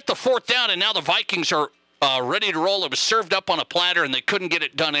didn't get the 4th down, and now the Vikings are ready to roll. It was served up on a platter, and they couldn't get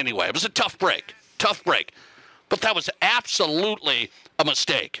it done anyway. It was a tough break. But that was absolutely a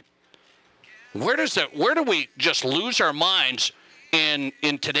mistake. Where do we just lose our minds in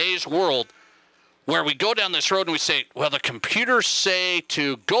today's world where we go down this road and we say, well, the computers say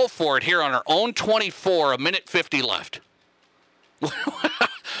to go for it here on our own 24, a minute 50 left.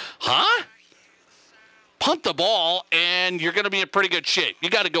 Huh? Punt the ball, and you're going to be in pretty good shape. You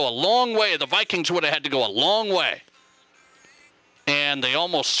got to go a long way. The Vikings would have had to go a long way. And they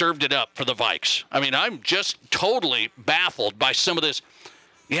almost served it up for the Vikes. I mean, I'm just totally baffled by some of this.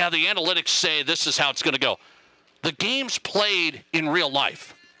 Yeah, the analytics say this is how it's going to go. The game's played in real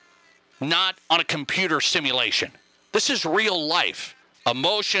life, not on a computer simulation. This is real life.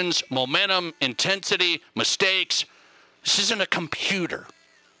 Emotions, momentum, intensity, mistakes. This isn't a computer.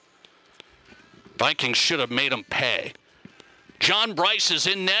 Vikings should have made them pay. John Brice is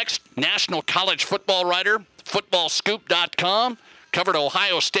in next, national college football writer, footballscoop.com, covered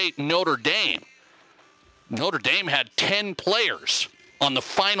Ohio State, Notre Dame. Notre Dame had 10 players on the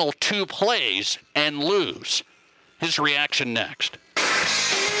final 2 plays and lose. His reaction next.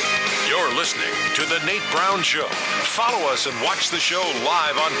 You're listening to The Nate Brown Show. Follow us and watch the show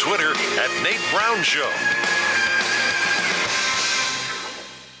live on Twitter at Nate Brown Show.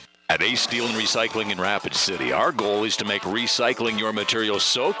 At Ace Steel and Recycling in Rapid City, our goal is to make recycling your materials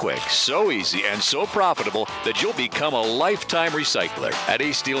so quick, so easy, and so profitable that you'll become a lifetime recycler. At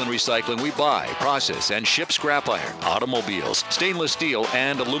Ace Steel and Recycling, we buy, process, and ship scrap iron, automobiles, stainless steel,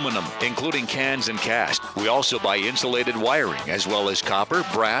 and aluminum, including cans and cast. We also buy insulated wiring, as well as copper,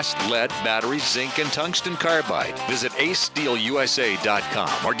 brass, lead, batteries, zinc, and tungsten carbide. Visit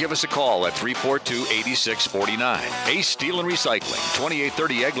acesteelusa.com or give us a call at 342-8649. Ace Steel and Recycling,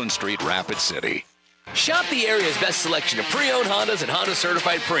 2830 Eglin Street, Rapid City. Shop the area's best selection of pre-owned Hondas and Honda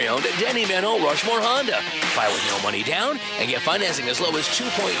certified pre-owned at Denny Menno Rushmore Honda. Buy with no money down and get financing as low as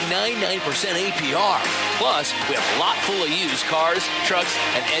 2.99% APR. Plus, we have a lot full of used cars, trucks,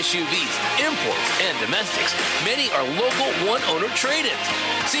 and SUVs, imports, and domestics. Many are local one-owner trade-ins.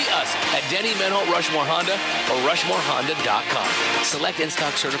 See us at Denny Menno Rushmore Honda or RushmoreHonda.com. Select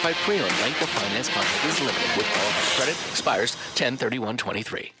in-stock certified pre-owned. Length of finance contract is limited with qualified credit. Expires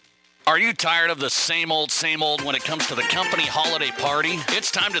 10/31/23. Are you tired of the same old when it comes to the company holiday party?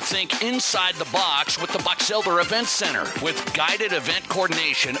 It's time to think inside the box with the Box Elder Event Center. With guided event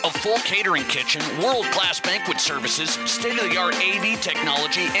coordination, a full catering kitchen, world-class banquet services, state-of-the-art AV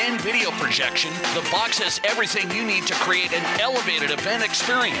technology, and video projection, the Box has everything you need to create an elevated event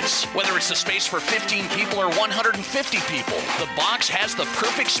experience. Whether it's a space for 15 people or 150 people, the Box has the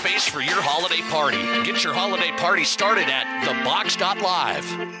perfect space for your holiday party. Get your holiday party started at thebox.live.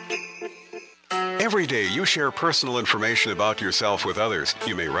 Every day you share personal information about yourself with others.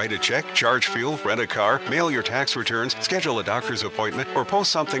 You may write a check, charge fuel, rent a car, mail your tax returns, schedule a doctor's appointment, or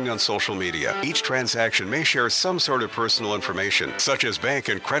post something on social media. Each transaction may share some sort of personal information, such as bank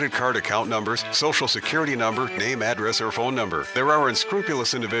and credit card account numbers, social security number, name, address, or phone number. There are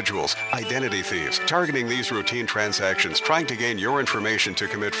unscrupulous individuals, identity thieves, targeting these routine transactions, trying to gain your information to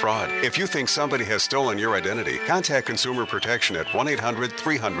commit fraud. If you think somebody has stolen your identity, contact Consumer Protection at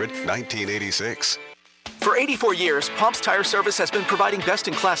 1-800-300-1986. For 84 years, Pomp's Tire Service has been providing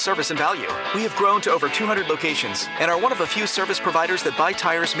best-in-class service and value. We have grown to over 200 locations and are one of a few service providers that buy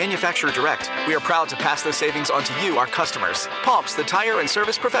tires manufacturer direct. We are proud to pass those savings on to you, our customers. Pomp's, the tire and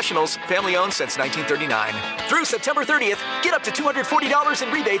service professionals, family-owned since 1939. Through September 30th, get up to $240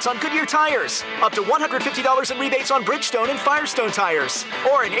 in rebates on Goodyear tires, up to $150 in rebates on Bridgestone and Firestone tires,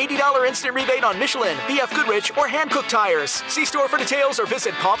 or an $80 instant rebate on Michelin, BF Goodrich, or Hankook tires. See store for details or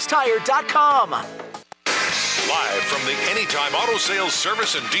visit pompstire.com. Live from the Anytime Auto Sales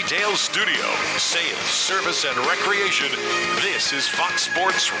Service and Details Studio. Sales, service, and recreation. This is Fox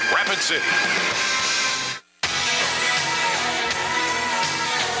Sports Rapid City.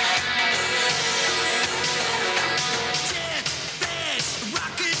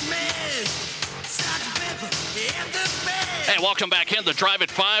 Hey, welcome back in the Drive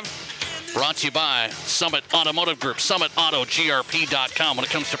at 5. Brought to you by Summit Automotive Group, SummitAutoGRP.com. When it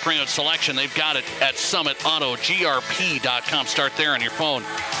comes to pre-owned selection, they've got it at SummitAutoGRP.com. Start there on your phone.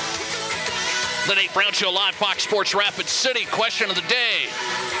 The Nate Brown Show live, Fox Sports Rapid City. Question of the day.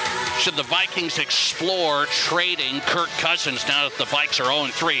 Should the Vikings explore trading Kirk Cousins now that the Vikes are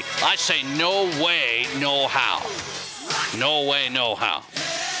 0-3? I say no way, no how. No way, no how.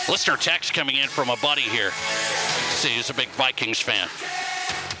 Listener text coming in from a buddy here. See, he's a big Vikings fan.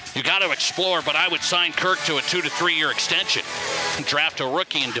 You got to explore, but I would sign Kirk to a 2 to 3 year extension. Draft a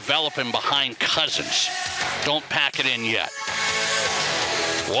rookie and develop him behind Cousins. Don't pack it in yet.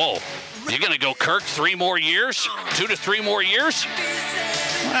 Whoa. You're going to go Kirk 3 more years? 2 to 3 more years?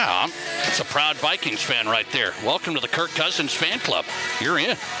 Wow, that's a proud Vikings fan right there. Welcome to the Kirk Cousins fan club. You're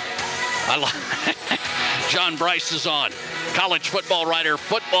in. John Brice is on. College football writer,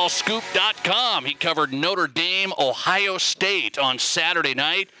 footballscoop.com. He covered Notre Dame, Ohio State on Saturday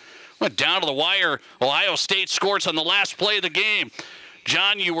night. Went down to the wire. Ohio State scores on the last play of the game.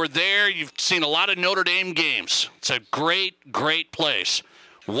 John, you were there. You've seen a lot of Notre Dame games. It's a great, great place.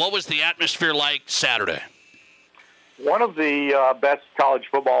 What was the atmosphere like Saturday? One of the best college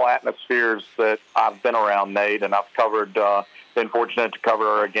football atmospheres that I've been around, Nate, and I've covered been fortunate to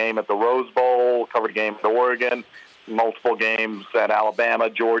cover a game at the Rose Bowl, covered a game at Oregon, multiple games at Alabama,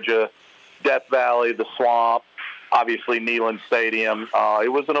 Georgia, Death Valley, the Swamp, obviously Neyland Stadium.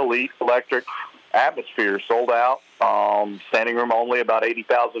 It was an elite, electric atmosphere, sold out, standing room only, about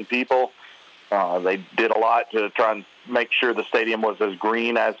 80,000 people. They did a lot to try and make sure the stadium was as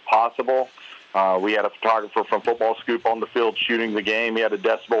green as possible. We had a photographer from Football Scoop on the field shooting the game. He had a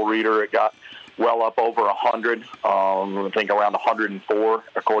decibel reader. It got well up over 100, I think around 104,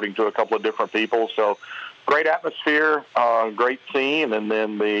 according to a couple of different people. So great atmosphere, great scene, and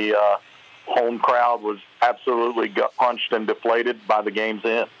then the home crowd was absolutely gut-punched and deflated by the game's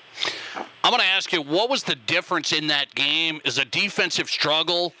end. I'm going to ask you, what was the difference in that game? Is a defensive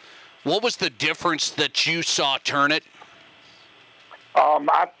struggle? What was the difference that you saw turn it?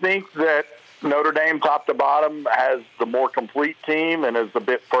 I think that Notre Dame, top to bottom, has the more complete team and is a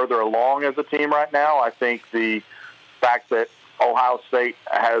bit further along as a team right now. I think the fact that Ohio State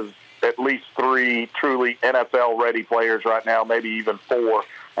has at least 3 truly NFL-ready players right now, maybe even 4,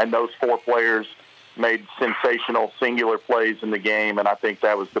 and those 4 players made sensational singular plays in the game, and I think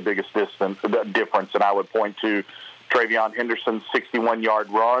that was the biggest difference. And I would point to Travion Henderson's 61-yard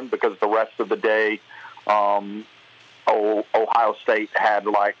run, because the rest of the day Ohio State had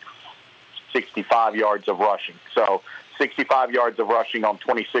like 65 yards of rushing. So 65 yards of rushing on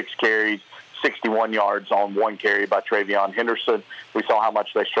 26 carries, 61 yards on 1 carry by Travion Henderson. We saw how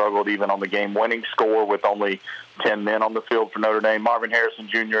much they struggled even on the game-winning score with only 10 men on the field for Notre Dame. Marvin Harrison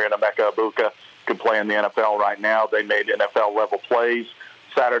Jr. and Emeka Egbuka could play in the NFL right now. They made NFL-level plays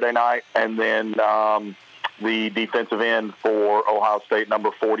Saturday night. And then the defensive end for Ohio State,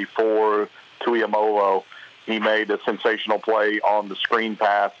 number 44, Tuiamolo, he made a sensational play on the screen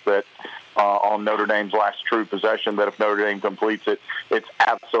pass that on Notre Dame's last true possession, that if Notre Dame completes it, it's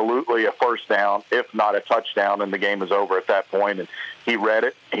absolutely a first down, if not a touchdown, and the game is over at that point. And he read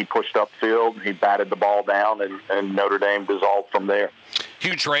it. He pushed upfield. He batted the ball down, and Notre Dame dissolved from there.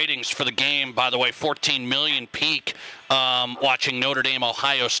 Huge ratings for the game, by the way, 14 million peak watching Notre Dame,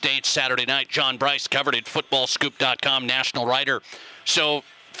 Ohio State Saturday night. John Brice covered it, footballscoop.com, national writer. So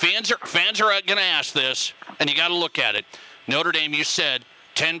fans are going to ask this, and you got to look at it. Notre Dame, you said,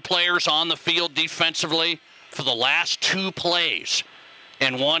 10 players on the field defensively for the last 2 plays,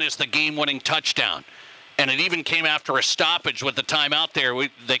 and 1 is the game-winning touchdown. And it even came after a stoppage with the timeout there.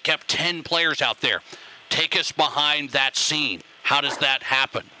 They kept 10 players out there. Take us behind that scene. How does that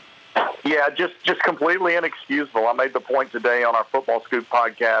happen? Yeah, just completely inexcusable. I made the point today on our Football Scoop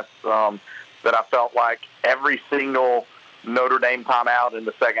podcast that I felt like every single Notre Dame timeout in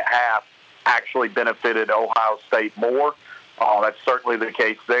the second half actually benefited Ohio State more. That's certainly the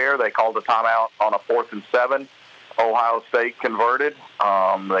case there. They called a timeout on a 4th and 7. Ohio State converted.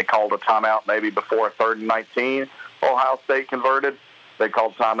 They called a timeout maybe before a 3rd and 19. Ohio State converted. They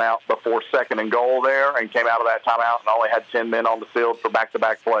called timeout before 2nd and goal there and came out of that timeout and only had 10 men on the field for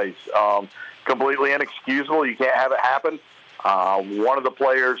back-to-back plays. Completely inexcusable. You can't have it happen. One of the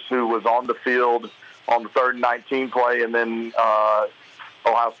players who was on the field on the 3rd and 19 play, and then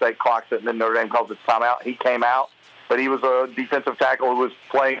Ohio State clocks it, and then Notre Dame calls it timeout. He came out, but he was a defensive tackle who was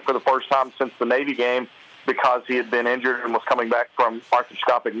playing for the first time since the Navy game because he had been injured and was coming back from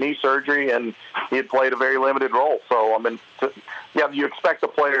arthroscopic knee surgery, and he had played a very limited role. So, I mean, you expect the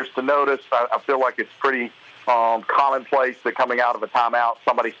players to notice. I feel like it's pretty commonplace that coming out of a timeout,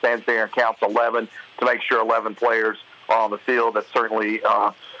 somebody stands there and counts 11 to make sure 11 players are on the field. That's certainly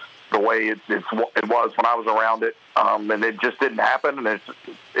the way it was when I was around it, and it just didn't happen. And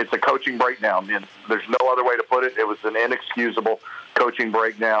it's a coaching breakdown. And there's no other way to put it. It was an inexcusable coaching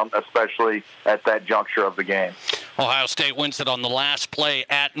breakdown, especially at that juncture of the game. Ohio State wins it on the last play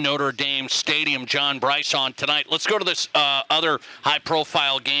at Notre Dame Stadium. John Brice on tonight. Let's go to this other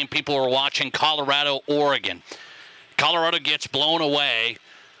high-profile game people are watching, Colorado-Oregon. Colorado gets blown away.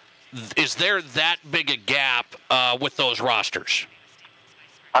 Is there that big a gap with those rosters?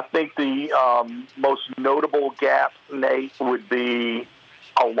 I think the most notable gap, Nate, would be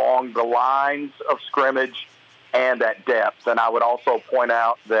along the lines of scrimmage and at depth. And I would also point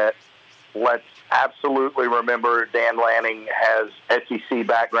out that let's absolutely remember Dan Lanning has SEC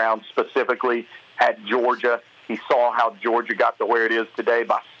background, specifically at Georgia. He saw how Georgia got to where it is today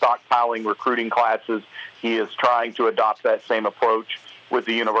by stockpiling recruiting classes. He is trying to adopt that same approach with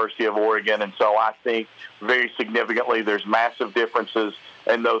the University of Oregon. And so I think very significantly there's massive differences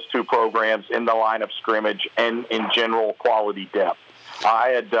in those two programs in the line of scrimmage and in general quality depth.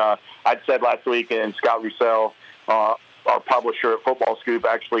 I'd said last week, and Scott Russell, our publisher at Football Scoop,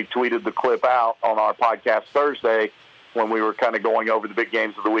 actually tweeted the clip out on our podcast Thursday when we were kind of going over the big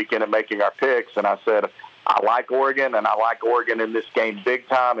games of the weekend and making our picks. And I said, I like Oregon, and I like Oregon in this game big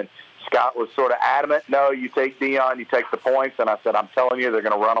time. And Scott was sort of adamant, no, you take Deion, you take the points. And I said, I'm telling you, they're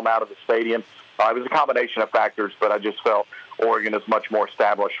going to run them out of the stadium. It was a combination of factors, but I just felt Oregon is much more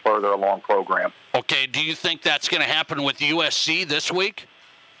established further along program. Okay, do you think that's going to happen with USC this week?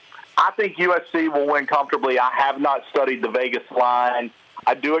 I think USC will win comfortably. I have not studied the Vegas line.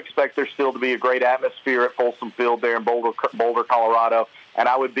 I do expect there still to be a great atmosphere at Folsom Field there in Boulder, Colorado. And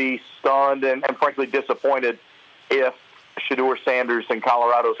I would be stunned and frankly disappointed if Shedeur Sanders and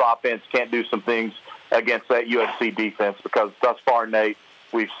Colorado's offense can't do some things against that USC defense, because thus far, Nate,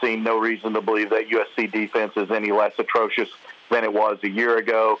 we've seen no reason to believe that USC defense is any less atrocious than it was a year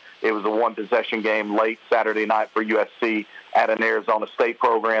ago. It was a one-possession game late Saturday night for USC at an Arizona State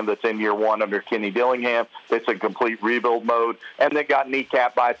program that's in year one under Kenny Dillingham. It's in complete rebuild mode, and they got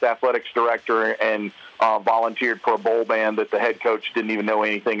kneecapped by its athletics director and volunteered for a bowl ban that the head coach didn't even know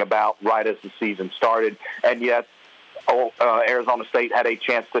anything about right as the season started. And yet Arizona State had a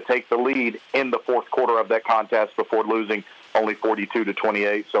chance to take the lead in the fourth quarter of that contest before losing only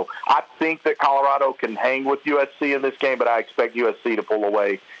 42-28. So I think that Colorado can hang with USC in this game, but I expect USC to pull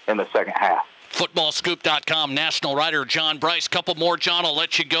away in the second half. Footballscoop.com national writer John Brice. Couple more, John, I'll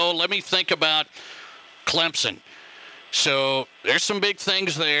let you go. Let me think about Clemson. So there's some big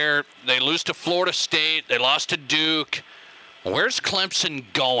things there. They lose to Florida State. They lost to Duke. Where's Clemson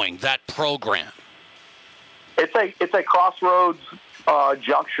going, that program? It's a crossroads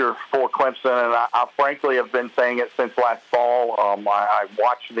juncture for Clemson, and I frankly have been saying it since last fall. I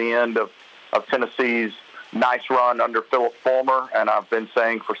watched the end of Tennessee's nice run under Philip Fulmer, and I've been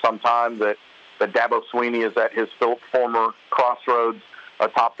saying for some time that Dabo Swinney is at his Philip Fulmer crossroads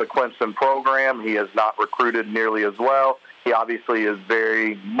atop the Clemson program. He has not recruited nearly as well. He obviously is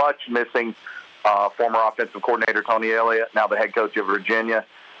very much missing former offensive coordinator Tony Elliott, now the head coach of Virginia,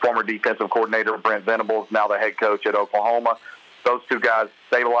 former defensive coordinator Brent Venables, now the head coach at Oklahoma. Those two guys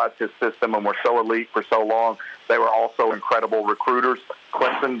stabilized his system and were so elite for so long. They were also incredible recruiters.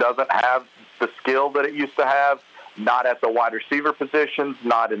 Clemson doesn't have the skill that it used to have, not at the wide receiver positions,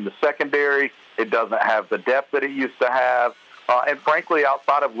 not in the secondary. It doesn't have the depth that it used to have. And frankly,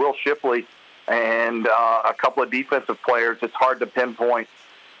 outside of Will Shipley and a couple of defensive players, it's hard to pinpoint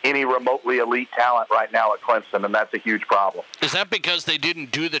any remotely elite talent right now at Clemson, and that's a huge problem. Is that because they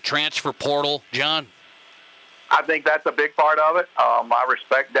didn't do the transfer portal, John? I think that's a big part of it. I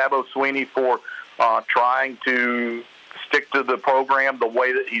respect Dabo Swinney for trying to stick to the program the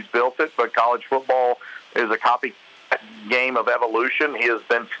way that he's built it, but college football is a copycat game of evolution. He has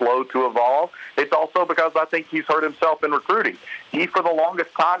been slow to evolve. It's also because I think he's hurt himself in recruiting. He, for the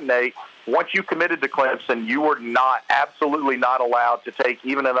longest time, Nate, once you committed to Clemson, you were absolutely not allowed to take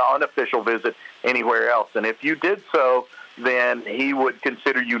even an unofficial visit anywhere else. And if you did so, then he would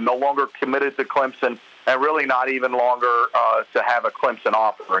consider you no longer committed to Clemson and really not even longer to have a Clemson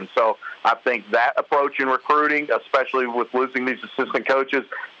offer. And so I think that approach in recruiting, especially with losing these assistant coaches,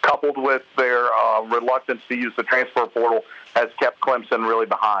 coupled with their reluctance to use the transfer portal, has kept Clemson really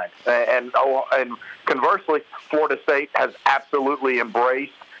behind. And conversely, Florida State has absolutely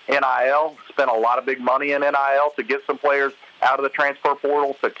embraced NIL, spent a lot of big money in NIL to get some players out of the transfer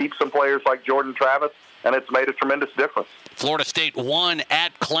portal, to keep some players like Jordan Travis, and it's made a tremendous difference. Florida State won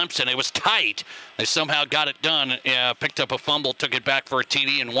at Clemson. It was tight. They somehow got it done. Picked up a fumble, took it back for a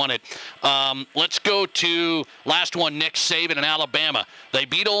TD, and won it. Let's go to last one, Nick Saban in Alabama. They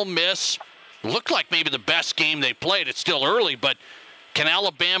beat Ole Miss. Looked like maybe the best game they played. It's still early, but can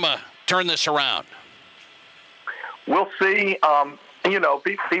Alabama turn this around? We'll see.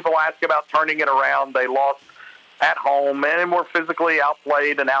 People ask about turning it around. They lost at home and were physically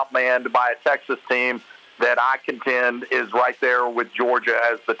outplayed and outmanned by a Texas team that I contend is right there with Georgia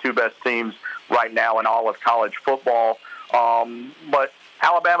as the two best teams right now in all of college football. But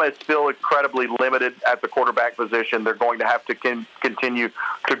Alabama is still incredibly limited at the quarterback position. They're going to have to continue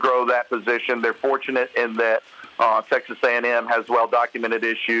to grow that position. They're fortunate in that Texas A&M has well-documented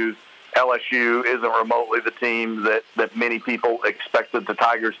issues. LSU isn't remotely the team that many people expected the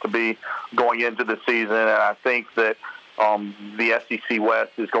Tigers to be going into the season, and I think that the SEC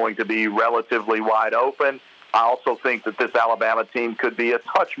West is going to be relatively wide open. I also think that this Alabama team could be a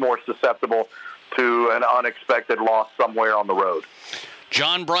touch more susceptible to an unexpected loss somewhere on the road.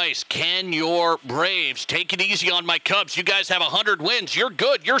 John Brice, can your Braves take it easy on my Cubs? You guys have 100 wins. You're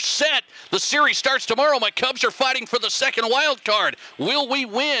good. You're set. The series starts tomorrow. My Cubs are fighting for the second wild card. Will we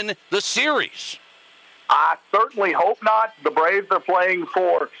win the series? I certainly hope not. The Braves are playing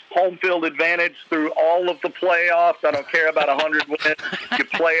for home field advantage through all of the playoffs. I don't care about 100 wins. You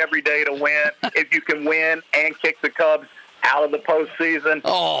play every day to win. If you can win and kick the Cubs out of the postseason,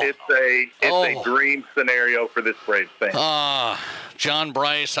 it's a dream scenario for this Braves fan. John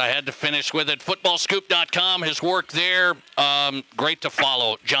Brice, I had to finish with it. Footballscoop.com, his work there. Great to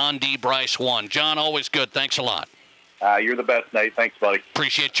follow. John D. Brice 1. John, always good. Thanks a lot. You're the best, Nate. Thanks, buddy.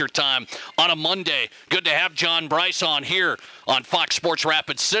 Appreciate your time. On a Monday, good to have John Brice on here on Fox Sports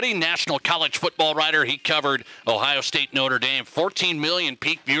Rapid City, national college football writer. He covered Ohio State, Notre Dame. 14 million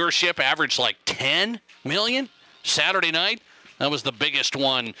peak viewership, averaged like 10 million Saturday night. That was the biggest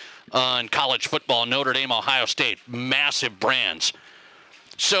one in college football, Notre Dame, Ohio State. Massive brands.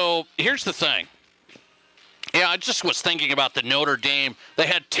 So here's the thing. Yeah, I just was thinking about the Notre Dame. They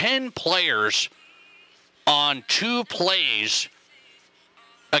had 10 players on 2 plays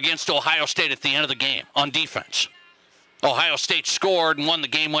against Ohio State at the end of the game on defense. Ohio State scored and won the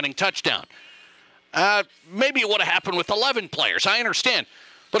game-winning touchdown. Maybe it would have happened with 11 players. I understand.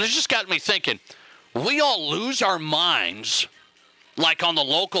 But it just got me thinking, we all lose our minds, like on the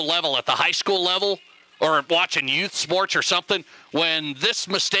local level, at the high school level, or watching youth sports or something, when this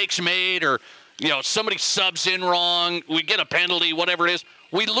mistake's made or, somebody subs in wrong, we get a penalty, whatever it is.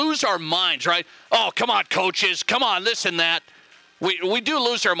 We lose our minds, right? Oh, come on, coaches. Come on, this and that. We do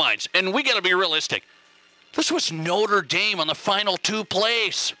lose our minds, and we got to be realistic. This was Notre Dame on the final 2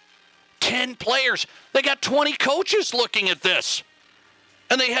 plays. 10 players. They got 20 coaches looking at this.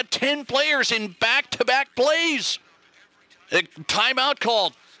 And they had 10 players in back-to-back plays. A timeout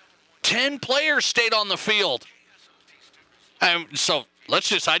called. 10 players stayed on the field. So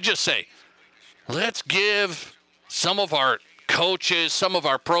I just say, let's give some of our coaches, some of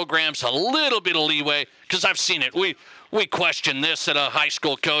our programs a little bit of leeway, because I've seen it. We question this at a high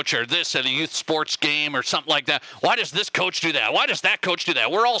school coach or this at a youth sports game or something like that. Why does this coach do that? Why does that coach do that?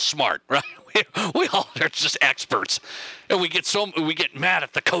 We're all smart, right? We all are just experts. And we get mad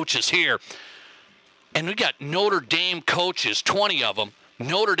at the coaches here. And we got Notre Dame coaches, 20 of them,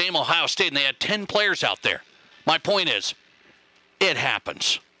 Notre Dame, Ohio State, and they had 10 players out there. My point is, it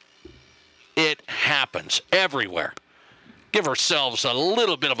happens. It happens everywhere. Give ourselves a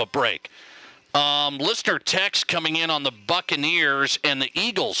little bit of a break. Listener text coming in on the Buccaneers and the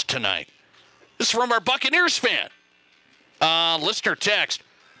Eagles tonight. This is from our Buccaneers fan. Listener text,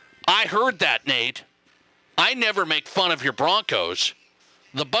 I heard that, Nate. I never make fun of your Broncos.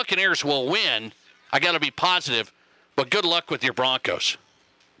 The Buccaneers will win. I got to be positive, but good luck with your Broncos.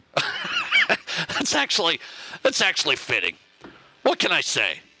 That's actually fitting. What can I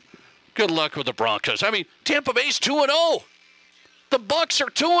say? Good luck with the Broncos. I mean, Tampa Bay's 2-0. The Bucs are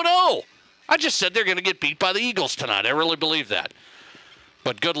 2-0. I just said they're going to get beat by the Eagles tonight. I really believe that.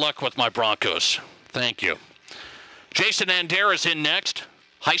 But good luck with my Broncos. Thank you. Jason Andera's in next.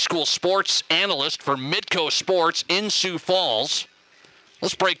 High school sports analyst for Midco Sports in Sioux Falls.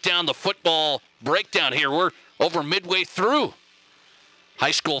 Let's break down the football breakdown here. We're over midway through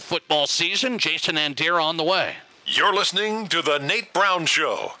high school football season. Jason Andera on the way. You're listening to The Nate Brown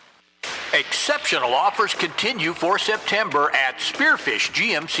Show. Exceptional offers continue for September at Spearfish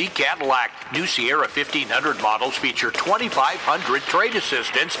GMC Cadillac. New Sierra 1500 models feature 2,500 trade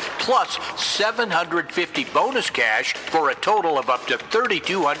assistance plus $750 bonus cash for a total of up to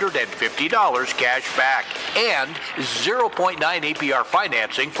 $3,250 cash back and 0.9 APR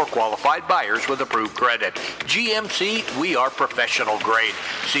financing for qualified buyers with approved credit. GMC, we are professional grade.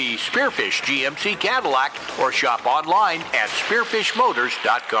 See Spearfish GMC Cadillac or shop online at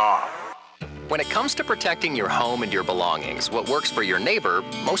spearfishmotors.com. When it comes to protecting your home and your belongings, what works for your neighbor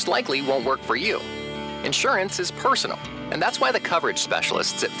most likely won't work for you. Insurance is personal, and that's why the coverage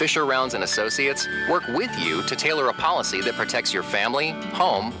specialists at Fisher Rounds & Associates work with you to tailor a policy that protects your family,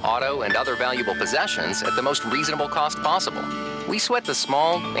 home, auto, and other valuable possessions at the most reasonable cost possible. We sweat the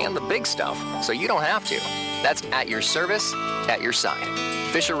small and the big stuff, so you don't have to. That's at your service, at your side.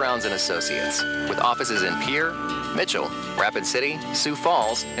 Fisher Rounds & Associates, with offices in Pierre, Mitchell, Rapid City, Sioux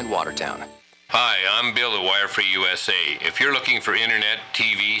Falls, and Watertown. Hi, I'm Bill at Wire-Free USA. If you're looking for internet,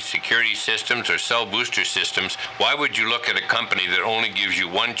 TV, security systems, or cell booster systems, why would you look at a company that only gives you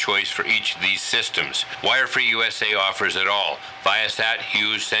one choice for each of these systems? Wire-Free USA offers it all. Viasat,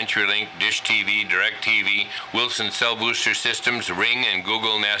 Hughes, CenturyLink, Dish TV, DirecTV, Wilson Cell Booster Systems, Ring and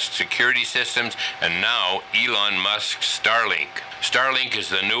Google Nest security systems, and now Elon Musk's Starlink. Starlink is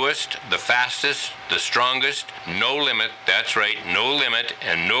the newest, the fastest, the strongest, no limit, that's right, no limit,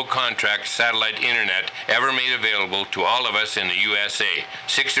 and no contract satellite internet ever made available to all of us in the USA.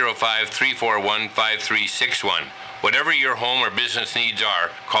 605-341-5361. Whatever your home or business needs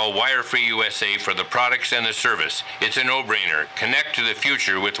are, call Wire-Free USA for the products and the service. It's a no-brainer. Connect to the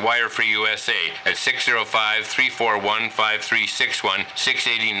future with Wire-Free USA at 605-341-5361,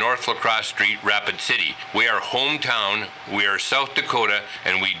 680 North La Crosse Street, Rapid City. We are hometown, we are South Dakota,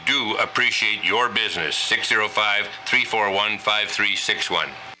 and we do appreciate your business. 605-341-5361.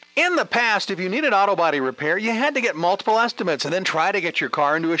 In the past, if you needed auto body repair, you had to get multiple estimates and then try to get your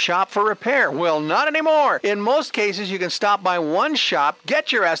car into a shop for repair. Well, not anymore. In most cases, you can stop by one shop,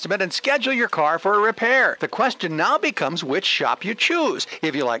 get your estimate, and schedule your car for a repair. The question now becomes which shop you choose.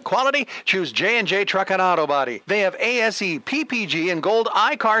 If you like quality, choose J&J Truck and Auto Body. They have ASE, PPG, and Gold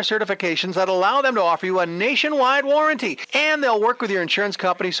iCar certifications that allow them to offer you a nationwide warranty. And they'll work with your insurance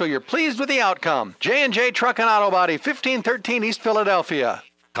company so you're pleased with the outcome. J&J Truck and Auto Body, 1513 East Philadelphia.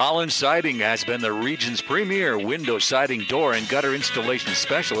 Collins Siding has been the region's premier window siding, door, and gutter installation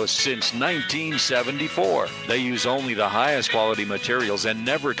specialist since 1974. They use only the highest quality materials and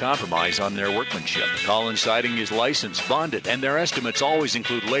never compromise on their workmanship. Collins Siding is licensed, bonded, and their estimates always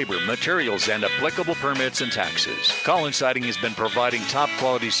include labor, materials, and applicable permits and taxes. Collins Siding has been providing top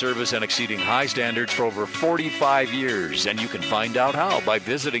quality service and exceeding high standards for over 45 years, and you can find out how by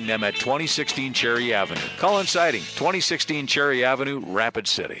visiting them at 2016 Cherry Avenue. Collins Siding, 2016 Cherry Avenue, Rapid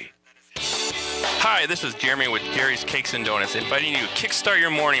City. Hi, this is Jeremy with Gary's Cakes and Donuts, inviting you to kickstart your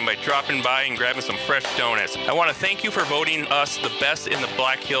morning by dropping by and grabbing some fresh donuts. I want to thank you for voting us the best in the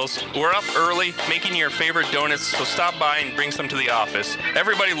Black Hills. We're up early making your favorite donuts, so stop by and bring some to the office.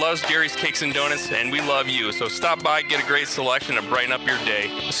 Everybody loves Gary's Cakes and Donuts, and we love you, so stop by, get a great selection to brighten up your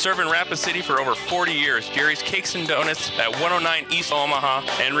day. Serving Rapid City for over 40 years, Gary's Cakes and Donuts at 109 East Omaha,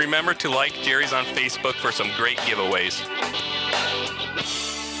 and remember to like Jerry's on Facebook for some great giveaways.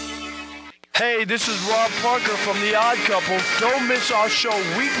 Hey, this is Rob Parker from The Odd Couple. Don't miss our show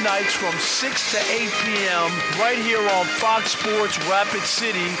weeknights from 6 to 8 p.m. right here on Fox Sports Rapid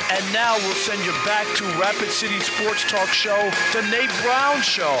City. And now we'll send you back to Rapid City Sports Talk Show, The Nate Brown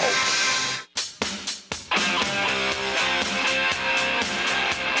Show.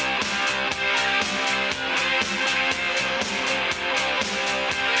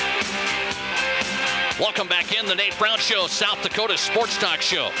 Welcome back in, The Nate Brown Show, South Dakota Sports Talk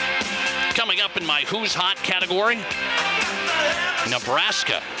Show. Coming up in my Who's Hot category,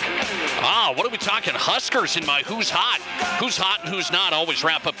 Nebraska. What are we talking? Huskers in my Who's Hot. Who's hot and who's not. Always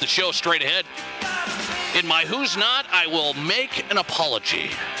wrap up the show straight ahead. In my Who's Not, I will make an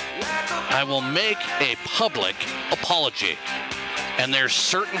apology. I will make a public apology. And there's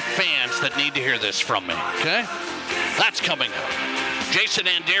certain fans that need to hear this from me, okay? That's coming up. Jason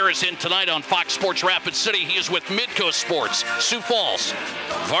Andera is in tonight on Fox Sports Rapid City. He is with Midco Sports, Sioux Falls,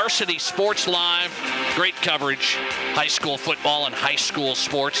 Varsity Sports Live. Great coverage, high school football and high school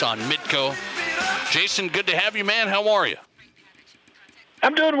sports on Midco. Jason, good to have you, man. How are you?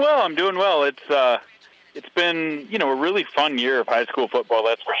 I'm doing well. It's been, a really fun year of high school football,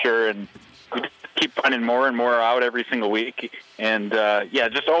 that's for sure. And we keep finding more and more out every single week. And,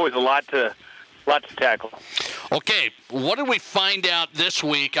 just always a lot to tackle. Okay, what did we find out this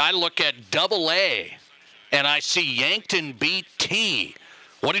week? I look at AA, and I see Yankton beat T.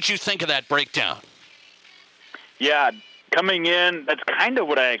 What did you think of that breakdown? Yeah, coming in, that's kind of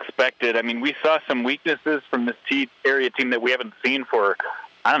what I expected. I mean, we saw some weaknesses from this T area team that we haven't seen for,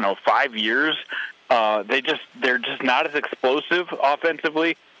 5 years. They're just not as explosive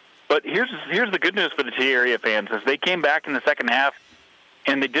offensively. But here's the good news for the T area fans is they came back in the second half.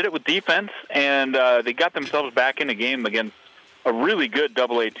 And they did it with defense, and they got themselves back in the game against a really good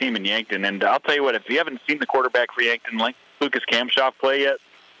AA team in Yankton. And I'll tell you what, if you haven't seen the quarterback for Yankton, Lucas Kamshoff, play yet,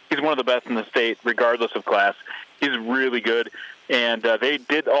 he's one of the best in the state, regardless of class. He's really good. And they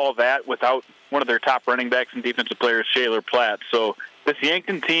did all that without one of their top running backs and defensive players, Shaler Platt. So this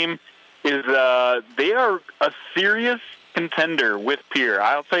Yankton team is they are a serious contender with Pierre.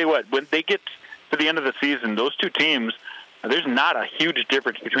 I'll tell you what, when they get to the end of the season, those two teams, there's not a huge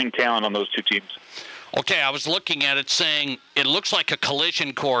difference between talent on those two teams. Okay, I was looking at it saying it looks like a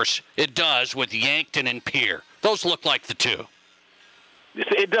collision course. It does with Yankton and Pierre. Those look like the two.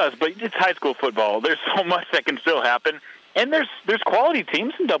 It does, but it's high school football. There's so much that can still happen. And there's quality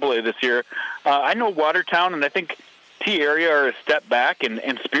teams in AA this year. I know Watertown and I think T area are a step back, and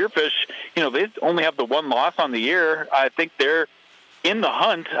Spearfish, they only have the one loss on the year. I think they're in the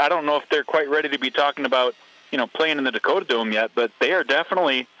hunt. I don't know if they're quite ready to be talking about playing in the Dakota Dome yet, but they are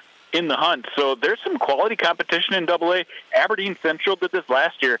definitely in the hunt. So there's some quality competition in AA. Aberdeen Central did this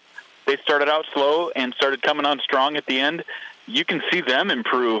last year. They started out slow and started coming on strong at the end. You can see them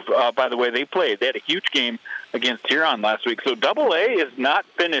improve by the way they played. They had a huge game against Huron last week. So AA is not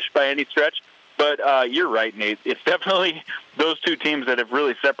finished by any stretch, But you're right, Nate. It's definitely those two teams that have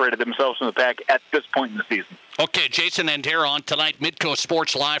really separated themselves from the pack at this point in the season. Okay, Jason Andera on tonight, Midco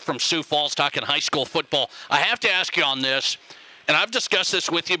Sports Live from Sioux Falls, talking high school football. I have to ask you on this, and I've discussed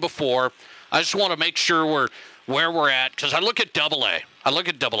this with you before. I just want to make sure we're where we're at, because I look at AA.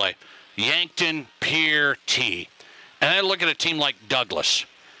 Yankton, Pierre, T. And I look at a team like Douglas.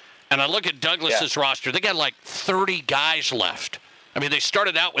 And I look at Douglas's roster. They got like 30 guys left. I mean, they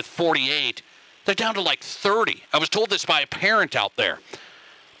started out with 48. They're down to like 30. I was told this by a parent out there.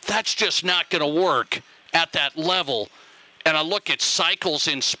 That's just not going to work at that level. And I look at cycles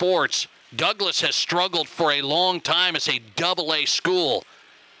in sports. Douglas has struggled for a long time as a AA school.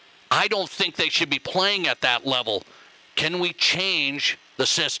 I don't think they should be playing at that level. Can we change the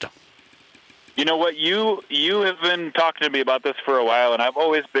system? You know what? You have been talking to me about this for a while, and I've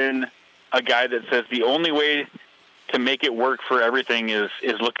always been a guy that says the only way to make it work for everything is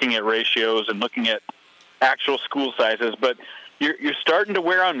looking at ratios and looking at actual school sizes. But you're starting to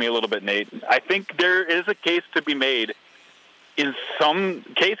wear on me a little bit, Nate. I think there is a case to be made in some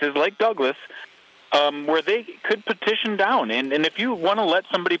cases, like Douglas, where they could petition down. And if you want to let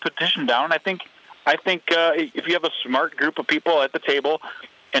somebody petition down, I think if you have a smart group of people at the table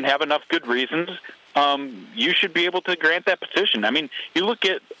and have enough good reasons, you should be able to grant that petition. I mean, you look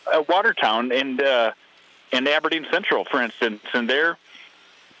at Watertown and Aberdeen Central, for instance, and they're,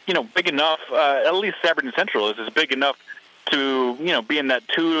 big enough, at least Aberdeen Central is big enough to, be in that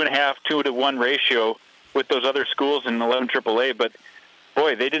 2.5, 2-to-1 ratio with those other schools in 11 AAA. But,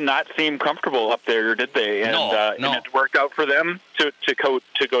 boy, they did not seem comfortable up there, did they? And, and it worked out for them to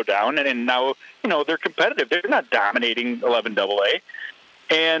go down. And now, they're competitive. They're not dominating 11 AA.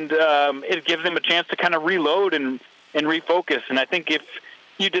 And it gives them a chance to kind of reload and refocus. And I think if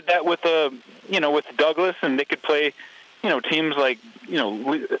you did that with with Douglas, and they could play, teams like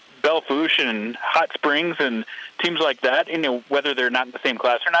Bellefouche and Hot Springs and teams like that, whether they're not in the same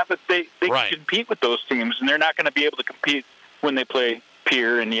class or not, but they can compete with those teams, and they're not going to be able to compete when they play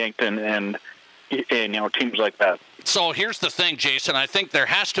Pierre and Yankton and teams like that. So here's the thing, Jason. I think there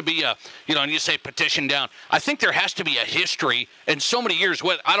has to be and you say petition down. I think there has to be a history in so many years.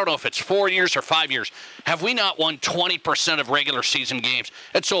 I don't know if it's 4 years or 5 years. Have we not won 20% of regular season games?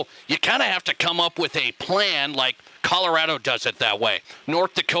 And so you kind of have to come up with a plan, like Colorado does it that way.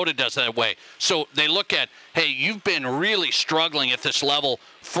 North Dakota does it that way. So they look at, hey, you've been really struggling at this level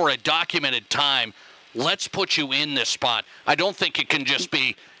for a documented time. Let's put you in this spot. I don't think it can just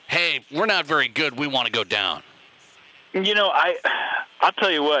be, hey, we're not very good, we want to go down. I'll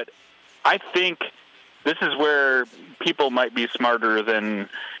tell you what, I think this is where people might be smarter than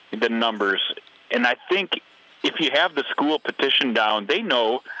numbers. And I think if you have the school petition down, they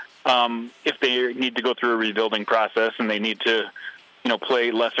know if they need to go through a rebuilding process and they need to,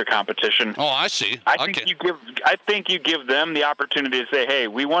 play lesser competition. Oh, I see. I think you give them the opportunity to say, hey,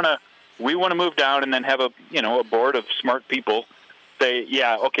 we want to move down, and then have a board of smart people say,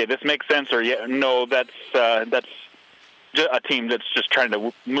 yeah, okay, this makes sense, or yeah, no, that's a team that's just trying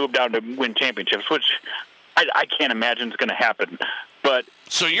to move down to win championships, which I can't imagine is going to happen. But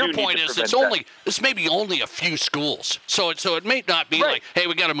so your point is this may be only a few schools. So it may not be like, hey,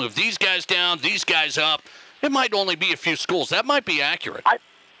 we got to move these guys down, these guys up. It might only be a few schools. That might be accurate.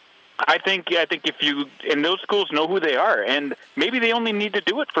 I think if you and those schools know who they are, and maybe they only need to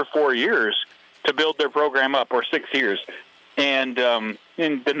do it for 4 years to build their program up, or 6 years, and then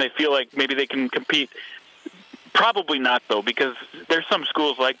they feel like maybe they can compete. Probably not, though, because there's some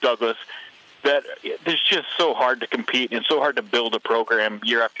schools like Douglas that it's just so hard to compete and so hard to build a program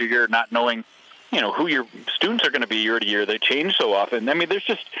year after year, not knowing, who your students are going to be year to year. They change so often. I mean, there's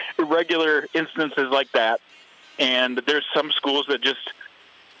just irregular instances like that, and there's some schools that just,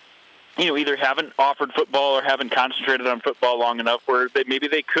 either haven't offered football or haven't concentrated on football long enough where maybe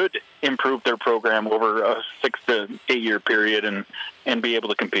they could improve their program over a 6 to 8 year period and be able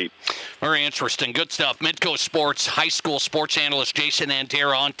to compete. Very interesting. Good stuff. Midco Sports high school sports analyst Jason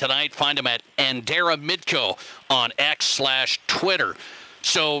Andera on tonight. Find him at Andera Midco on X/Twitter.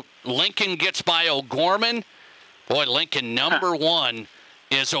 So Lincoln gets by O'Gorman. Boy, Lincoln number 1.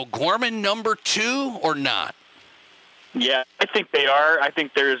 Is O'Gorman number 2 or not? Yeah, I think they are. I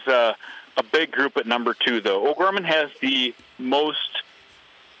think there's a big group at number 2, though. O'Gorman has the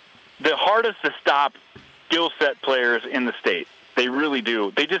hardest to stop skill set players in the state. They really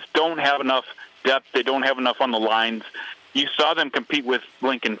do. They just don't have enough depth. They don't have enough on the lines. You saw them compete with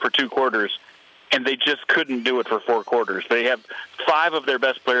Lincoln for 2 quarters, and they just couldn't do it for 4 quarters. They have 5 of their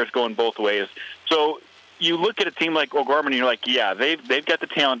best players going both ways. So you look at a team like O'Gorman, and you're like, yeah, they've got the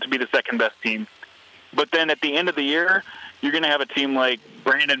talent to be the second best team. But then at the end of the year, you're going to have a team like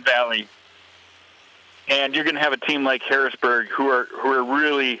Brandon Valley and you're going to have a team like Harrisburg who are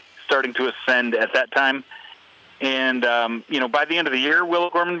really starting to ascend at that time. And, by the end of the year, will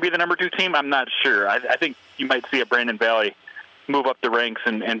Gorman be the number 2 team? I'm not sure. I think you might see a Brandon Valley move up the ranks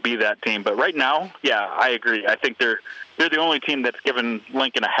and be that team. But right now, yeah, I agree. I think they're the only team that's given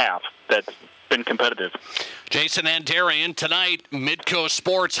Lincoln a half that's been competitive. Jason Andera in tonight, Midco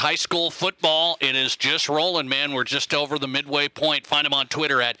Sports High School Football. It is just rolling, man. We're just over the midway point. Find him on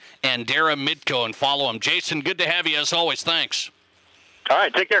Twitter at Andera Midco and follow him. Jason, good to have you as always. Thanks. All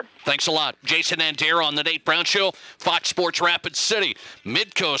right, take care. Thanks a lot. Jason Andera on the Nate Brown Show, Fox Sports Rapid City,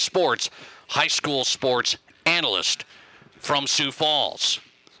 Midco Sports High School Sports Analyst from Sioux Falls.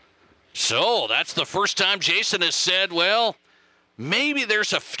 So that's the first time Jason has said, well, maybe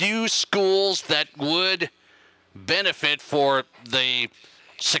there's a few schools that would benefit for the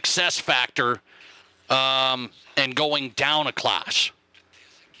success factor and going down a class.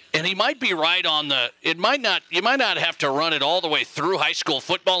 And he might be right on you might not have to run it all the way through high school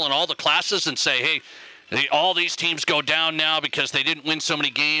football and all the classes and say, hey, all these teams go down now because they didn't win so many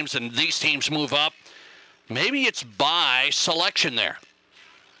games and these teams move up. Maybe it's by selection there.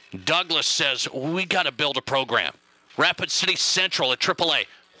 Douglas says, we got to build a program. Rapid City Central at AAA,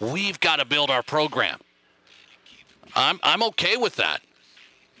 we've got to build our program. I'm okay with that.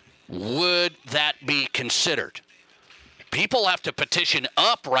 Would that be considered? People have to petition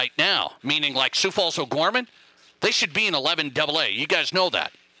up right now, meaning like Sioux Falls O'Gorman, they should be in 11 AA. You guys know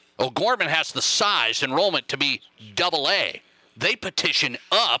that. O'Gorman has the size enrollment to be AA. They petition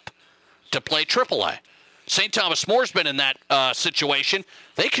up to play AAA. St. Thomas More's been in that situation.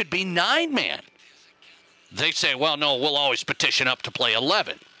 They could be 9-man. They say, well, no, we'll always petition up to play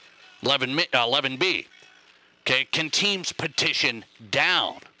 11B. Okay, can teams petition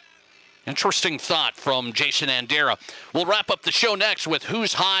down? Interesting thought from Jason Andera. We'll wrap up the show next with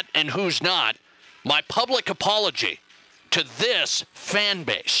who's hot and who's not. My public apology to this fan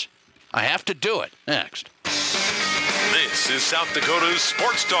base. I have to do it next. This is South Dakota's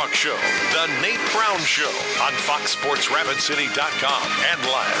Sports Talk Show, The Nate Brown Show, on FoxSportsRapidCity.com and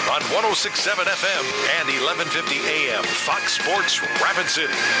live on 106.7 FM and 1150 AM, Fox Sports Rapid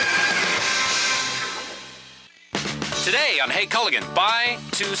City. Today on Hey Culligan, buy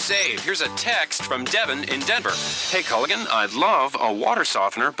to save. Here's a text from Devin in Denver. Hey Culligan, I'd love a water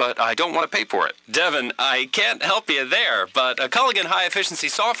softener, but I don't want to pay for it. Devin, I can't help you there, but a Culligan high-efficiency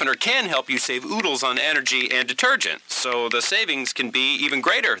softener can help you save oodles on energy and detergent, so the savings can be even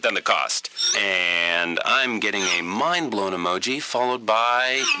greater than the cost. And I'm getting a mind-blown emoji followed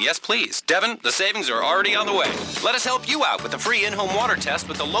by, yes please. Devin, the savings are already on the way. Let us help you out with a free in-home water test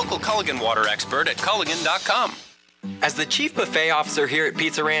with the local Culligan water expert at Culligan.com. As the chief buffet officer here at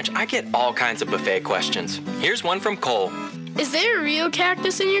Pizza Ranch, I get all kinds of buffet questions. Here's one from Cole. Is there a real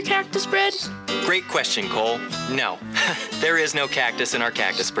cactus in your cactus bread? Great question, Cole. No, there is no cactus in our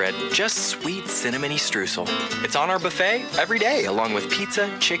cactus bread, just sweet cinnamony streusel. It's on our buffet every day, along with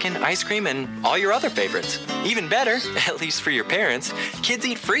pizza, chicken, ice cream, and all your other favorites. Even better, at least for your parents, kids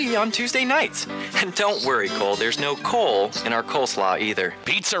eat free on Tuesday nights. And don't worry, Cole, there's no coal in our coleslaw either.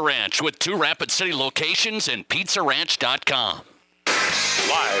 Pizza Ranch with 2 Rapid City locations and PizzaRanch.com.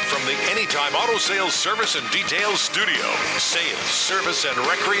 Live from the Anytime Auto Sales Service and Details Studio. Sales, service, and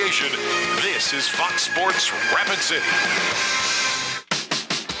recreation. This is Fox Sports Rapid City.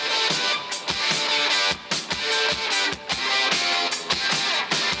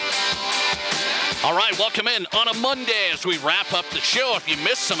 All right, welcome in on a Monday as we wrap up the show. If you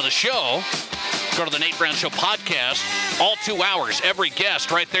missed some of the show, go to the Nate Brown Show podcast. All 2 hours, every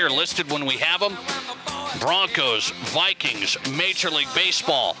guest right there listed when we have them. Broncos, Vikings, Major League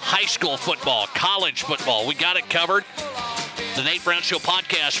Baseball, high school football, college football. We got it covered. The Nate Brown Show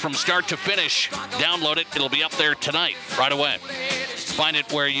podcast from start to finish. Download it. It'll be up there tonight, right away. Find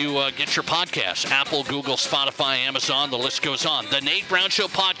it where you get your podcasts. Apple, Google, Spotify, Amazon, the list goes on. The Nate Brown Show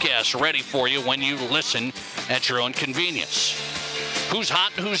podcast ready for you when you listen at your own convenience. Who's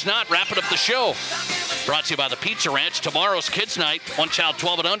hot and who's not? Wrapping up the show. Brought to you by the Pizza Ranch. Tomorrow's Kids Night. One child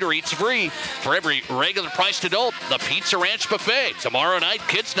 12 and under eats free for every regular priced adult. The Pizza Ranch Buffet. Tomorrow night,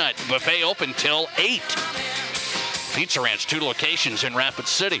 Kids Night. Buffet open till 8. Pizza Ranch, 2 locations in Rapid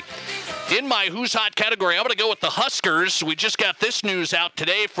City. In my Who's Hot category, I'm going to go with the Huskers. We just got this news out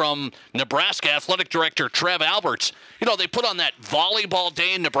today from Nebraska Athletic Director Trev Alberts. You know, they put on that volleyball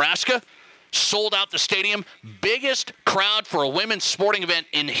day in Nebraska. Sold out the stadium. Biggest crowd for a women's sporting event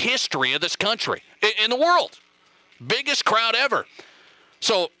in history of this country. In the world. Biggest crowd ever.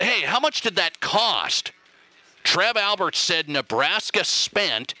 So, hey, how much did that cost? Trev Alberts said Nebraska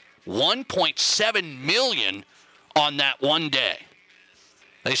spent $1.7 million on that one day.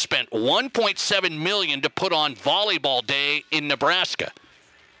 They spent $1.7 million to put on Volleyball Day in Nebraska.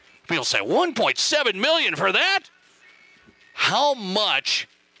 People say, $1.7 million for that? How much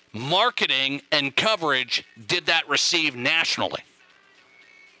marketing and coverage did that receive nationally?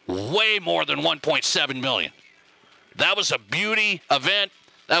 Way more than $1.7 million. That was a beauty event.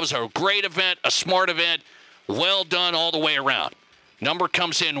 That was a great event, a smart event. Well done all the way around. Number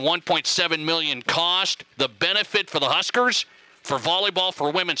comes in $1.7 million cost. The benefit for the Huskers, for volleyball,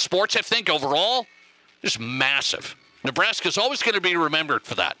 for women's sports, I think overall, is massive. Nebraska's always going to be remembered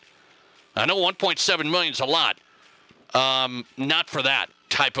for that. I know $1.7 million is a lot. Not for that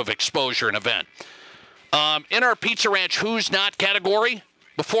type of exposure and event. In our Pizza Ranch Who's Not category,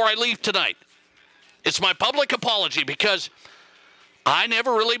 before I leave tonight, it's my public apology because I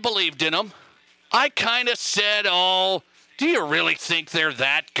never really believed in them. I kind of said, oh, do you really think they're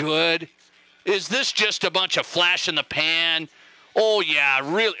that good? Is this just a bunch of flash in the pan? Oh, yeah,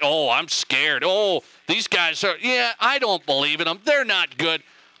 really? Oh, I'm scared. Oh, these guys are, yeah, I don't believe in them. They're not good.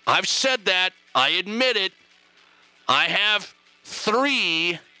 I've said that. I admit it. I have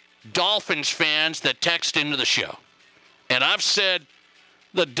 3 Dolphins fans that text into the show. And I've said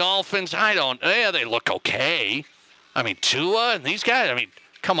the Dolphins, they look okay. I mean, Tua and these guys,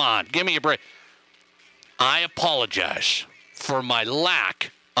 come on, give me a break. I apologize for my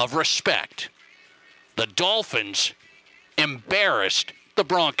lack of respect. The Dolphins embarrassed the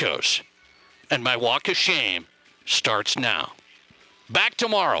Broncos. And my walk of shame starts now. Back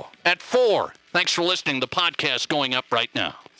tomorrow at 4. Thanks for listening. The podcast going up right now.